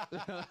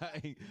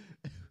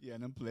 yeah,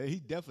 and them he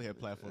definitely had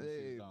platform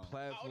shoes on.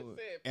 Platform.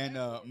 And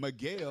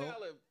Miguel.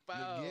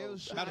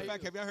 Matter of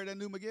fact, have y'all heard that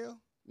new Miguel?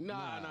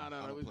 Nah. I'm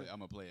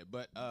gonna play it,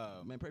 but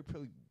man, pretty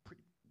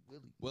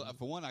Willie. Well,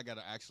 for one, I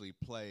gotta actually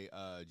play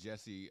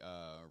Jesse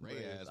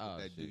Reyes with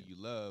that "Do You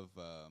Love."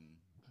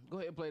 Go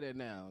ahead and play that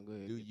now. Go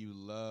ahead. Do you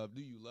love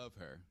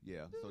her?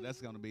 Yeah. So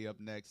that's going to be up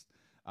next.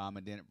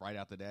 And then right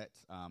after that,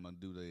 I'm going to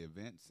do the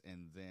events,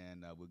 and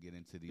then we'll get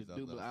into these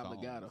other songs.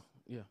 Obligado.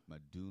 Yeah.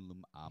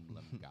 Medullum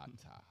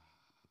oblongata.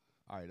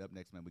 All right, up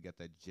next, man, we got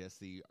that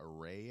Jessie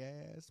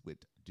Reyes with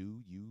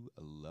Do You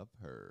Love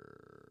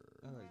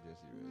Her? I like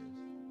Jessie Reyes.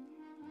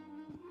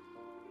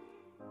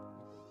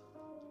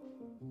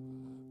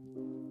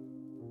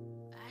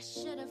 I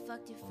should have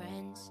fucked your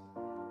friends.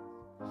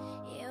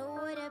 It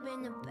would have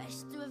been the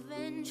best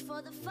revenge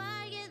for the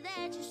fire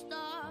that you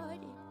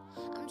started.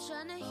 I'm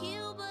trying to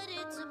heal, but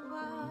it's a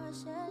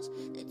process.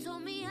 They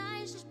told me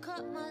I should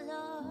cut my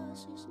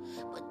losses,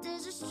 but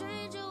there's a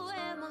stranger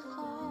where my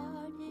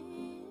heart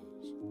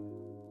is.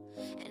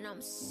 And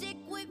I'm sick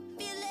with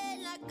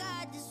feeling like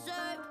I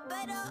deserve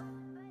better.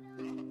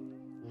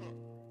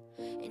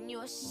 And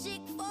you're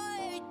sick for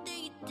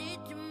everything you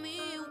did to me.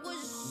 It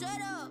was a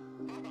setup.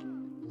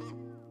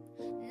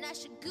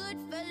 That's a good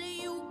fella,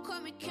 you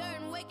call me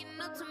Karen, waking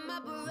up to my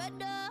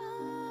Beretta.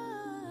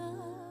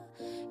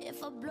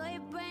 If I blow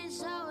your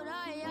brains out,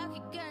 I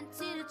can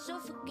guarantee that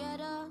you'll forget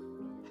her.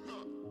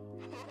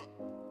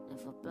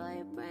 If I blow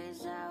your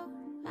brains out,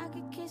 I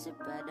can kiss it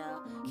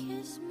better.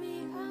 Kiss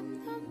me,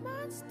 I'm the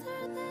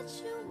monster that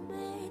you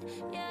made.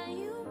 Yeah,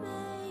 you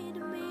made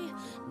me.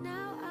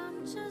 Now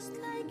I'm just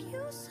like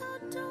you, so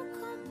don't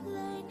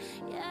complain.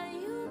 Yeah,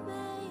 you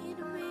made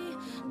me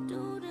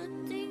do the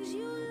things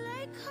you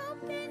like,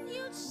 hoping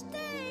you'd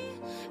stay.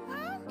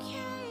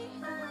 Okay,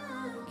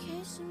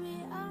 kiss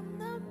me, I'm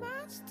the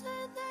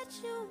monster that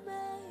you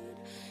made.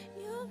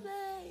 You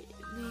made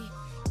me.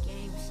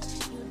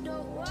 Games, you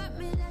don't want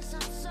me, that's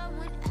on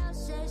someone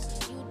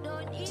else's. You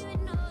don't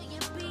even know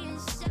you're being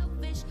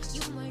selfish.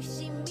 You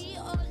mercy me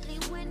only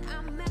when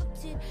I'm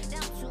melted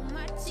down to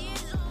my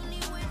tears,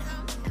 only when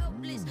I'm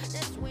helpless.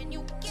 That's when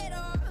you get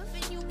off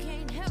and you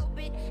can't help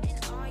it.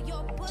 And all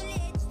your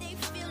bullets, they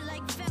feel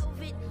like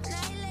velvet. And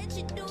I let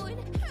you do it,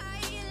 I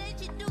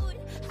let you do it.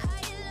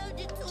 I loved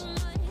you too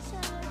much, I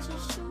let you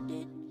shoot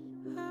it.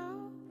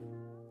 How?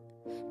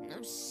 And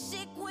I'm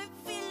sick with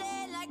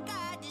feeling like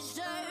I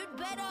deserved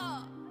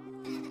better.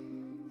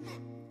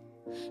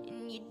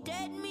 And you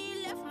dead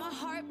me, left my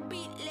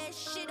heartbeat, let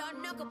shit on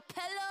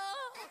acapella.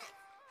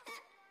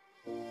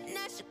 And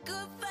that's a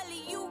good fella,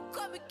 you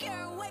call me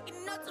Karen,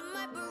 waking up to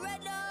my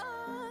Beretta.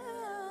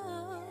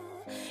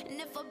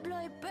 And if I blow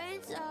your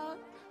brains out,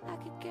 I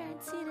can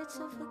guarantee that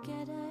you'll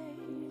forget her.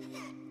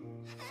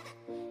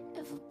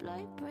 If I blow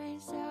your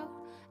brains out,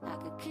 I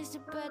could kiss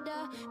it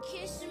better.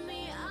 Kiss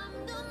me,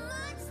 I'm the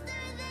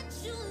monster that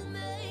you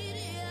made.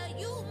 Yeah,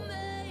 you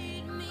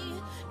made me.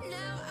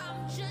 Now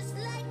I'm just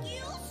like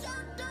you, so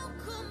don't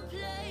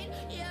complain.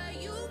 Yeah,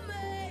 you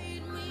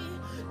made me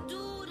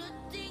do the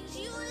things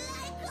you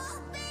like,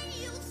 hoping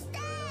you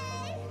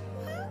stay.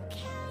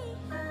 Okay,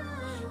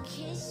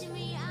 kiss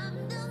me,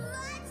 I'm the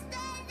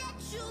monster that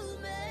you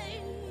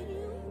made.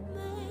 You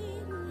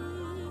made me.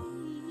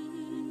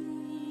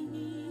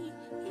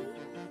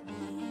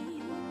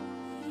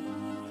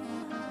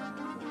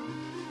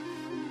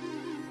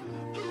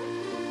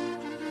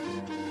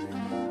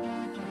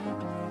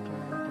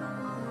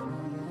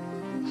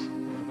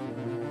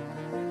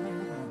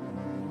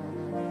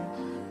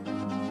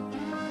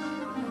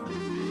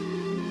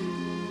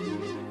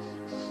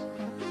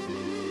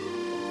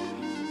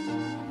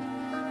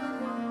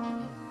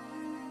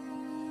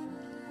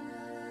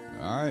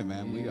 All right,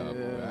 man, we are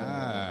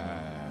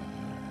back.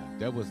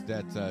 That was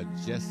that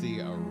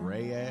Jessie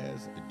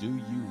Reyes, Do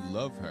You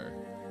Love Her?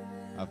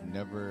 I've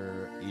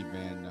never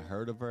even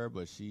heard of her,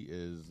 but she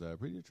is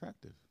pretty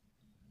attractive.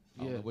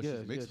 I don't know what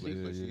she's mixed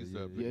with, but she's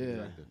pretty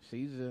attractive.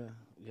 She's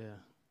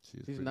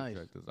She's nice.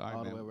 Attractive. All right,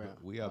 all man. the way around.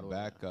 We are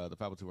back, the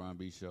 502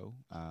 R&B Show,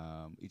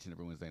 each and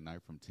every Wednesday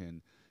night from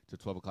 10 to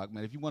 12 o'clock.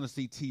 Man, if you want to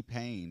see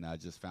T-Pain, I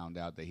just found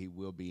out that he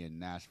will be in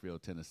Nashville,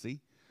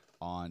 Tennessee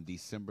on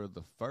December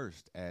the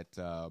 1st at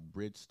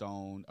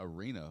Bridgestone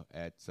Arena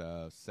at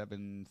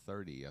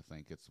 7:30, I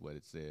think it's what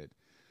it said.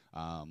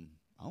 I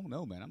don't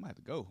know, man. I might have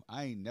to go.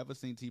 I ain't never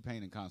seen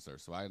T-Pain in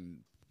concert, so I'm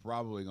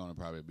probably going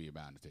to be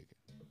buying the ticket.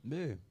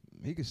 Yeah,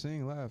 he can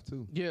sing live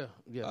too. Yeah.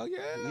 Oh, yeah.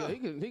 Yeah, he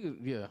can He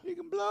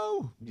can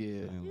blow.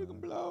 Yeah. He can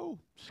blow.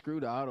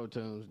 Screw the auto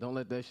tunes. Don't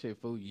let that shit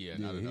fool you. Yeah,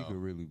 Yeah, not at he all. could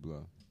really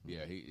blow.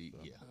 Yeah, he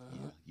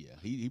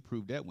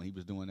proved that when he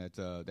was doing that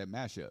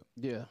mashup.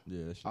 Yeah.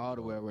 Yeah, that shit All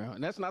the was way hard. around.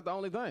 And that's not the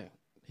only thing.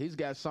 He's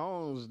got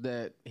songs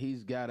that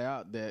he's got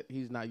out that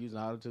he's not using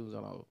auto tunes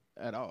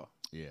at all.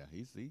 Yeah,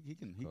 he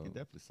can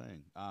definitely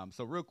sing.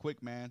 So real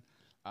quick, man,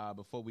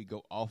 before we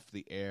go off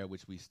the air,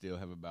 which we still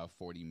have about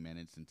 40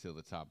 minutes until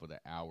the top of the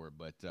hour,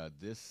 but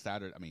this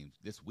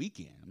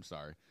weekend, it's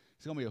gonna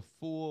be a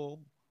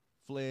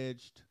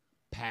full-fledged,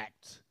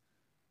 packed,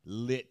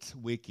 lit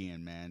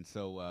weekend, man.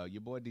 So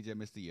your boy DJ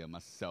Mr.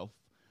 myself,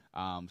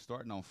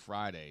 starting on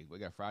Friday. We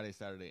got Friday,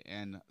 Saturday,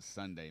 and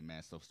Sunday,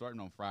 man. So starting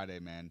on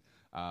Friday, man,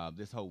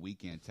 this whole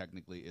weekend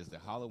technically is the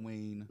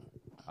Highlands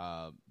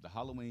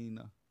Halloween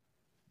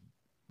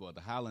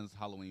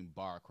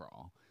Bar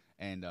Crawl.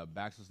 And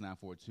Baxter's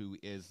 942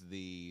 is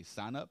the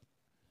sign up.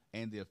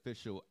 and the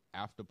official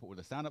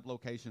the sign-up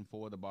location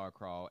for the bar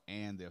crawl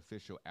and the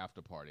official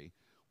after party,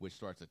 which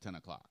starts at 10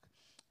 o'clock.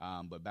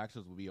 But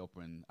Baxter's will be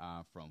open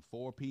from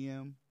 4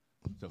 p.m.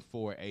 to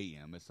 4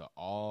 a.m. It's an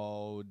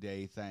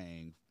all-day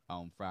thing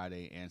on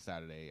Friday and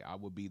Saturday. I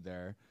will be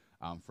there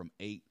from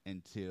 8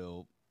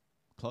 until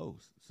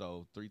close.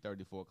 So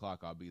 3:30, 4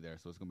 o'clock, I'll be there.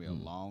 So it's going to be a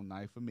long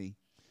night for me.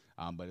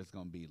 But it's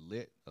going to be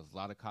lit. There's a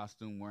lot of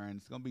costume wearing.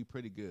 It's going to be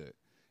pretty good.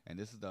 And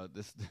this is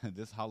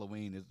this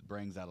Halloween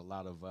brings out a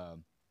lot of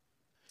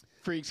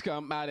freaks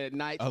come out at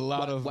night. A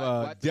lot of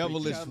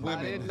devilish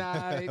women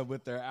night.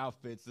 with their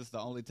outfits. This is the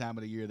only time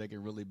of the year they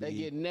can really be. They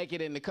get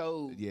naked in the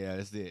cold. Yeah,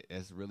 that's it.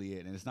 That's really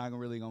it. And it's not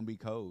really going to be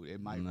cold.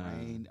 It might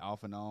rain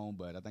off and on,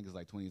 but I think it's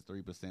like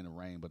 23% of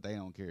rain. But they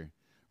don't care.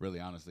 Really,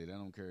 honestly, they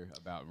don't care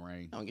about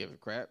rain. Don't give a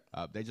crap.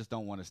 They just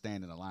don't want to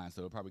stand in the line,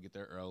 so they'll probably get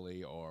there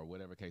early or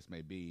whatever case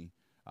may be.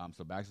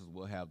 So Baxter's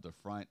will have the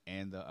front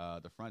and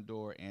the front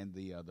door and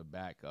the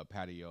back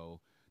patio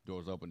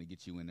doors open to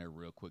get you in there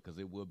real quick because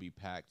it will be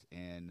packed.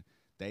 And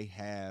they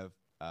have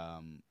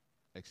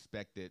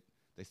expected,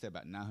 they said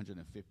about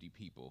 950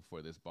 people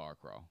for this bar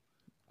crawl.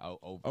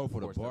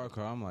 For the bar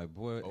crawl, I'm like,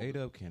 boy, 8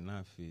 Up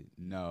cannot fit.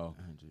 No.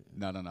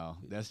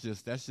 That's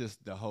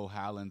just the whole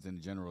Highlands in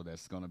general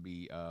that's going to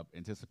be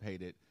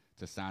anticipated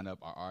to sign up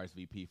our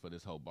RSVP for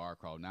this whole bar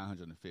crawl,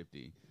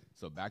 950.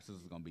 So Baxter's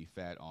is going to be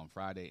fat on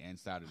Friday and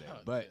Saturday.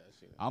 But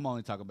I'm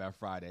only talking about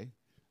Friday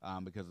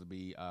because it'll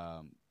be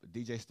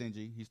DJ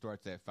Stingy. He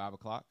starts at 5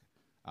 o'clock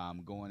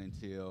going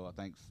until, I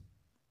think,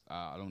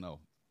 I don't know,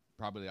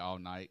 probably all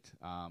night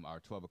or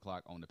 12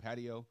 o'clock on the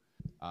patio.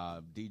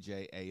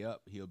 DJ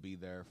A-Up, he'll be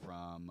there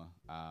from,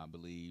 I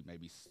believe,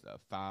 maybe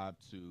 5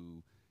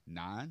 to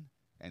 9.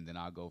 And then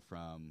I'll go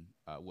from,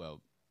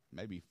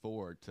 maybe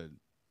 4 to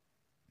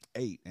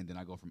 8. And then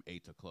I go from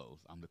 8 to close.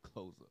 I'm the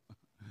closer.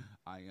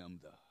 I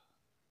am the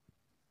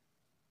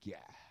guy.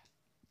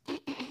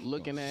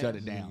 Looking at shut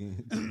it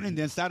down. And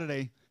then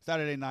Saturday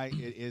night,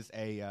 it is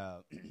a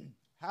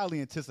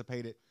highly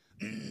anticipated,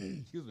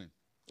 excuse me.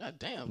 God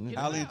damn.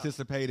 Highly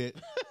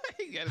anticipated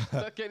He got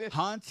stuck in it.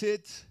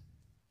 haunted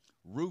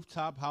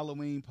rooftop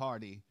Halloween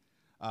party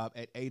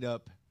at 8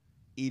 Up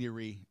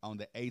Eatery on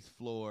the 8th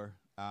floor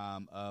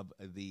of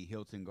the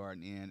Hilton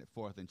Garden Inn at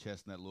 4th and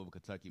Chestnut, Louisville,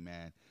 Kentucky,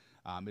 man.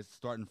 It's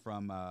starting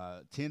from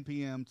 10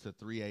 p.m. to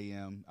 3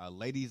 a.m.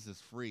 Ladies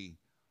is free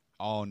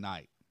all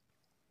night.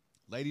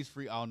 Ladies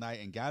free all night.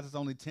 And guys, it's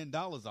only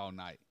 $10 all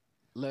night.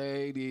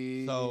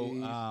 Ladies. So,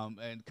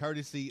 and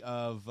courtesy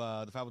of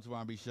the 502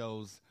 R&B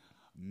Show's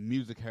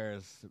Music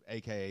Harris,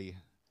 a.k.a.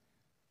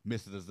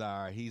 Mr.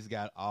 Desire, he's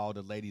got all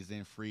the ladies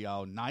in free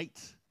all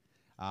night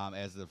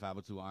as the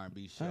 502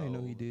 R&B Show. I didn't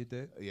know he did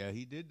that. Yeah,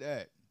 he did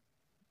that.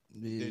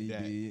 Yeah, he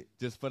did.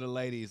 Just for the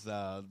ladies,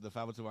 the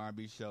 502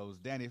 R&B Show's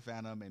Danny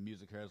Phantom and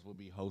Music Harris will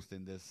be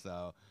hosting this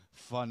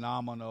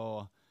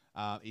phenomenal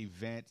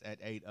event at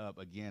 8 Up.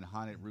 Again,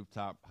 haunted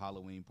rooftop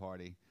Halloween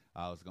party.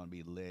 It's going to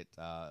be lit.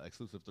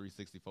 Exclusive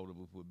 360 photo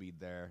booth will be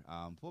there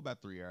for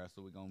about 3 hours.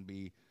 So we're going to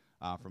be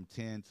from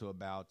 10 to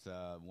about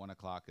 1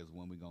 o'clock is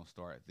when we're going to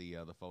start the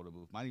photo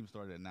booth. Might even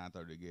start at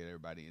 9:30 to get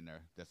everybody in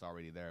there that's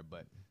already there.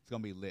 But it's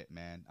going to be lit,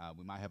 man.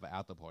 We might have an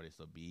after party,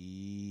 so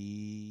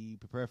be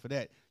prepared for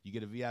that. You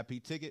get a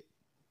VIP ticket,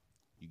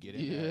 you get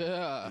in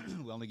there.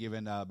 We're only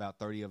giving about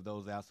 30 of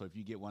those out. So if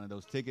you get one of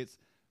those tickets,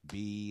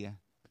 be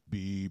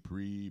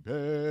prepared.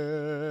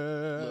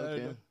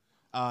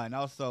 And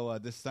also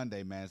this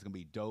Sunday, man, it's going to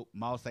be dope.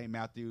 Mall St.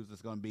 Matthews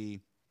is going to be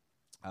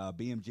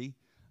BMG.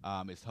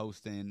 Is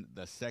hosting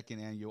the second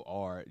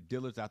annual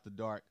Dillard's After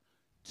Dark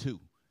 2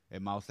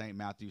 at Mall St.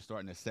 Matthews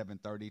starting at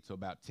 7:30 to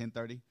about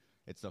 10:30.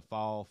 It's a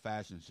fall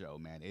fashion show,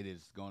 man. It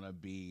is going to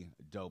be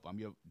dope. I'm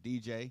your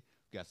DJ.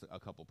 We got a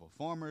couple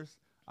performers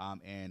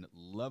and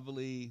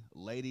lovely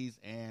ladies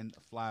and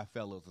fly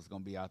fellows that's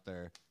going to be out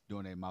there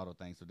doing their model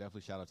thing. So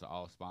definitely shout out to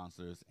all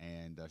sponsors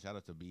and shout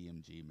out to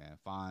BMG, man.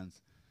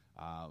 Fonz,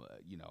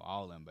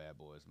 all them bad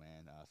boys,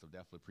 man. So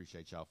definitely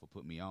appreciate y'all for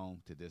putting me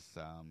on to this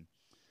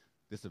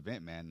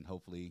event, man. And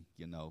hopefully,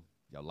 y'all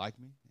like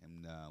me,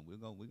 and we're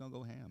gonna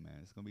go ham, man.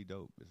 It's gonna be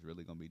dope. It's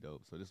really gonna be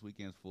dope. So this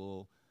weekend's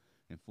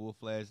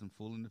full-fledged and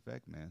full in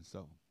effect, man.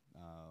 So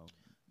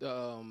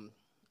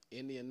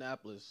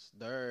Indianapolis,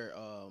 their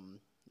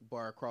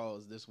bar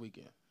crawls this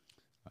weekend.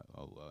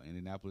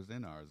 Indianapolis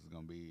and ours is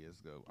gonna be.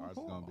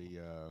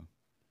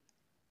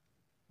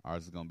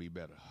 Ours is gonna be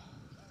better.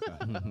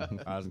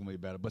 Ours is gonna be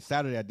better. But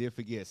Saturday I did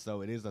forget,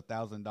 so it is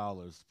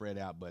 $1,000 spread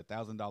out, but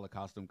 $1,000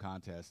 costume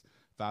contest.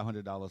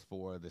 $500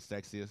 for the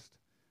sexiest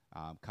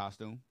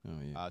costume. Oh,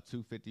 yeah.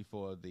 $250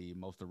 for the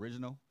most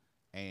original,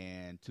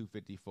 and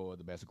 $250 for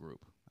the best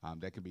group.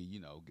 That could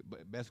be,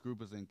 best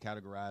group is in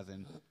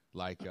categorizing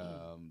like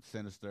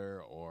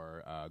Sinister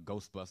or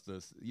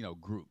Ghostbusters,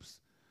 groups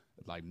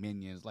like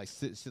Minions, like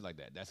shit like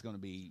that. That's gonna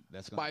be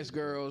Spice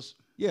Girls.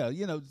 Yeah,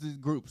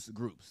 groups,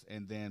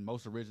 and then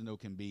most original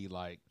can be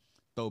like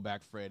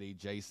Throwback Freddy,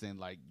 Jason,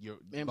 like your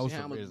MC most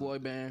Hammer's boy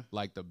band,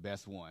 like the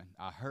best one.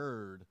 I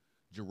heard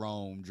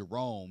Jerome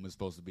is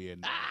supposed to be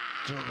in there.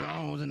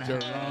 Jerome's in the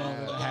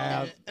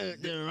house.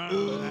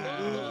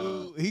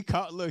 He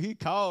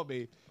called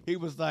me. He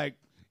was like,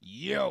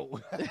 yo.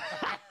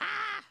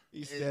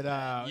 He said,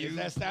 is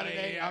that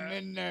Saturday? I'm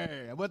in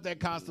there. What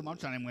that costume? I'm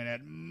trying to win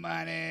that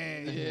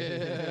money.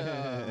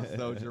 Yeah.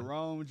 So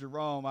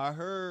Jerome, I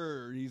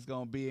heard he's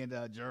going to be in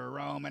the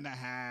Jerome in the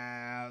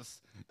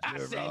house. I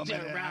said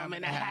Jerome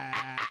in the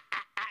house.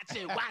 I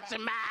said, watch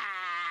him out.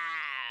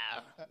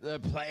 The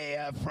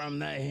player from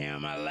the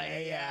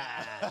Himalaya.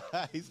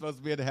 He's supposed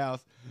to be in the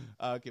house.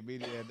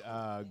 Comedian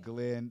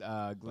Glenn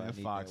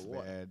Fox,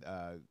 man.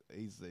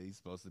 He's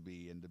supposed to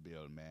be in the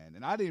building, man.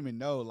 And I didn't even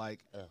know,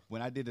 like,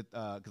 when I did it,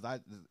 because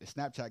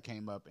Snapchat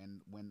came up,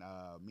 and when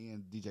me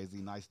and DJ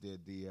Z Nice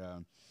did the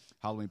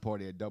Halloween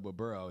party at Double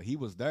Burrow, he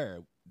was there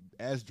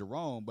as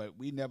Jerome, but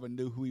we never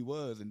knew who he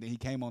was. And then he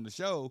came on the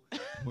show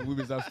when we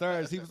was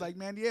upstairs. He was like,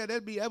 man, yeah,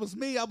 that was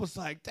me. I was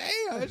like,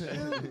 damn, that's you.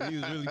 He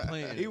was really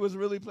playing. He was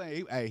really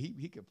playing.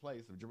 He could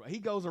play some Jerome. He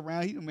goes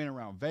around. He been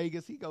around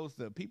Vegas. He goes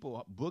to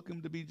people book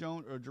him to be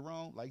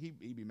Jerome. Like he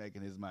be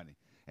making his money,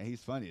 and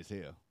he's funny as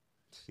hell.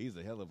 He's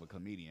a hell of a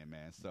comedian,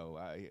 man. So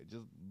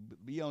just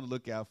be on the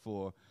lookout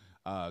for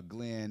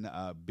Glenn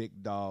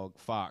Big Dog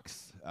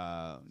Fox.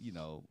 At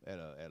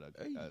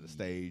a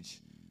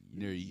stage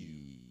near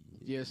you.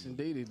 Yes,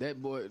 indeed. That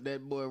boy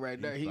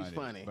right there, he's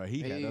funny. But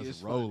he had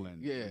us rolling.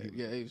 Yeah,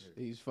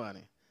 he's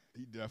funny.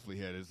 He definitely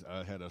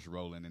had us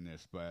rolling in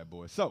this bad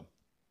boy. So,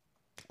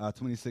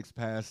 26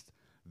 past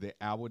the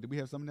hour. Did we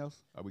have something else?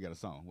 Oh, we got a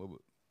song.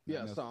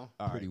 A song.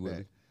 All Pretty right,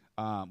 Willie.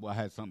 Well, I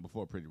had something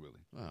before Pretty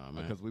Willie. Oh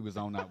man, because we was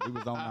on our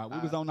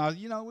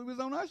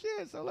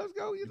shit. So let's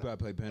go. You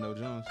probably play Pando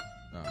Jones.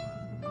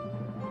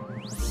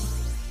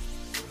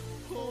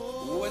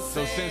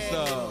 So since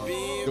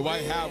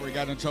Dwight Howard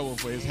got in trouble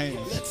for his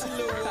hands,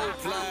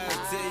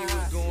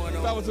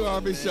 that was the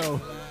R&B show.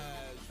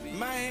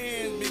 My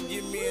hands been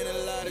getting me in a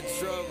lot of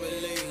trouble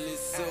lately,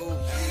 so.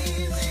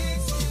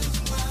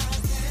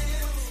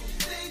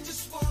 They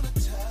just wanna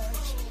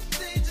touch,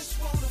 they just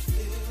wanna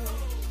feel,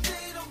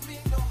 they don't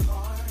mean no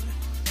harm.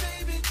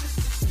 Baby, just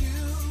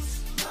excuse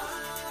my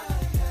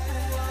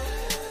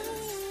hands.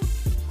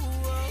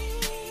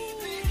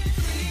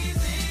 Please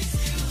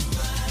excuse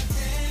my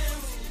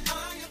hands. I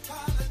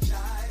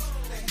apologize.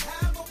 They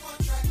have a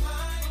one-track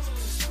mind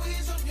to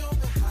squeeze on your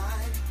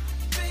behind.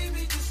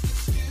 Baby, just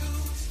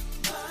excuse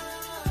my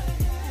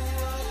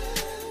hands.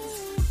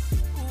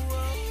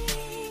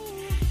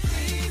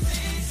 Please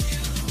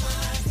excuse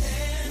my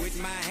hands. With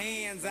my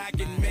hands, I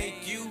can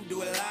make you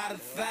do a lot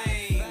of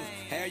things.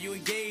 Have you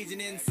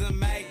engaging in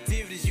some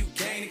activities you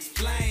can't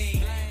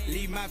explain?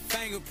 Leave my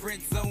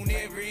fingerprints on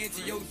every inch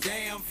of your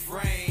damn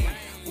frame.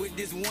 With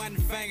this one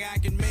finger, I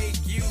can make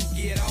you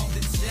get off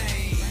the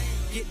chain.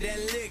 Get that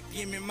lick,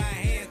 give me my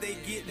hands, they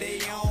get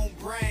their own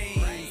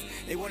brains.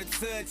 They wanna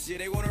touch you,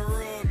 they wanna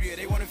rub you,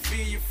 they wanna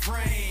feel your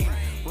frame.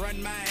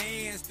 Run my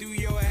hands through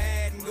your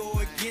head and go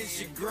against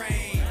your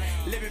grain.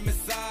 Let me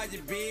massage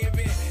you,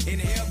 baby,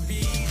 and help you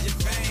ease your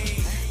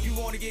pain. You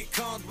wanna get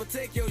comfortable,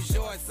 take your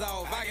shorts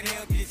off, I can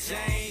help you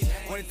change.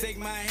 Wanna take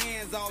my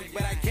hands off,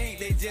 but I can't,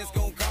 they just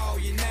gon' call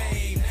your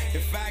name.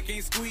 If I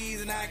can't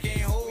squeeze and I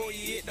can't hold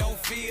you, it don't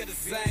feel the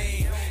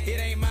same. It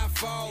ain't my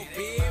fault,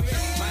 baby,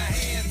 my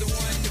hands the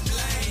one to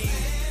blame.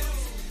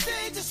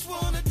 They just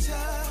wanna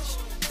touch,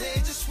 they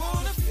just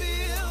wanna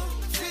feel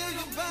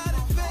your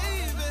body,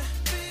 baby.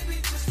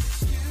 Baby, just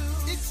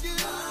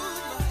excuse my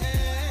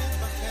hands,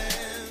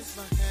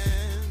 my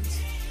hands.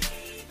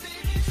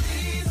 Baby,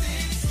 please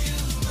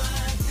excuse my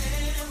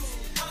hands.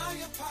 I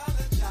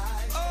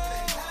apologize.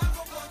 They have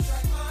a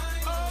one-track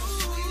mind.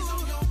 Squeeze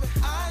on your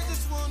behind. I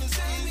just wanna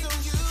squeeze on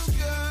you,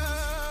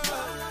 girl.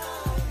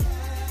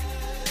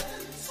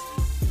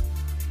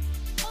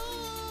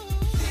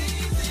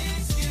 Please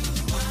excuse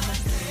my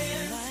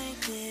hands. Like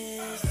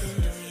this, then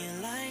do you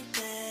like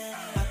that?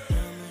 I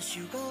promise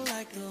you go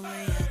like the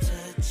way I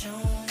touch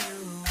on you.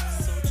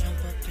 So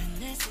jump up in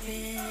this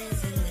Benz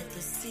and let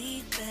the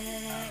seat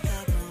back. I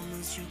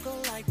promise you go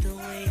like the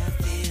way I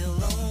feel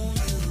on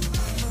you.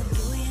 I'ma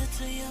do you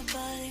till your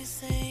body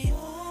say,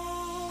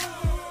 oh.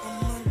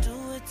 I'ma do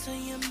it till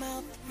your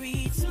mouth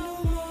reads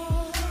no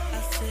more.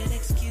 I said,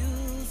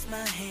 excuse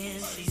my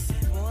hand. She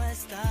said, boy,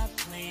 stop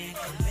playing.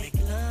 Come make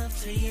love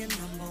to your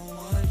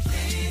 #1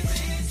 fan.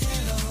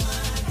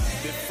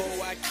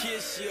 Before I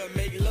kiss you,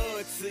 make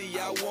love to you,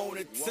 I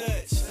wanna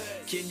touch.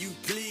 Can you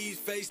please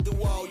face the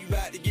wall? You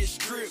about to get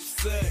stripped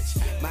such.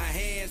 My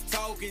hands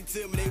talking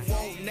to me, they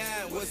won't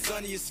now. What's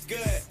under your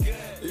skirt?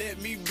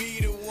 Let me be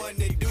the one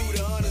that do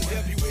the honors,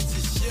 help you with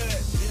your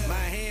shirt. My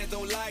hands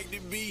don't like to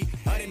be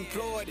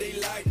unemployed, they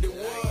like to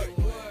work.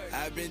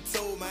 I've been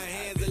told my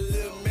hands a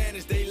little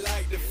managed, they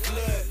like to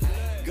flirt.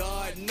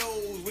 God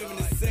knows women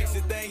the sexy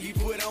thing he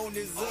put on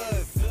this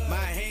earth. My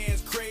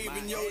hands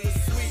craving your little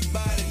sweet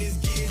body, this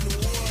getting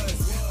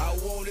worse. I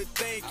wanna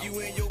thank you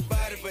and your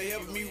body for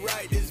helping me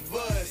write this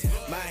verse.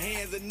 My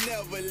hands will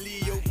never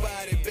leave your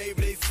body,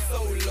 baby, they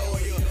so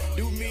loyal.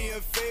 Do me a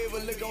favor,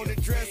 look on the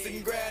dress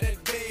and grab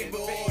that baby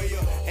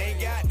oil. Ain't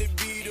got to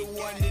be the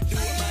one to do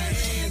it,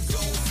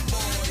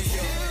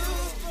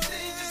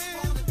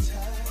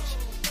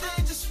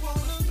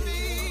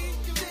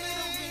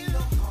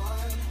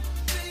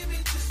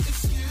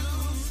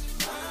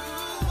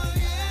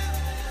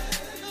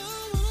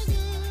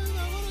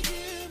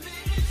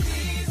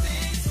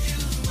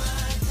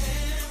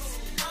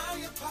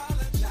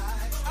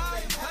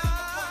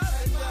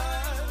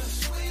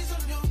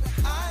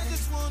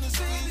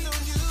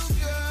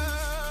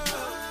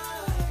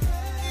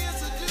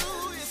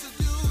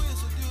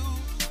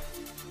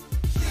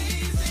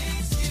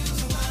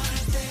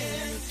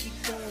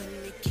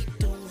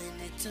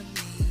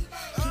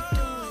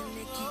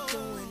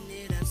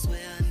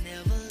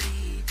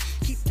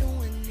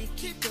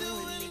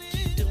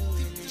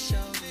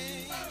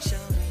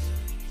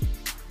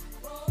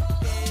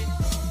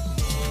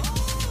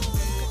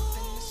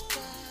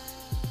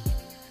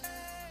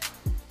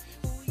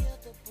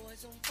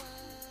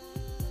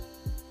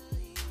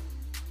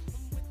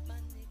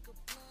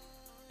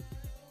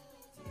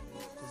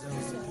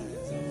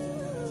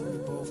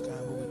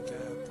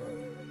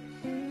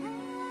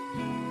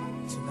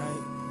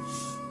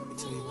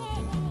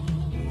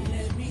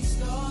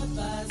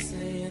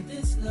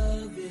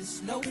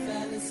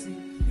 fancy.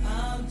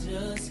 I'm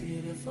just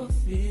here to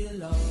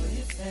fulfill all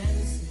your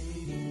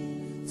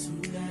fantasy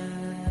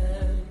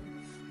tonight.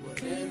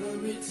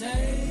 Whatever it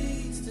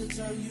takes to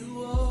turn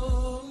you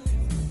on.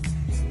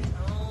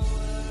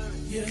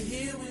 You're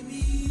here with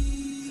me.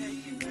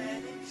 Take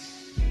advantage.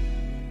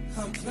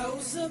 Come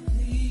closer,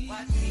 please.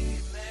 Why keep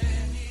it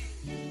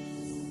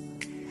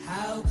managed?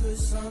 How could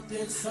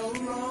something so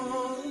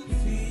wrong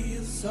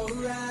feel so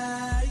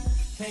right?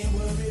 Can't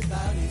worry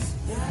about it.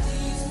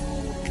 These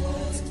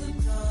walls could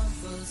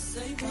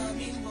conversate,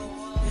 mommy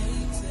more. They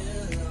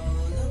tell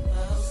all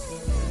about the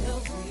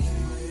love we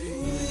made.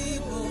 We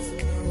both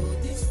know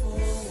these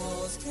four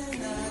walls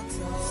cannot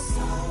talk.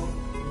 So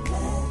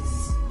let's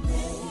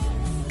make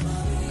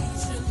mommy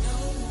should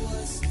know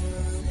what's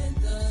turning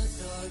the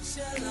dark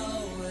shall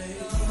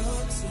always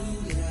come to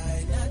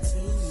light, not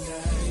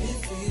tonight. It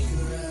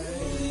feels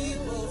right. We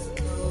both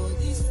know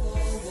these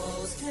four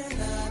walls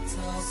cannot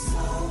talk.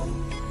 So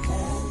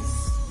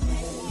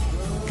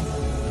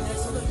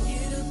let's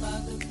forget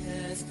about the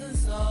past,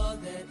 'cause all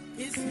that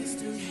is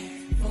history.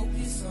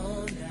 Focus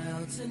on now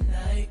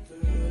tonight,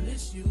 girl,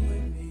 it's you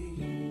and me.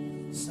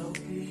 So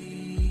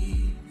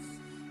please,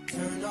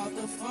 turn off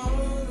the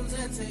phones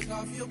and take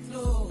off your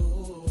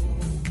clothes.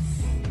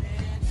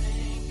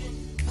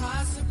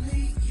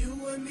 Possibly you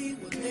and me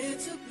were meant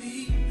to be,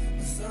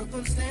 but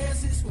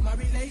circumstances with my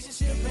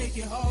relationship make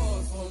it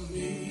hard for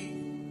me.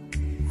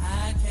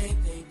 I can't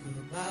think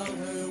about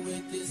her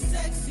with this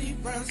sexy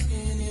brown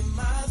skin in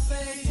my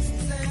face.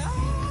 Say,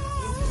 oh,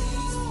 if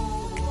these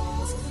four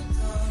walls could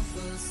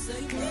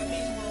conversate,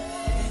 mommy,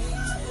 they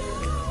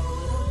tell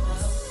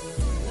about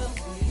the love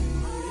we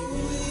made.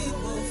 We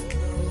both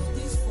know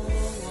these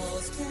four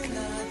walls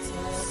cannot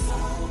talk.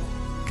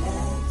 So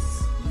let's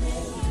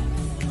make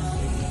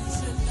mommy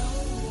should know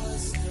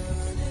what's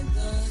turning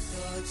the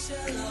dark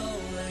shall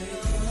always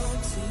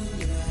come to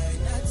light,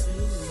 not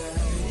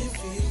tonight. It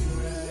feels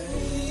right.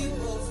 We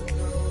both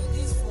know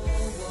these four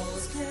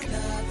walls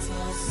cannot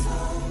talk. So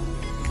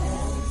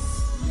let's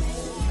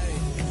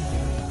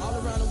make All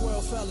around the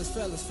world,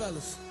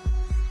 fellas,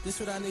 this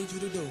what I need you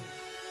to do.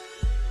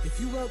 If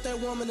you want that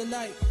woman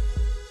tonight,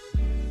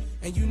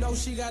 and you know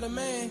she got a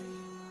man,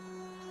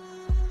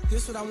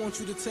 this what I want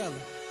you to tell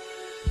her.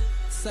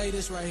 Say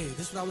this right here.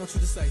 This what I want you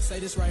to say. Say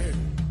this right here.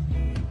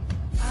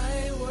 I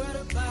ain't worried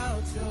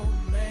about your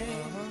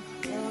man.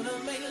 Wanna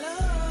make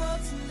love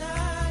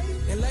tonight.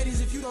 And ladies,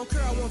 if you don't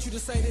care, I want you to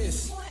say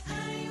this. Boy,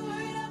 I ain't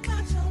worried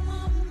about your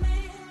woman,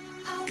 man.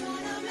 I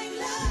wanna make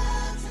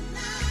love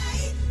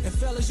tonight. And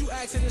fellas, you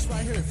asking this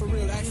right here, for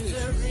real, ask Is this.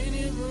 there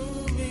any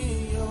room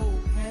in your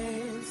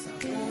pants? I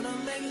wanna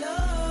make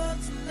love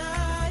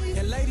tonight.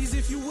 And ladies,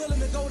 if you willing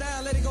to go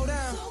down, let it go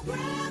down. So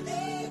grab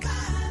me by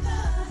the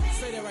hand.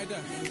 Say that right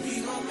there.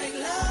 We gon' make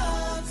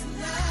love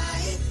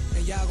tonight.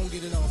 And y'all gonna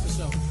get it on for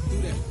sure. Do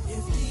that.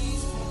 If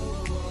these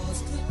four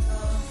walls could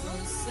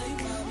conversate,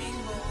 mommy,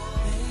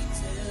 they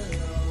tell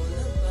all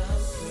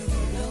about the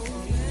love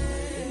we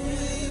made. We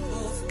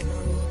both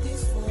know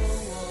these four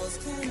walls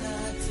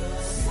cannot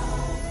talk. So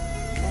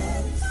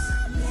let's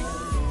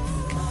make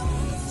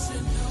mommy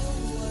should know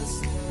what's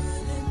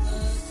turning the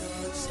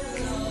dark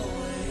shall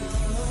always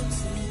come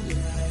to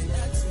light,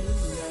 not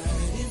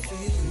tonight. It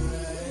feels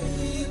right.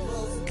 We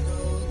both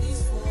know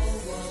these four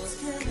walls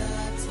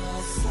cannot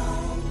talk. So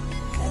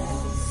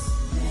let's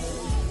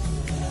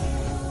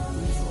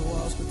Four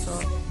walls could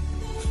talk.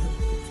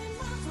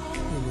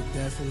 It would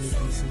definitely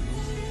be some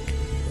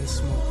that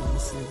smoke in the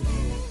city.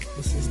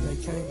 But since they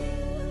can't,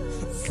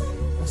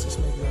 let's just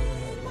make love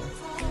right now.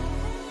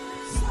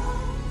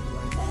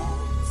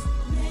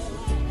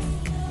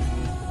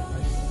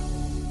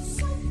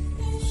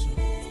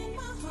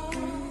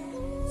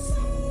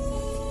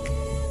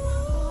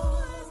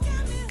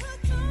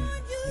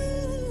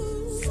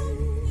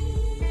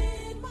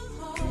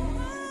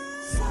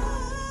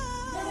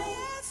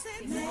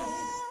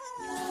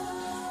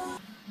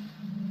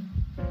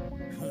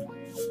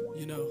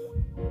 You know,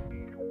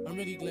 I'm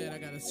really glad I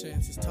got a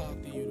chance to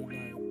talk to you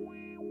tonight.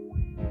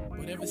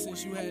 But ever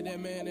since you had that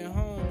man at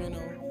home, you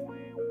know,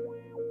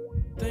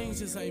 things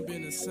just ain't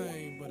been the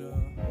same. But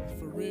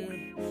for real,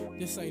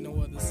 this ain't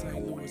no other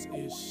St.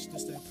 Louis-ish.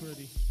 This that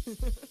pretty.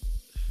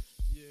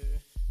 Yeah.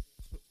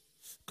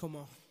 Come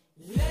on.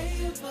 lay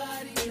your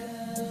body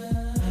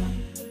down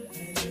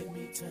and let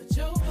me touch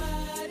your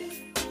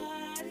body.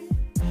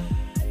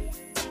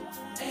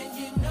 And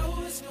you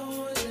know it's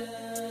going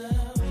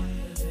down.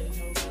 There's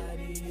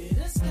nobody here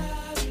to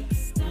stop it.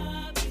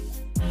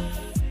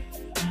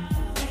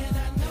 And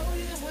I know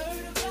you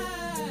heard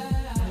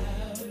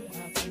about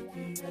my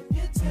freaky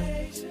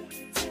reputation.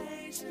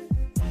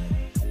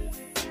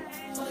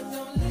 But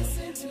don't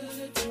listen to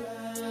the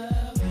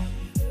crowd,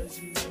 because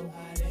you know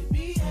how they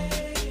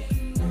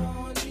behave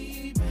on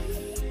me,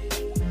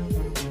 baby.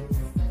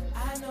 I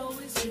know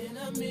it's been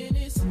a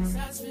minute since I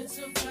spent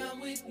some time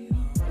with you,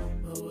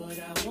 but what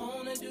I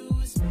wanna do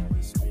is make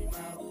you scream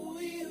out, ooh,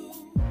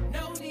 you.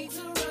 No need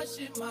to rush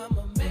it,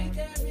 mama, make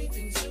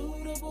everything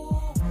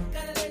suitable.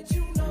 Gotta let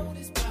you know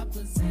this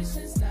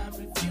proposition's not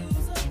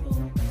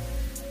refusable.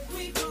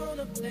 We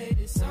gonna play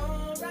this song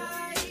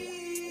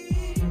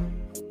alright.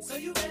 So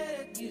you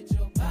better get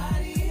your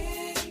body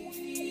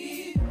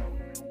in.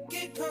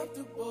 Get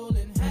comfortable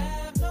and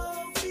have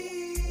no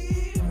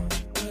fear.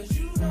 Cause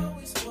you know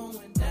it's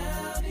going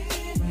down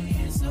in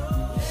here. So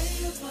lay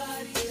your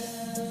body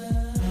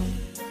down.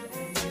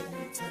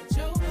 Touch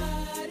your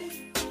body.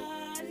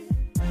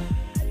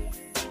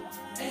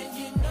 And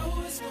you know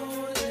it's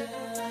going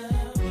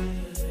down.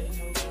 Cause ain't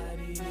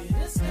nobody here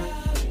to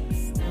stop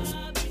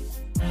it.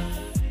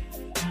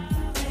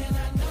 And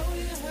I know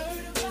you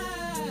heard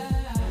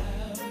about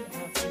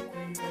my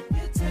frequent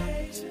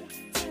reputation.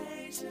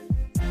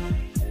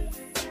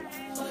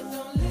 But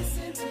don't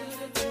listen to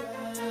the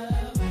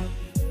crowd,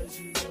 because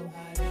you know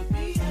how they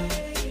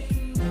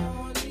behave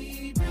on the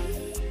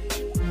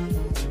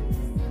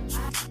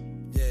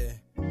Yeah,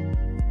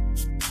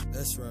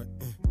 that's right.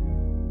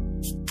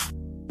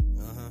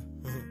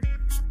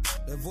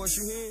 That voice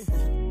you hear,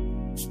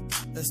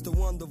 that's the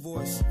Wonder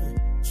Voice.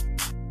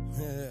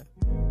 Yeah,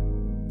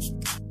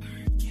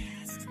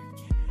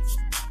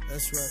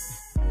 that's right.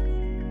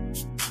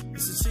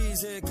 It's a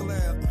Cheesehead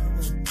collab.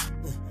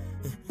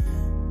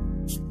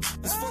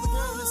 It's for the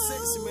grown and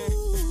sexy, man.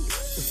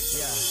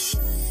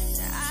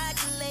 I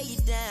can lay you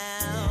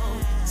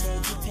down,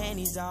 take your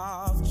panties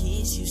off,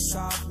 kiss you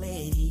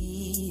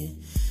softly.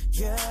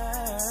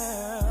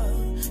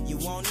 Girl, you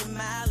want it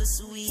mild or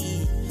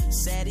sweet,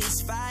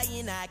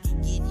 satisfying. I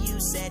can get you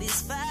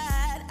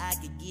satisfied, I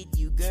could get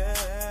you,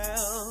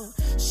 girl.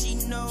 She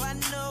know I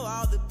know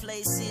all the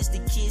places to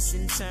kiss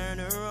and turn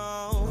her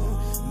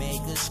on,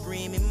 make her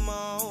scream and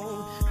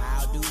moan.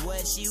 I'll do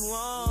what she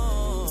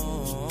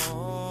wants.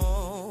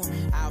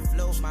 I'll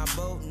float my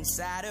boat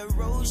inside her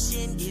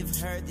ocean, give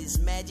her this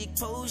magic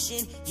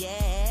potion,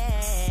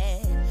 yeah.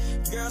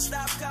 Girl,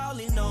 stop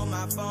calling on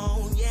my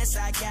phone. Yes,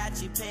 I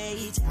got your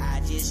page.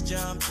 I just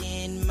jumped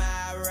in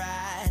my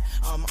ride.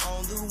 I'm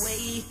on the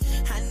way.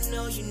 I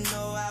know you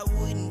know I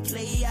wouldn't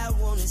play. I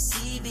wanna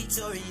see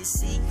Victoria's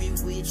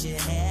Secret with your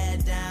hair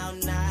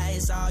down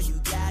nice. All you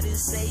gotta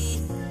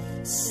say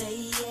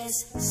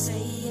yes,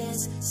 say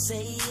yes,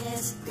 say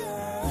yes,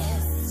 girl.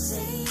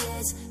 Say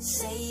yes,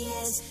 say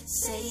yes,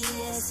 say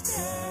yes,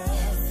 girl.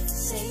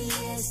 Say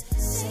yes,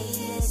 say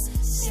yes,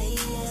 say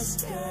yes,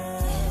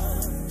 girl.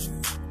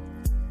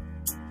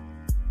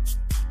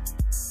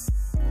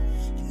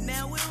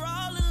 Now we're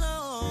all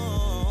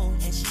alone,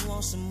 and she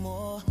wants some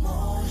more.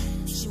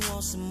 She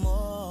wants some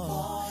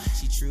more.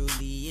 She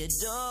truly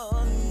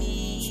adore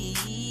me.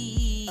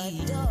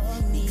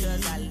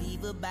 Because I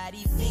leave her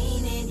body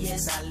fiending.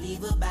 Yes, I leave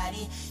her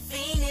body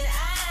fiending.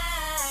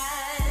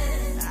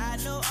 I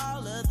know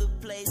all of the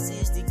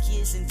places to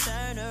kiss and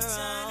turn her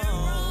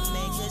on,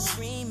 make her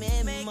scream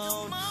and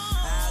moan.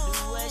 I'll do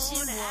what she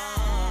wants.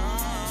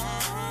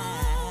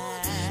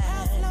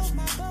 I'll float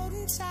my boat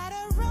inside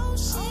her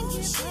ocean,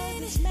 give her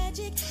this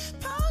magic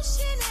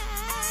potion.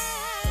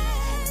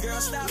 Girl,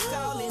 stop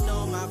calling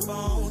on my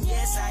phone.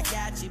 Yes, I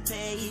got your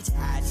page.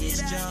 I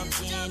just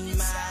jumped in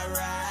my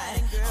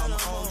ride. I'm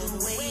on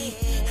the way.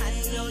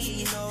 I know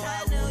you know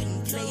I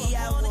wouldn't play.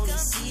 I wanna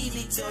see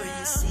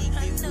Victoria's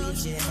Secret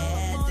with your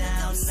hair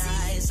down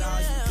nice.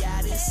 All you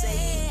gotta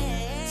say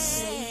yes,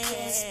 say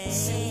yes,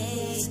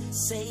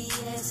 say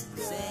yes,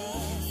 say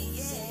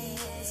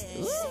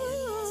yes.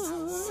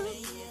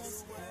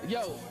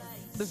 Yo,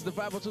 this is the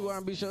 502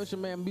 R&B Show. It's your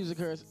man, Music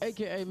Hurst,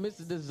 a.k.a.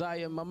 Mr.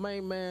 Desire. My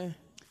main man,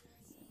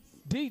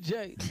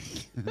 DJ.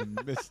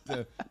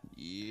 Mr.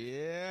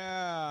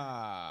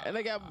 Yeah. And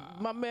they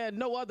got my man,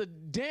 no other,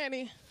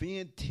 Danny.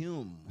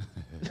 Phantom.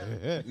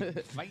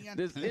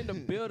 This in the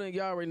building.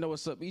 Y'all already know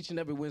what's up. Each and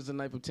every Wednesday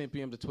night from 10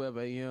 p.m. to 12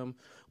 a.m.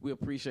 We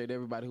appreciate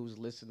everybody who's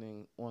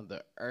listening on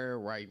the air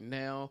right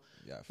now,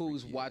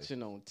 who's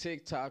watching on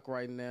TikTok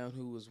right now,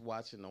 who is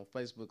watching on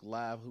Facebook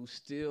Live, who's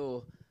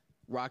still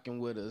rocking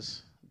with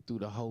us through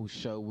the whole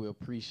show. We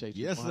appreciate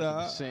you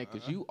 100%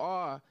 because you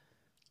are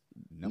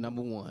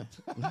number one.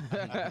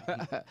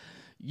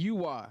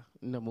 You are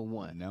number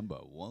one. Number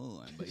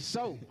one.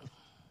 So,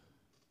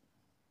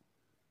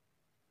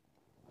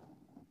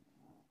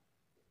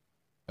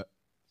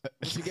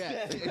 what you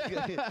got? Is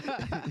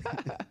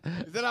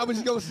that all we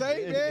just gonna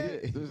say,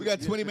 man? We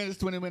got 20 minutes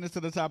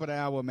to the top of the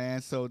hour,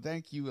 man. So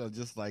thank you,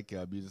 just like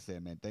Music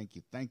said, man. Thank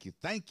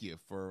you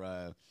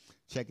for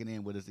checking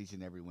in with us each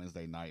and every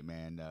Wednesday night,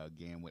 man.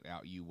 Again,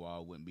 without you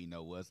all, wouldn't be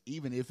no us.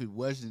 Even if it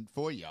wasn't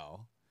for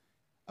y'all,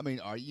 I mean,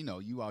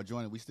 you all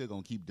joining, we still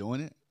gonna keep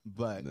doing it.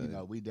 But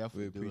we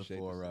definitely do it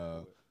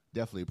for.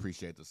 Definitely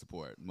appreciate the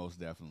support, most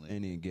definitely.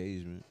 And the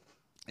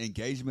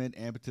engagement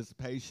and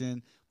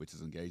participation, which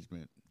is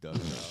engagement. There's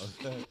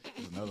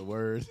another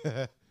word.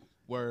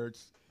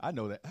 Words. I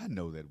know that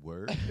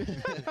word.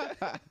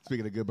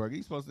 Speaking of Good Burger,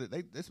 they're supposed to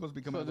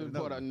be coming up with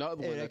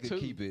another one. They could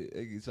keep it.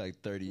 It's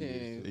like 30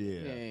 years.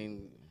 Yeah.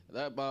 And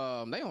that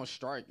they on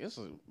strike. It's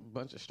a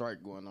bunch of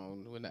strike going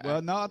on.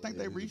 I think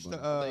they reached.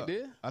 They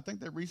did. I think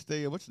they reached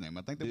the what's your name?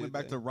 I think they went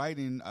back to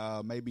writing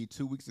maybe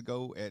 2 weeks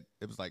ago. It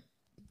was like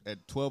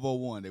at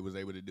 12:01 they was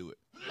able to do it.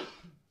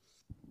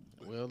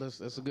 Well,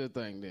 that's a good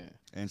thing then.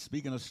 And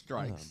speaking of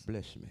strikes,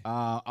 bless me.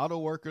 Auto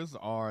workers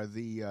are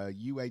the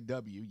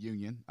UAW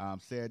union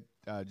said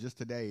just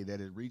today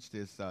that it reached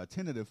its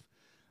tentative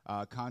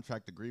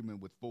contract agreement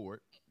with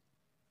Ford.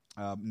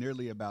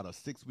 Nearly about a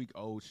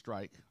 6-week-old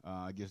strike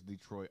against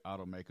Detroit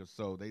automakers.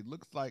 So they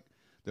looks like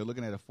they're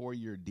looking at a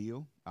 4-year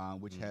deal,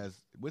 which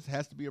has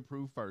to be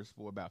approved first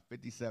for about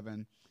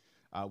 57.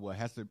 It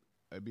has to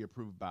be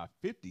approved by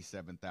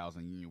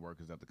 57,000 union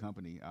workers at the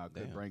company.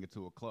 Could bring it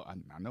to a close. I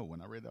know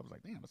when I read that, I was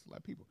like, damn, that's a lot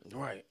of people.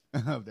 Right.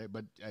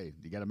 But hey,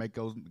 you got to make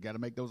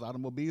those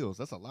automobiles.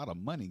 That's a lot of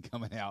money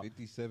coming out.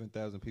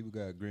 57,000 people got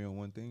to agree on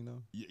one thing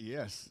though.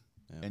 Yes,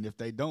 and if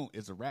they don't,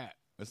 it's a wrap.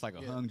 It's like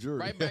a hung jury.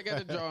 Right back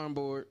at the drawing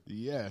board.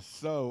 Yes.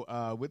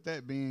 So with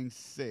that being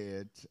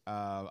said,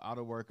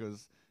 Auto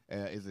Workers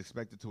is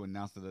expected to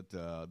announce that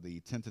the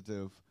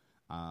tentative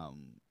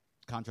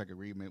contract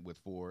agreement with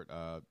Ford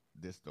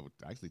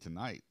actually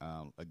tonight.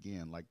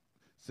 Again, like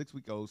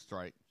 6-week-old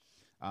strike.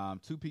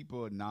 2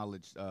 people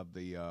acknowledged of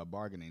the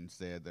bargaining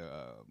said the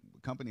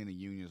company and the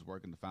union is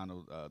working the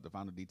final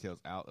details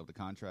out of the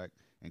contract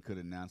and could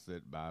announce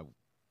it by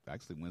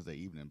actually Wednesday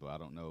evening, but I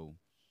don't know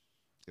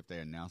if they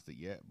announced it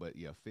yet. But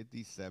yeah,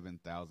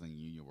 57,000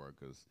 union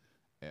workers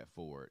at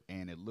Ford.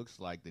 And it looks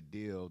like the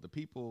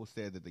people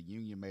said that the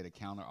union made a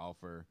counter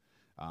offer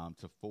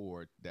to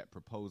Ford that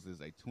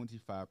proposes a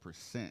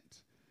 25%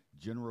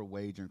 general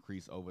wage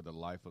increase over the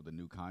life of the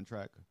new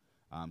contract.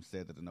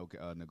 Said that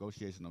the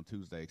negotiation on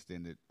Tuesday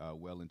extended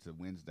well into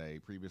Wednesday.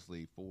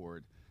 Previously,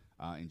 Ford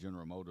and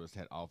General Motors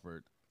had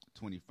offered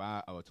 23%,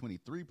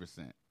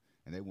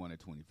 and they wanted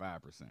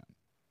 25%.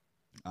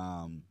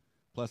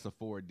 Plus, a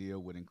Ford deal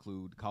would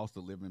include cost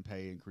of living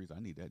pay increase. I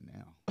need that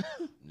now.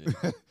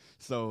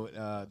 So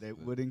they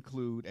would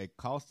include a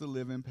cost of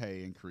living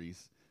pay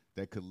increase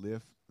that could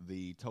lift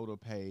the total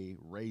pay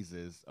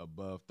raises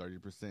above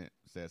 30%,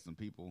 said some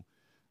people.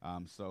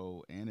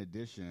 So, in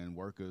addition,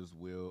 workers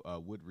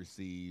would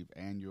receive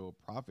annual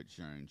profit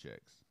sharing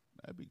checks.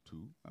 That'd be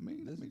too. I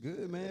mean, that's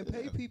good, man.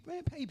 Pay people,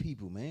 man. Pay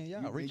people, man.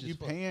 Y'all rich as you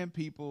fuck. Paying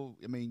people.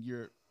 I mean,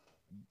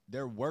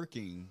 they're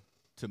working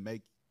to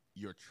make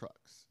your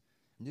trucks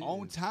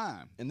on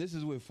time. And this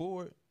is with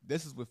Ford.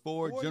 This is with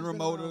Ford, Ford's General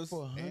been around Motors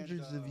for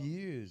hundreds of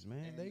years,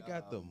 man. They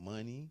got the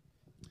money.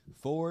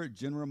 Ford,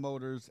 General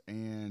Motors,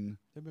 and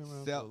they've been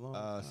around for a long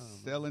time.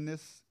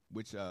 Stellantis,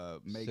 which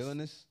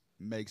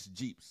makes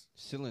Jeeps.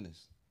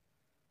 Stellantis.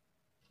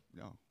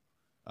 No.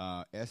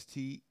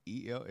 Stellantis.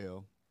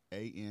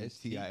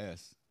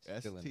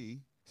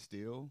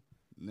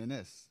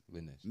 Stellantis.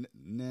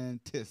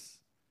 Linus.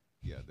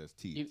 Yeah, that's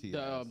T.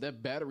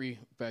 That battery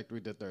factory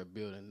that they're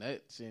building,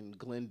 that's in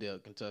Glendale,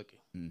 Kentucky.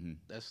 Mm-hmm.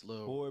 That's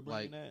little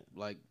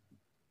like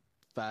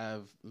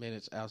 5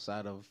 minutes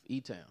outside of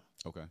E-Town.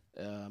 Okay.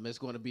 It's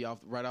going to be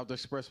right off the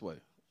expressway.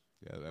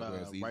 Yeah,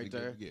 that's easy right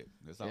there. to get.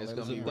 That's all it's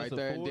going to be right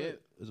there.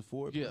 There's a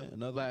Ford plant,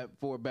 another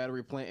Ford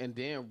battery plant, and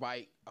then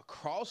right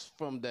across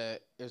from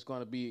that is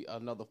going to be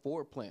another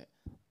Ford plant.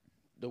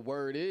 The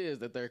word is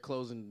that they're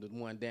closing the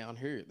one down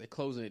here. They're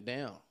closing it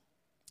down.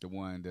 The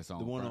one that's on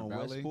the one on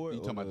Valley? Westport. You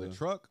talking about the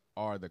truck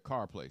or the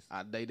car place?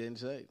 They didn't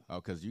say. Oh,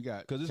 because you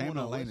got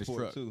Chamberlain Lane is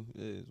truck too.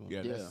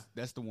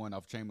 That's the one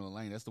off Chamberlain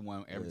Lane. That's the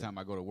one. Every time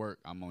I go to work,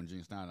 I'm on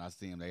Genestown. I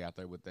see them. They out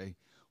there with they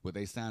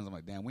signs. I'm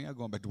like, damn, we ain't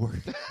going back to work.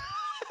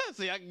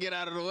 See, I can get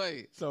out of the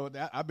way. So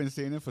I've been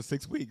seeing it for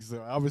 6 weeks.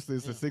 So obviously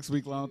it's a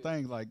 6-week long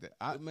thing. Like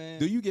that.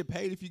 Do you get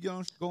paid if you go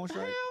on strike? Hell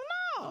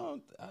no.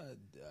 I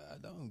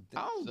don't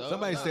think so.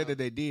 Somebody said that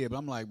they did, but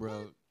I'm like,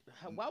 bro.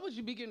 Why would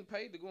you be getting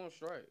paid to go on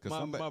strike?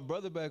 My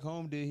brother back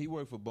home did. He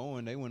worked for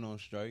Boeing. They went on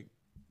strike.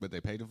 But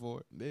they paid him for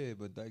it? Yeah,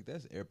 but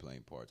that's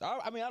airplane parts.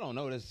 I mean, I don't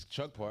know. That's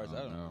truck parts.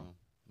 I don't know.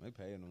 They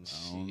paying them.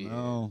 I don't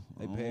know.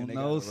 They paying. They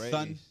got a raise.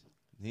 Son.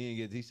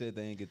 He said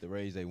they didn't get the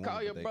raise they wanted.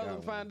 Call your brother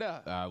and find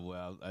out.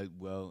 Well, I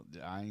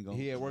ain't gonna.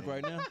 He at work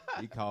right now?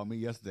 He called me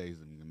yesterday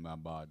and my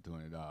bought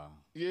 $20.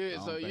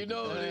 Yeah, so you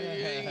know,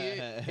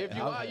 if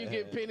you are, you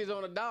get pennies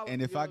on a dollar.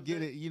 And if I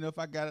get it, if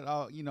I got it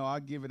all, I'll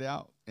give it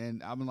out.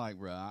 And I'm like,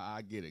 bro,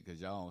 I get it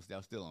because y'all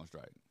still on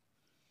strike.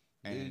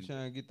 And they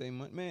trying to get their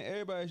money. Man,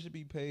 everybody should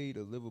be paid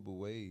a livable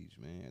wage,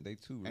 man. They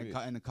too rich.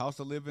 And the cost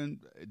of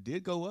living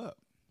did go up.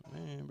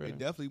 Man, bro. It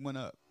definitely went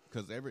up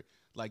because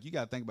you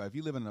got to think about it. If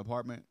you live in an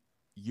apartment,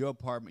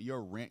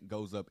 your rent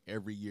goes up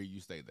every year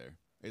you stay there.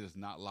 It is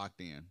not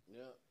locked in.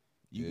 Yeah.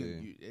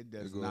 It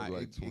does not.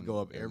 It go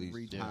up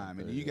every time,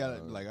 and you got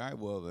to like, all right,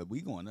 well,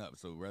 we going up.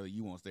 So whether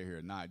you want to stay here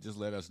or not, just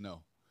let us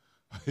know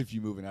if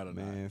you moving out or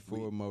not. Man,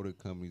 Ford Motor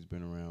Company's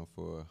been around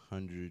for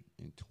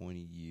 120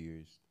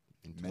 years.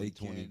 In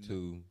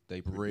 2022, they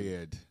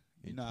bread.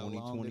 In how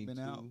long they've been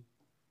out?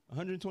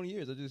 120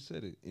 years. I just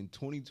said it. In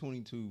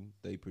 2022,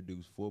 they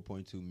produced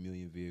 4.2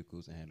 million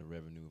vehicles and had a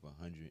revenue of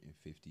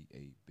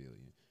 158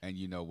 billion. And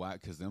you know why?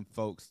 Because them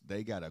folks,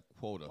 they got a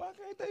quota. Why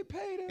can't they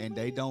pay them? And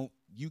they don't.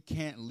 You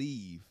can't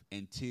leave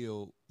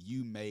until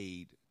you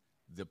made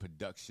the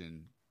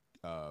production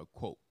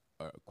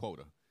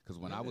quota. Because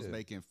when I was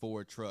making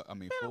Ford,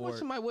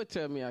 somebody would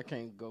tell me I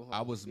can't go home.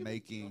 I was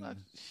making,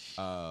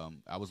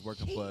 I was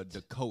working for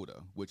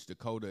Dakota, which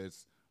Dakota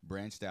is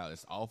branched out.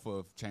 It's off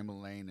of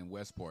Chamberlain Lane and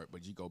Westport,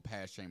 but you go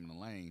past Chamberlain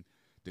Lane.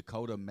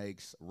 Dakota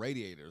makes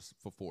radiators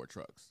for Ford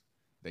trucks.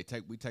 They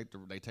take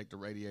the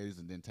radiators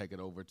and then take it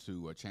over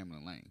to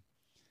Chamberlain Lane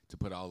to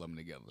put all of them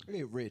together. They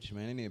get rich,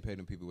 man. They need to pay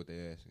them people what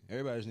they asking.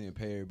 Everybody just need to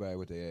pay everybody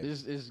what they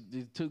asking. It's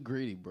too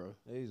greedy, bro.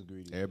 It's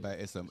greedy.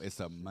 Everybody, it's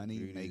a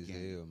money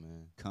making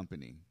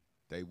company.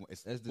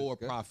 It's for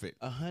profit.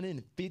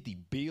 150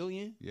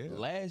 billion. Yeah.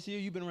 Last year,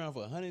 you've been around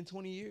for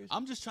 120 years.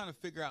 I'm just trying to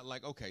figure out,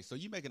 like, okay, so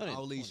you're making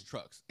all these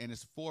trucks, and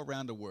it's for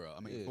around the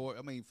world. For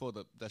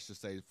the let's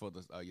just say for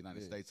the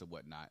United States or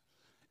whatnot.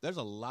 There's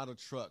a lot of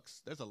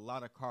trucks. There's a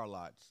lot of car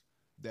lots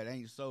that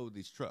ain't sold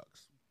these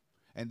trucks.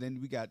 And then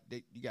you got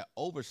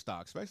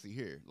overstock, especially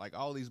here. Like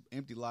all these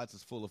empty lots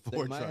is full of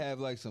Ford trucks. They might have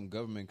like some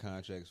government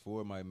contracts.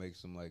 Ford might make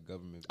some like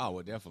government. Oh,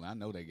 well, definitely. I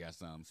know they got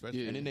some.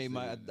 Especially and then they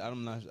might.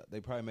 I'm not. They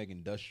probably make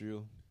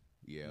industrial.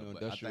 Yeah,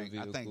 industrial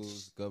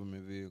vehicles,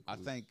 government vehicles. I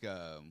think. And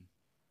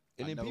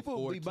I then know people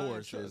Ford be buying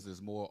Taurus trucks.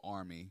 is more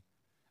Army,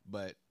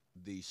 but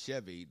the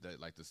Chevy,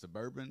 like the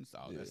Suburbans,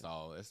 that's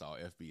all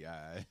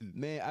FBI.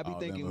 Man, I be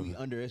thinking we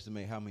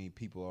underestimate how many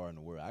people are in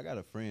the world. I got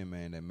a friend,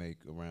 man, that make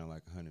around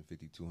like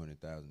 150,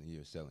 200,000 a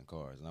year selling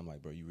cars, and I'm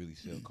like, bro, you really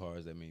sell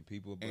cars that many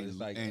people? But it's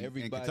like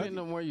everybody. Depending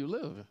on where you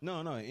live.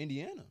 No, in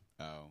Indiana.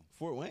 Oh,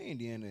 Fort Wayne,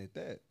 Indiana, at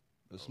that.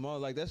 A small,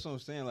 like that's what I'm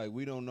saying. Like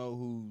we don't know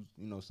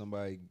who's,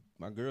 somebody.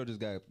 My girl just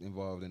got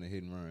involved in a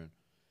hit and run.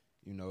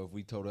 If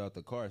we totaled out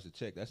the car, it's a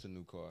check. That's a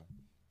new car.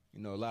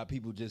 A lot of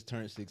people just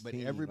turned 16.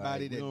 But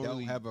everybody that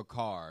don't have a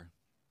car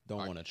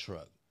don't want a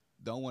truck.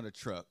 Don't want a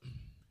truck.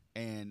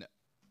 And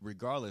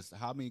regardless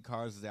how many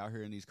cars is out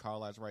here in these car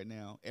lots right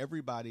now,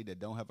 everybody that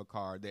don't have a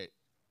car that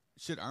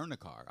should earn a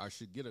car or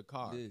should get a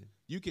car,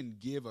 you can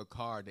give a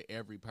car to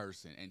every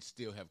person and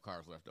still have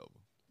cars left over.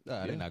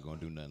 Nah, they're not going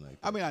to do nothing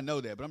like that. I mean, I know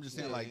that, but I'm just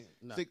saying,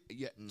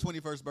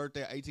 21st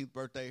birthday, 18th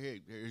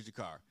birthday, here's your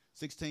car.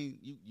 16,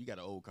 you got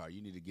an old car.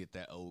 You need to get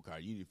that old car.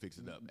 You need to fix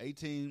it up.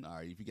 18, all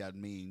right, if you got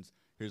means,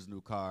 here's a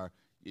new car.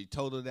 You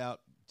totaled it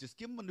out. Just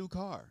give them a new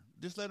car.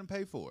 Just let them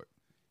pay for it.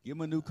 Give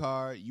them a new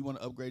car. You want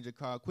to upgrade your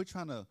car. Quit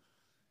trying to,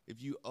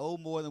 if you owe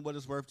more than what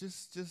it's worth,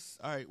 just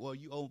all right, well,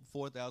 you owe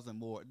 $4,000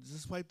 more.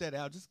 Just wipe that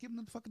out. Just give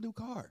them a fucking new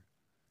car.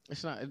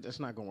 It's not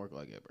going to work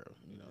like that, bro.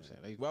 You know what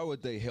I'm saying? Why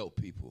would they help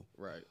people?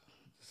 Right.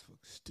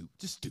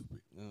 Just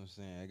stupid. You know what I'm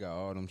saying? I got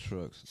all them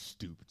trucks.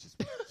 Stupid.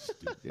 Just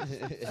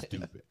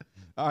stupid.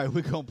 All right,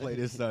 we're going to play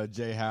this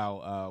J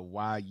How,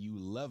 Why You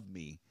Love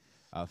Me,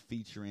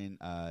 featuring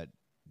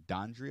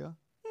Dondria.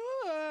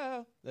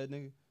 That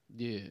nigga?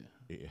 Yeah.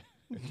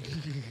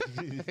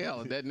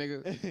 Hell, that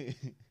nigga.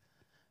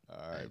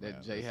 All right,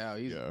 that J How,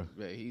 he's a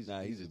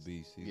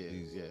beast.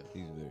 He's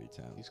very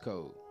talented. He's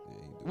cold. Yeah,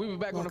 we be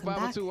back on the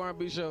 502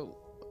 R&B Show.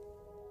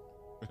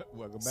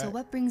 Welcome back. So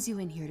what brings you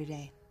in here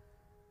today?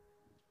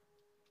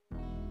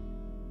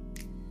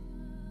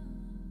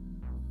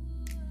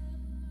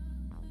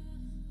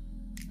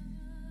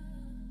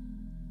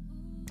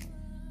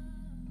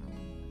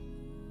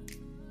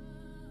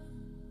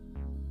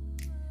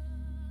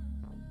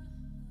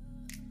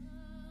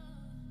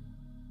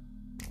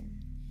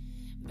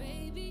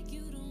 Baby,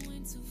 you done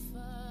went too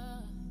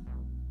far.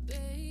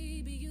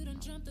 Baby, you done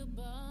jumped the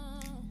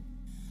ball.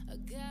 I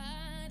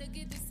gotta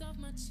get this off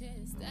my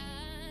chest.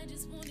 I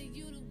just wanted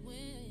you to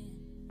win,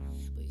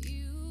 but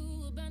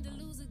you about to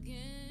lose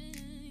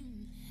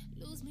again.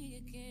 Lose me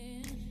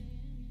again.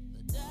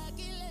 But I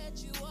can't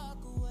let you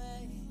walk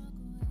away,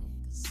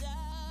 'cause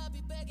I'll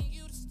be begging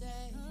you to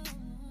stay.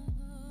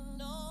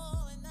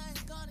 Knowing I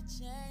ain't gonna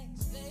change.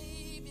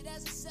 Baby,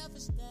 that's a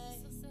selfish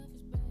thing.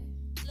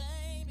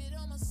 Blame it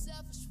on my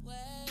selfish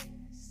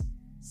ways.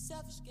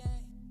 Selfish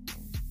game.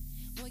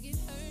 Boy, it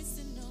hurts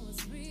to know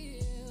it's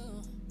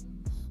real.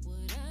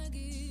 What I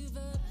give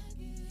up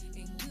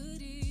ain't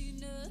good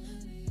enough.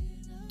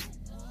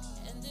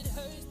 And it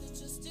hurts that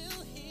you're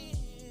still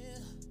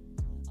here.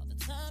 All the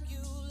time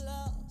you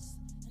lost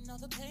and all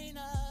the pain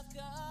I've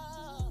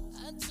got.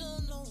 I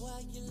don't know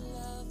why you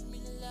love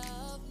me,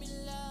 love me,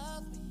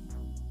 love me.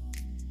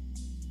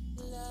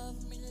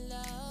 Love me,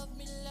 love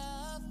me,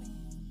 love me.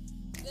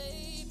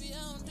 Baby, I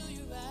don't do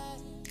you right.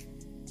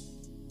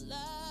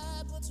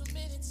 Lied one too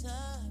many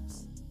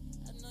times.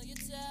 I know you're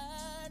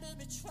tired of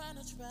me trying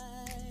to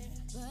try.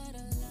 But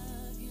I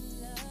love you,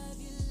 love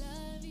you,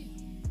 love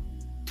you.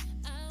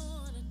 I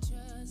wanna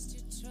trust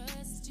you,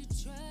 trust you,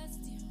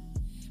 trust you.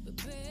 But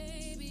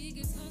baby, it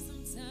gets hard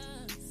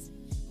sometimes.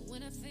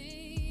 When I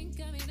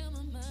think I made up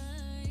my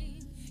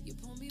mind, you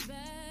pull me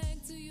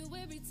back to you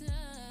every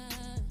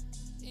time.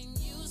 And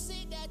you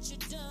say that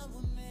you're done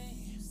with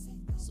me.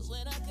 So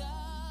when I go,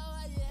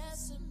 I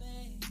answer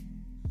me.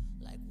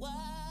 Like,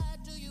 why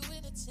do you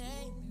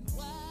entertain me?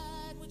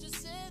 Why would you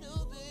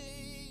settle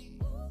me?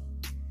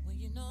 When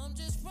you know I'm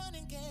just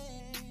running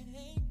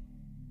game.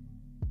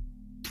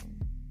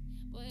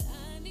 Boy,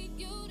 I need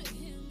you to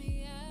hear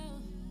me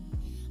out.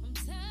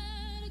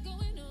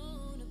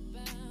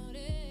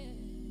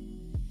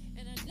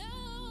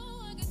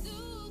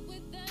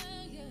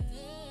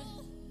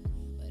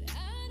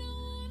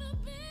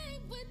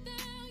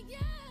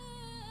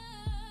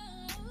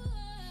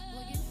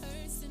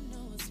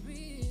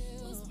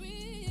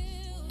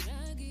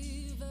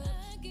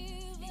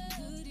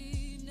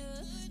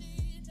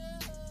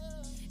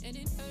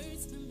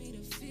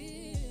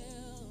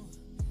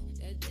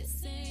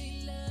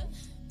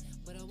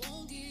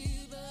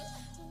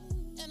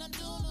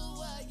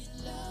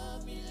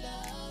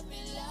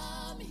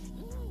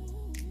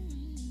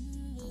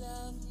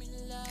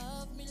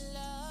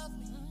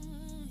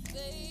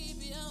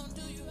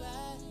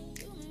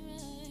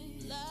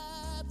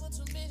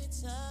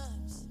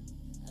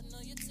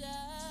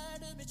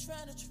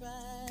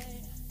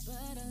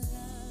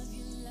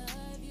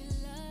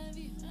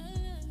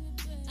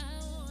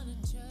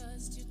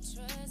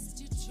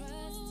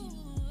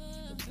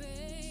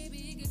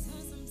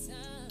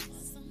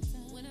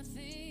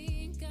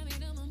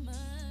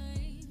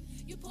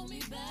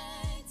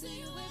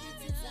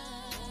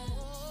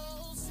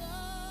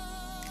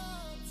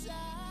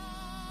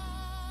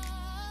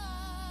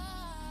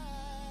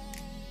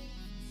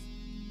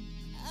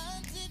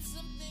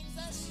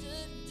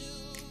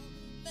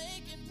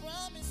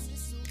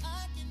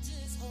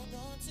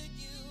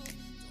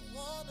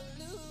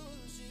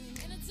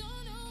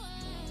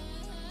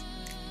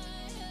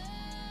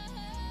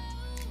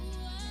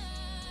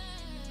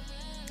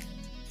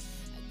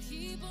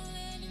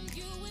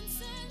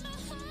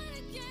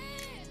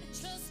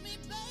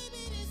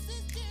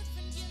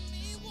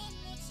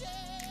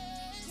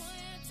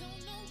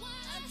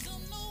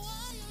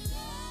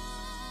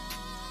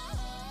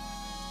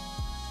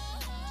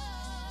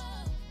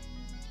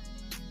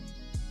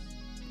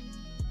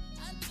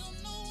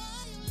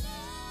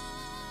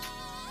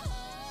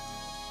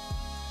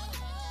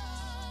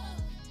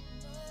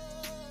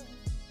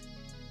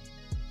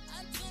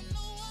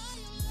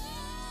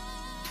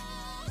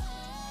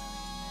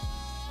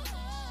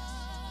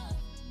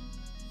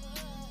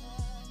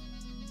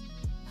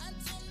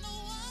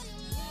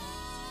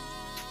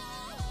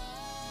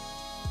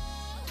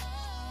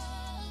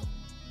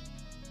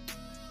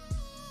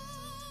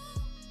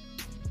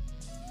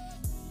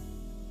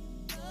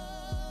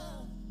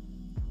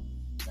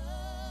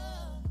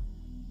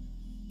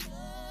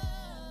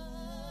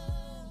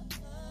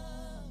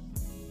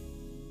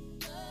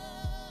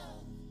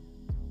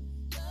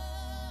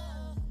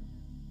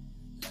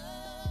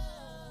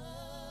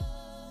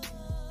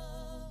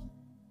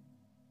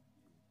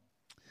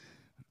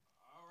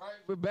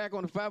 We're back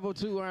on the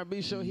 502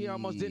 R&B show. He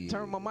almost didn't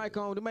turn my mic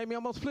on. It made me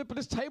almost flip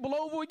this table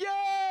over.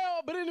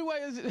 Yeah! But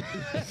anyway,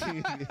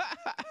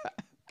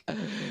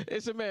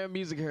 it's your man,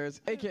 Music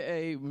Hurts,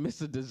 a.k.a.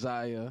 Mr.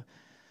 Desire.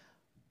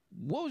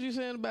 What was you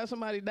saying about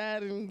somebody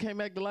died and came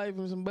back to life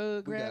and some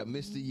bug We crap? got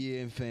Mr.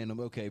 Yeah and Phantom.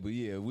 Okay, but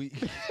yeah, we...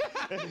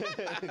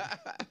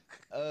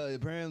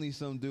 apparently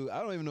some dude,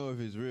 I don't even know if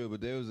it's real,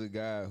 but there was a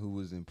guy who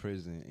was in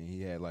prison and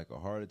he had like a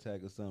heart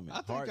attack or something.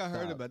 I think I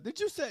heard about it.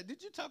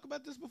 Did you talk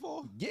about this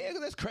before? Yeah,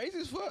 that's crazy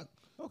as fuck.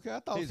 Okay, I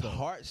thought his so.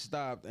 heart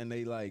stopped and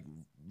they like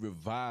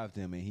revived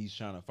him and he's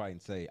trying to fight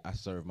and say, I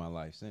served my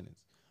life sentence.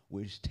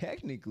 Which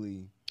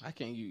technically... How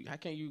can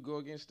you go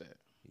against that?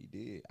 He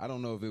did. I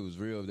don't know if it was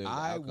real. If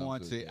I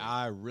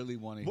really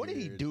want to. What did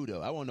he do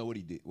though? I want to know what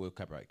he did. Well,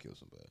 copyright kill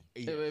somebody.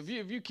 Yes.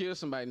 If you kill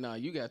somebody,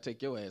 you gotta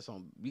take your ass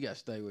home. You gotta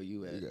stay where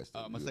you at.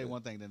 I'm gonna say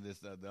one thing, then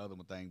the other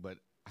one thing. But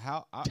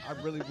how I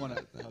really want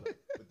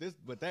to.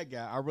 But that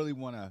guy, I really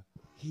want to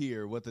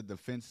hear what the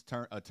defense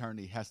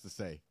attorney has to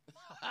say.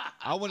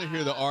 I want to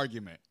hear the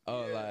argument.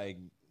 Oh, like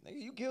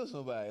nigga, you killed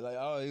somebody. Like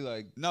he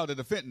like no, the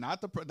defense,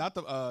 not the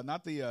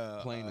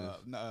plaintiff,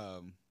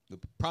 the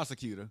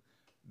prosecutor.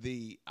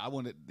 I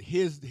wanted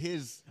his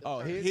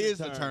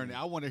attorney.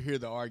 I want to hear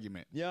the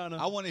argument. Your Honor.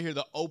 I want to hear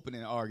the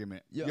opening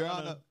argument. Your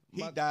Honor,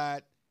 he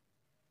died.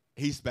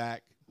 He's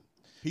back.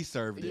 He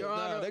served it. Your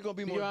Honor, they're gonna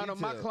be more Your Honor,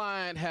 my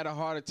client had a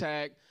heart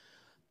attack.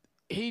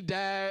 He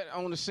died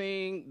on the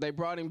scene. They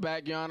brought him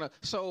back, Your Honor.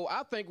 So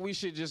I think we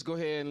should just go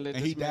ahead and let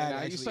this man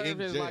out. He served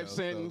his life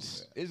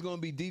sentence. It's gonna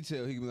be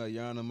detailed. He can be like,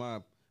 Your Honor, my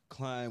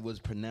client was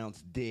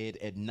pronounced dead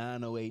at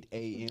 9:08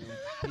 a.m.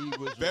 He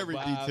was very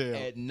revived detailed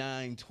at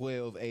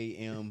 9:12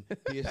 a.m.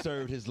 He had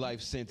served his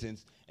life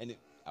sentence, and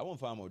I want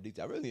to find more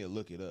detail. I really need to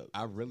look it up.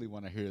 I really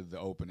want to hear the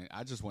opening.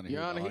 I just want to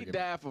hear. Your Honor, the he argument.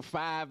 died for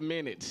 5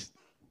 minutes.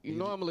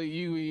 Normally,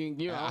 you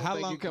know, how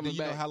long? coming Do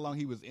you back. know how long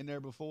he was in there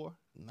before?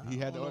 He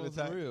had the heart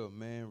attack. Real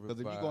man, because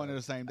if you go in there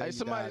the same day, Hey,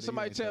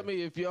 somebody tell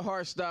me if your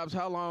heart stops,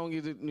 how long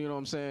is it? You know what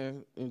I'm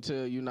saying?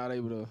 Until you're not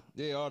able to.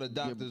 Yeah, all the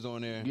doctors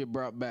on there get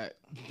brought back.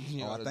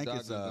 Yeah,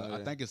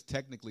 I think it's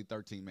technically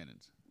 13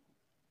 minutes.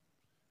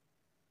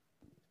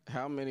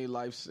 How many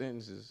life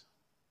sentences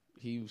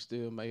he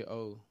still may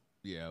owe?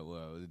 Yeah,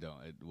 well, it don't.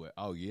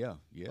 Oh yeah.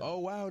 Oh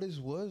wow, this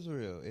was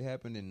real. It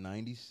happened in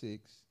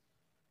 '96.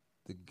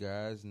 The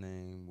guy's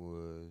name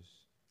was.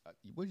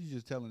 What you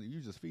just telling?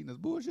 You just feeding us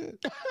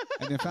bullshit,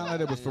 and then found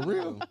out it was for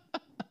real.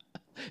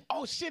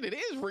 Oh shit! It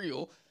is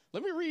real.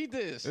 Let me read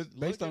this. It's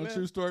based on a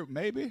true story,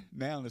 maybe.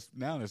 Now it's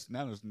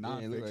nonfiction. Yeah,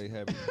 it looked like it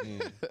happened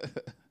again.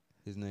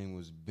 His name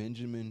was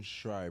Benjamin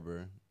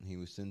Schreiber. He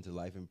was sentenced to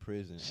life in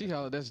prison. She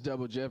hollered, that's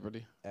double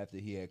jeopardy. After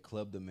he had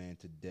clubbed a man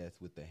to death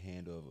with the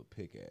handle of a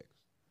pickaxe.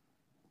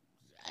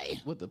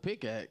 With a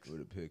pickaxe?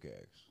 With a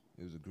pickaxe.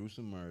 It was a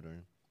gruesome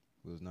murder.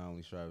 It was not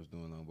only Schreiber's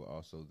doing alone, but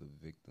also the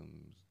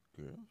victim's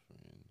girlfriend.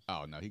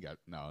 Oh no, he got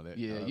no. That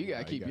you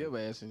gotta keep your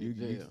ass in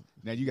jail.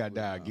 Now you gotta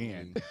die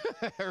again.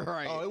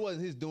 Right. Oh, it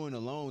wasn't his doing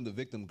alone. The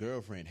victim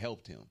girlfriend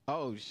helped him.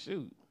 Oh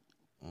shoot.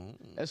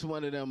 That's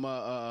one of them.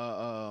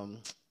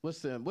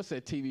 What's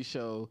that TV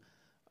show?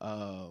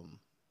 Oh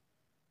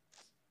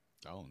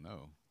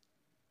no.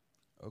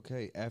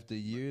 Okay, after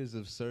years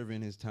of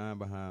serving his time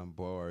behind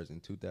bars, in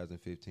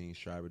 2015,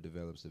 Schreiber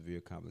developed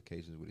severe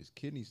complications with his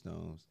kidney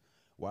stones.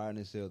 While in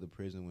his cell, the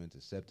prison went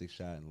into septic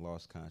shock and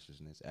lost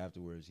consciousness.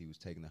 Afterwards, he was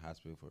taken to the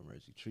hospital for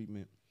emergency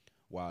treatment.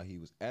 While he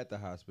was at the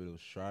hospital,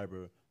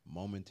 Schreiber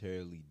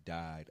momentarily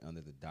died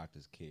under the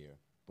doctor's care,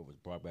 but was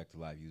brought back to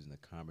life using a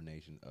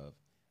combination of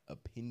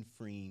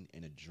epinephrine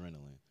and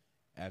adrenaline.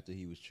 After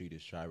he was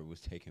treated, Schreiber was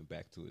taken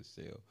back to his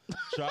cell.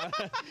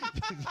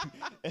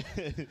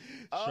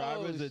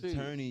 Schreiber's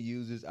attorney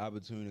used this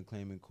opportunity to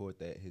claim in court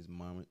that his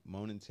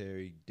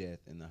momentary death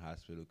in the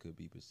hospital could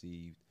be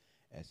perceived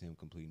as him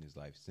completing his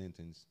life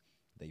sentence.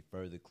 They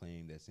further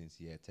claimed that since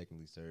he had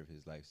technically served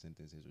his life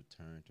sentence, his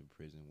return to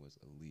prison was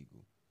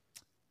illegal.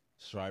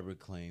 Schreiber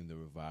claimed the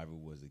revival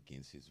was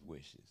against his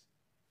wishes.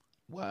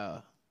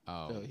 Wow.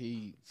 Oh,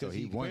 so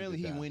he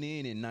went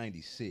in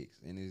 '96,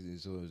 and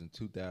so it was in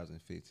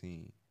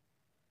 2015.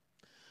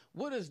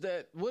 What is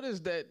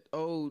that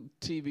old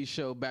TV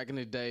show back in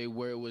the day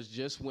where it was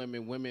just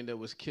women that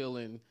was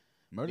killing?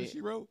 Murder,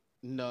 She Wrote?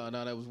 No,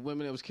 that was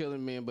women that was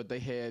killing men, but they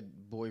had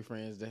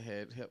boyfriends that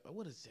had help.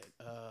 What is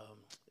that?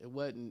 It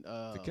wasn't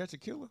To Catch a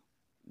Killer?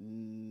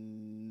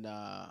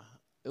 Nah.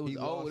 It was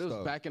old. It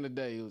was back in the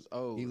day. It was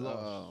old. He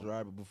lost.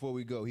 Schreiber. Before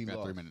we go, he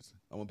lost. 3 minutes.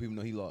 I want people to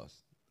know he lost.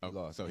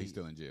 Lost. So he's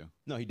still in jail?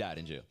 No, he died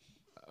in jail.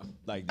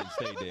 Like, didn't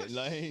stay dead.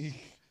 Like,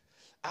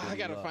 I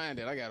gotta find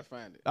it.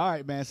 All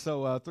right, man.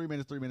 So 3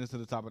 minutes to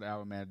the top of the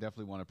hour, man.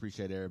 Definitely want to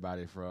appreciate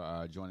everybody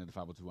for joining the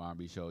 502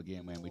 R&B show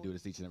again, man. We do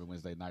this each and every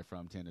Wednesday night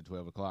from 10 to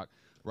 12 o'clock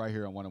right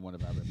here on 101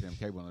 of FM,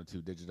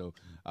 K102 Digital,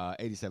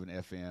 87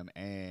 FM,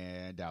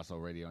 and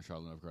Dalso Radio in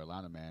Charlotte, North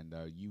Carolina, man.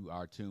 You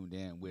are tuned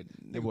in with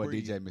your boy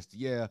DJ Mr.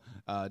 Yeah,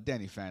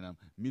 Danny Phantom,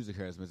 Music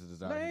Harris, Mr.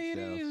 Desire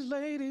himself.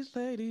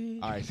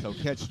 Ladies. All right, so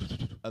catch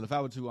the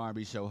 502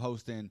 R&B show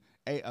hosting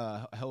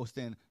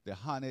the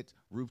Haunted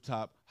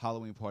Rooftop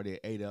Halloween Party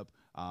at 8 Up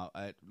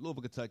at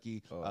Louisville,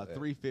 Kentucky, yeah.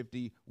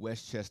 350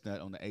 West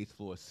Chestnut on the 8th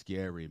floor.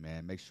 Scary,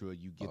 man. Make sure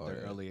you get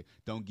there early.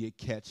 Don't get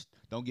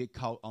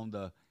caught on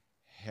the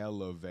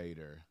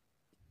elevator.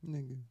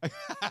 Nigga.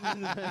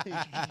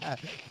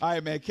 All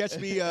right, man. Catch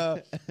me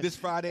this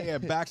Friday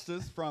at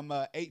Baxter's from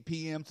 8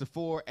 p.m. to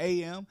 4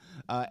 a.m.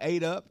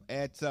 8 up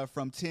at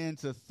from 10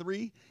 to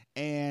 3.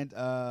 And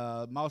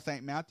Mall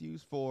St.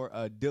 Matthews for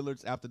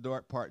Dillard's After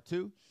Dark Part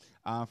 2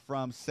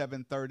 from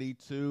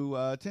 7:30 to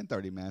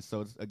 10:30, man.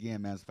 So,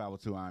 again, man, it's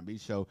 502 R&B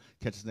Show.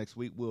 Catch us next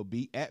week. We'll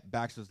be at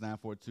Baxter's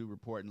 942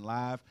 reporting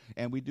live.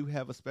 And we do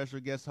have a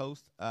special guest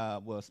host,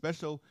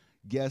 special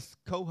guest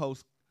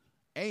co-host,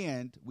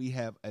 and we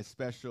have a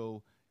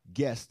special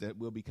guest that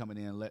will be coming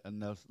in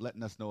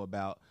letting us know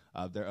about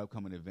their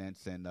upcoming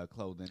events and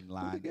clothing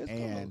line.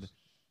 And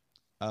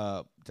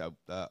I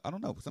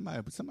don't know. Somebody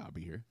will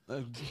be here.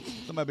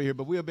 Somebody be here,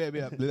 but we'll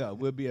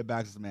be at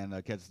Baxter's, man.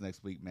 Catch us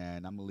next week,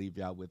 man. I'm gonna leave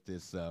y'all with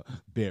this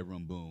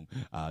bedroom boom.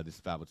 This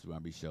 502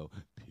 R&B Show.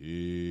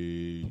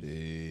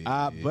 Peace.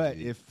 But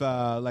if,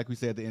 like we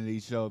said at the end of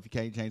each show, if you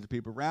can't change the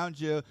people around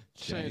you,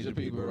 change the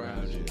people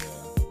around you.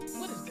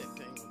 What is that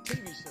thing?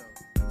 TV show.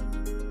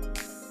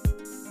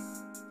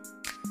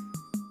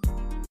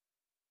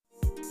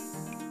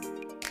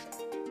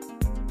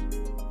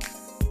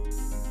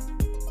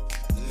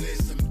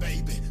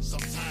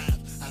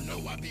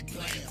 I be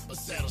playing, but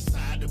set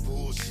aside the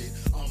bullshit.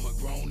 I'm a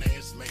grown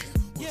ass man.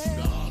 What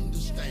you to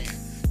understand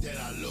that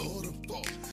I love the fuck.